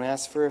 I don't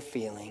ask for a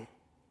feeling.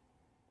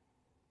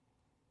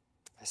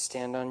 I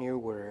stand on your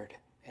word,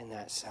 and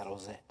that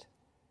settles it.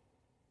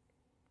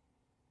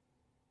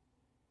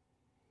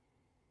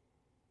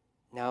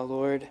 Now,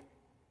 Lord,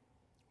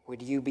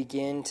 would you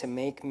begin to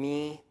make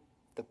me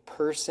the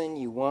person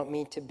you want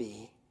me to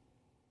be?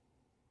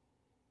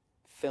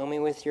 Fill me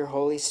with your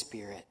Holy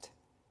Spirit.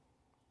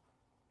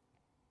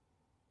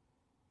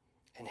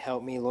 And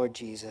help me, Lord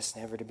Jesus,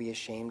 never to be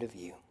ashamed of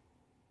you.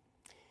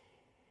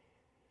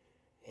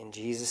 In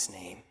Jesus'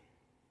 name,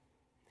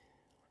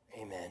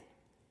 amen.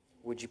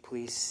 Would you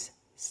please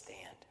stand?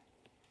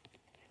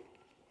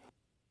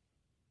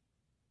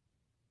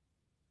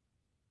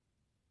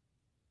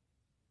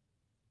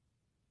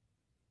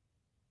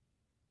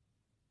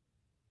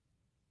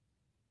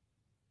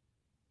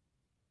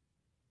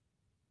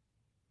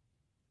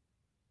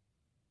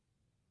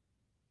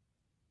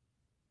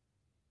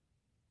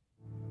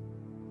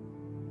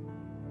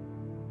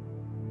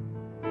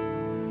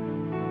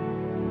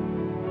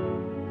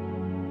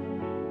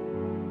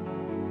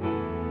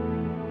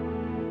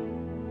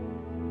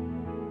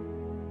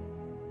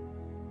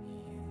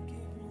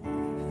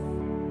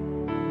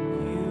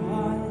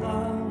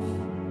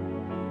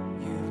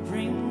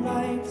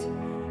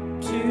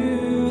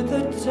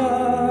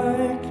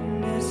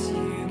 Darkness,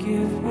 you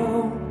give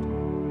hope,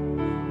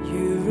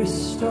 you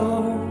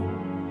restore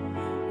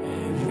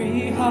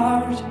every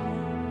heart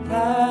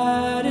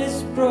that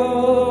is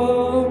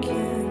broken.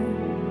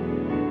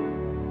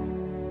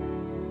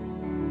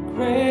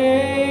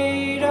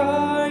 Great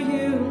are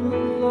you,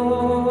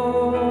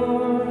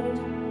 Lord.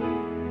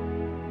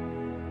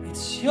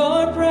 It's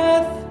your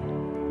breath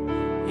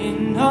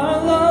in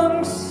our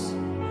lungs,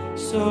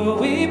 so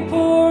we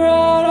pour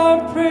out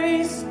our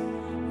praise.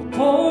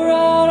 Pour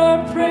out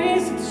our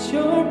praise, it's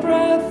your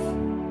breath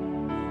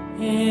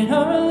in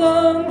our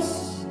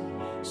lungs.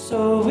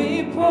 So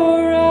we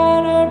pour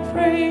out our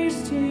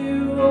praise to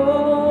you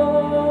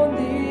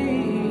only.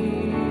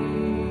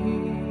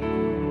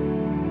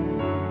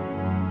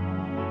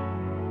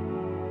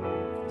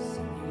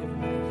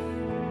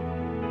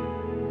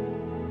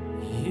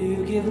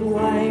 You give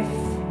life,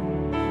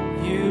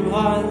 you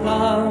are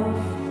love,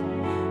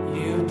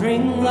 you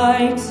bring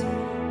light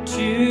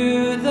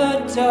to the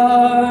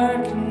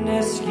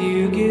darkness,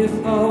 you give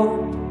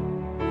hope,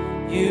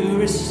 you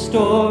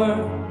restore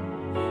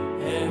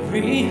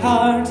every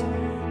heart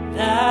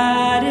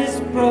that is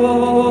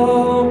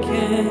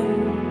broken.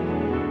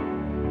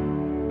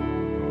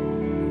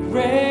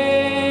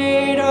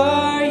 Great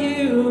are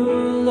you,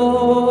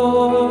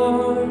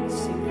 Lord.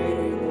 Sing,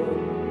 great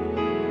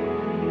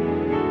are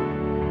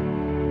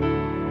you,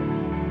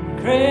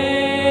 Lord.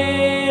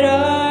 Great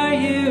are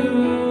you,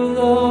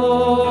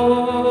 Lord.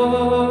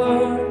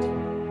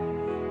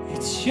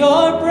 It's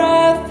your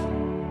breath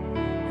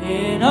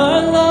in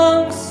our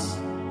lungs,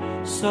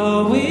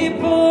 so we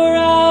pour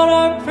out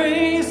our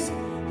praise.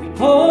 We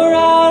pour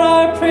out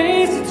our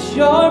praise. It's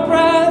your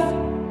breath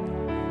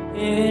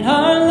in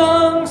our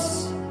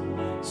lungs,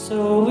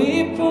 so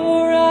we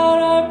pour out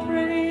our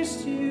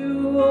praise to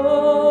you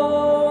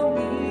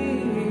only.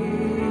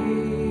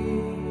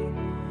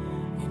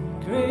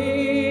 And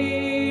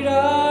great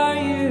are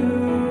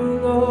you,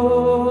 Lord.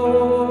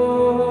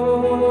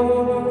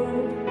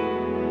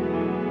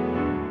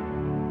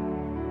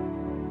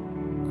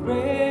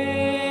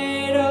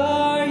 Great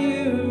are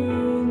you,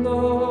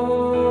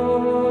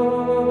 Lord.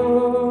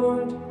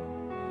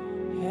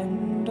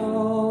 And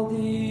all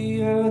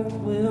the earth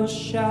will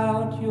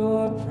shout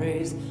your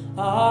praise.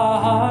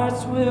 Our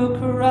hearts will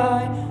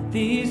cry,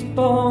 these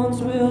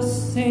bones will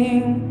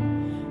sing.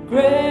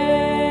 Great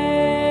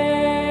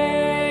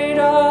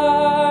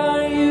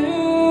are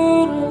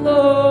you,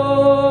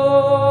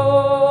 Lord.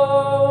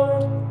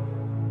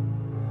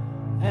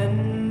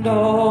 And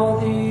all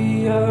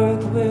the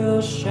earth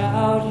will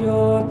shout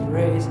your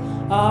praise.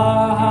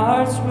 Our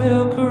hearts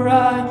will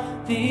cry,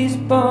 these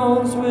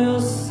bones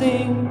will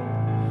sing.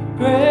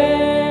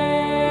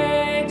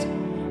 Great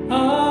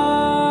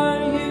are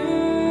you,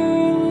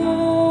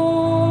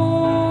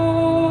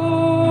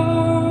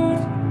 Lord.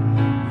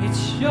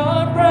 It's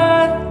your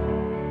breath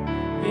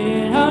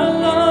in our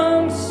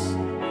lungs,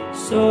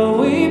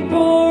 so we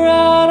pour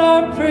out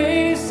our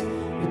praise.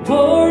 We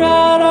pour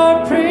out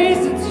our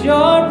praise. It's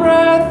your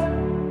breath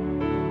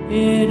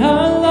in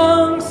our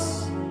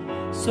lungs,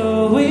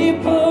 so we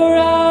pour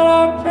out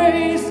our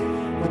praise.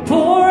 We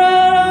pour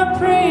out our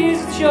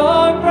praise. It's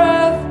your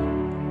breath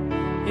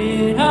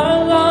in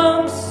our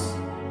lungs,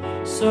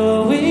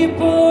 so we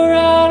pour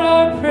out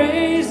our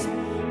praise.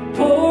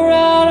 Pour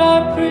out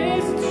our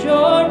praise. It's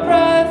your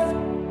breath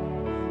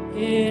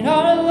in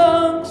our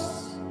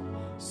lungs,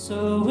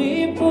 so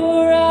we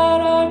pour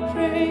out our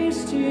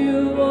praise to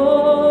you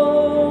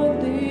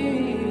only.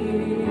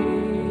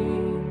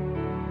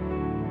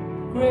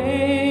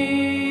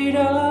 Great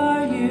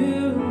are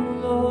you,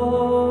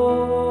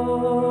 Lord.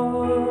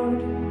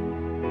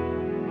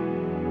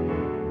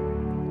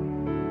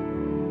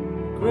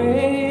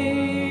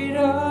 Great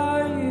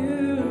are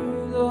you,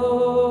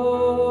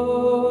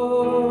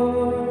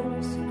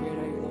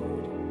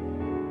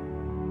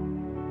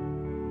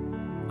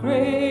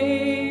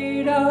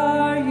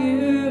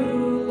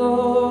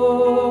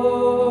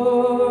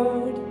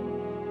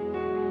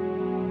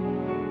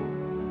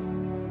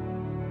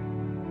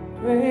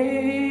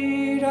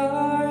 Great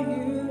are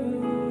you,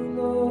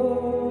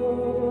 Lord.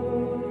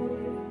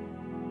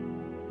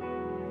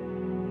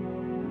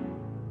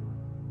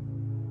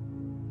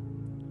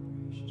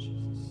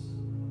 Jesus.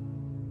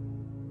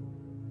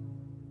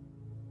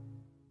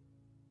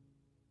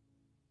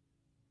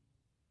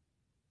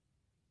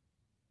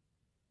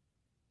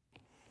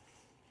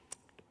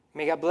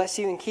 May God bless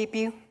you and keep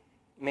you.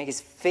 Make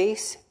his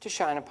face to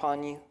shine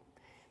upon you.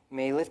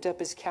 May he lift up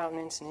his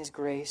countenance and his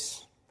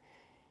grace.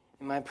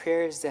 And my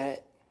prayer is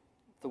that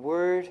the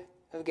word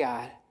of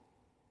God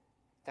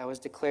that was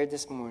declared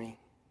this morning,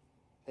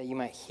 that you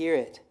might hear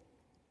it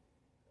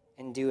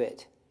and do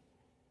it,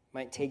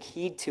 might take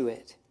heed to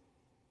it.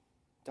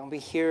 Don't be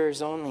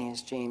hearers only,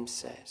 as James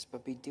says,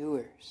 but be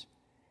doers.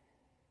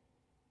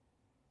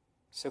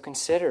 So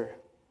consider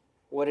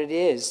what it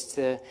is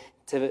to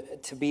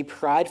be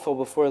prideful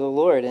before the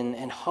Lord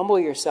and humble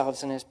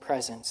yourselves in his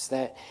presence,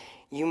 that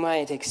you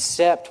might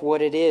accept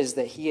what it is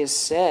that he has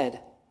said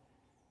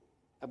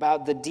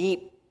about the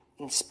deep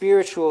and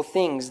spiritual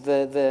things,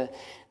 the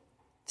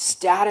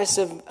status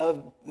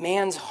of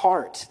man's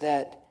heart,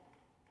 that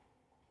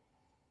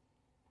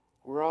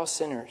we're all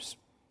sinners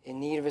in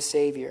need of a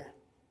Savior.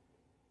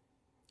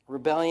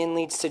 Rebellion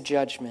leads to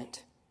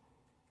judgment.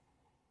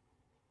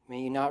 May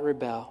you not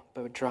rebel,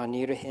 but draw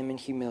near to him in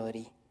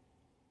humility,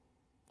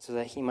 so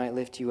that he might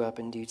lift you up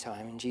in due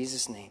time. In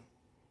Jesus' name,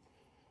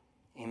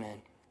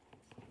 amen.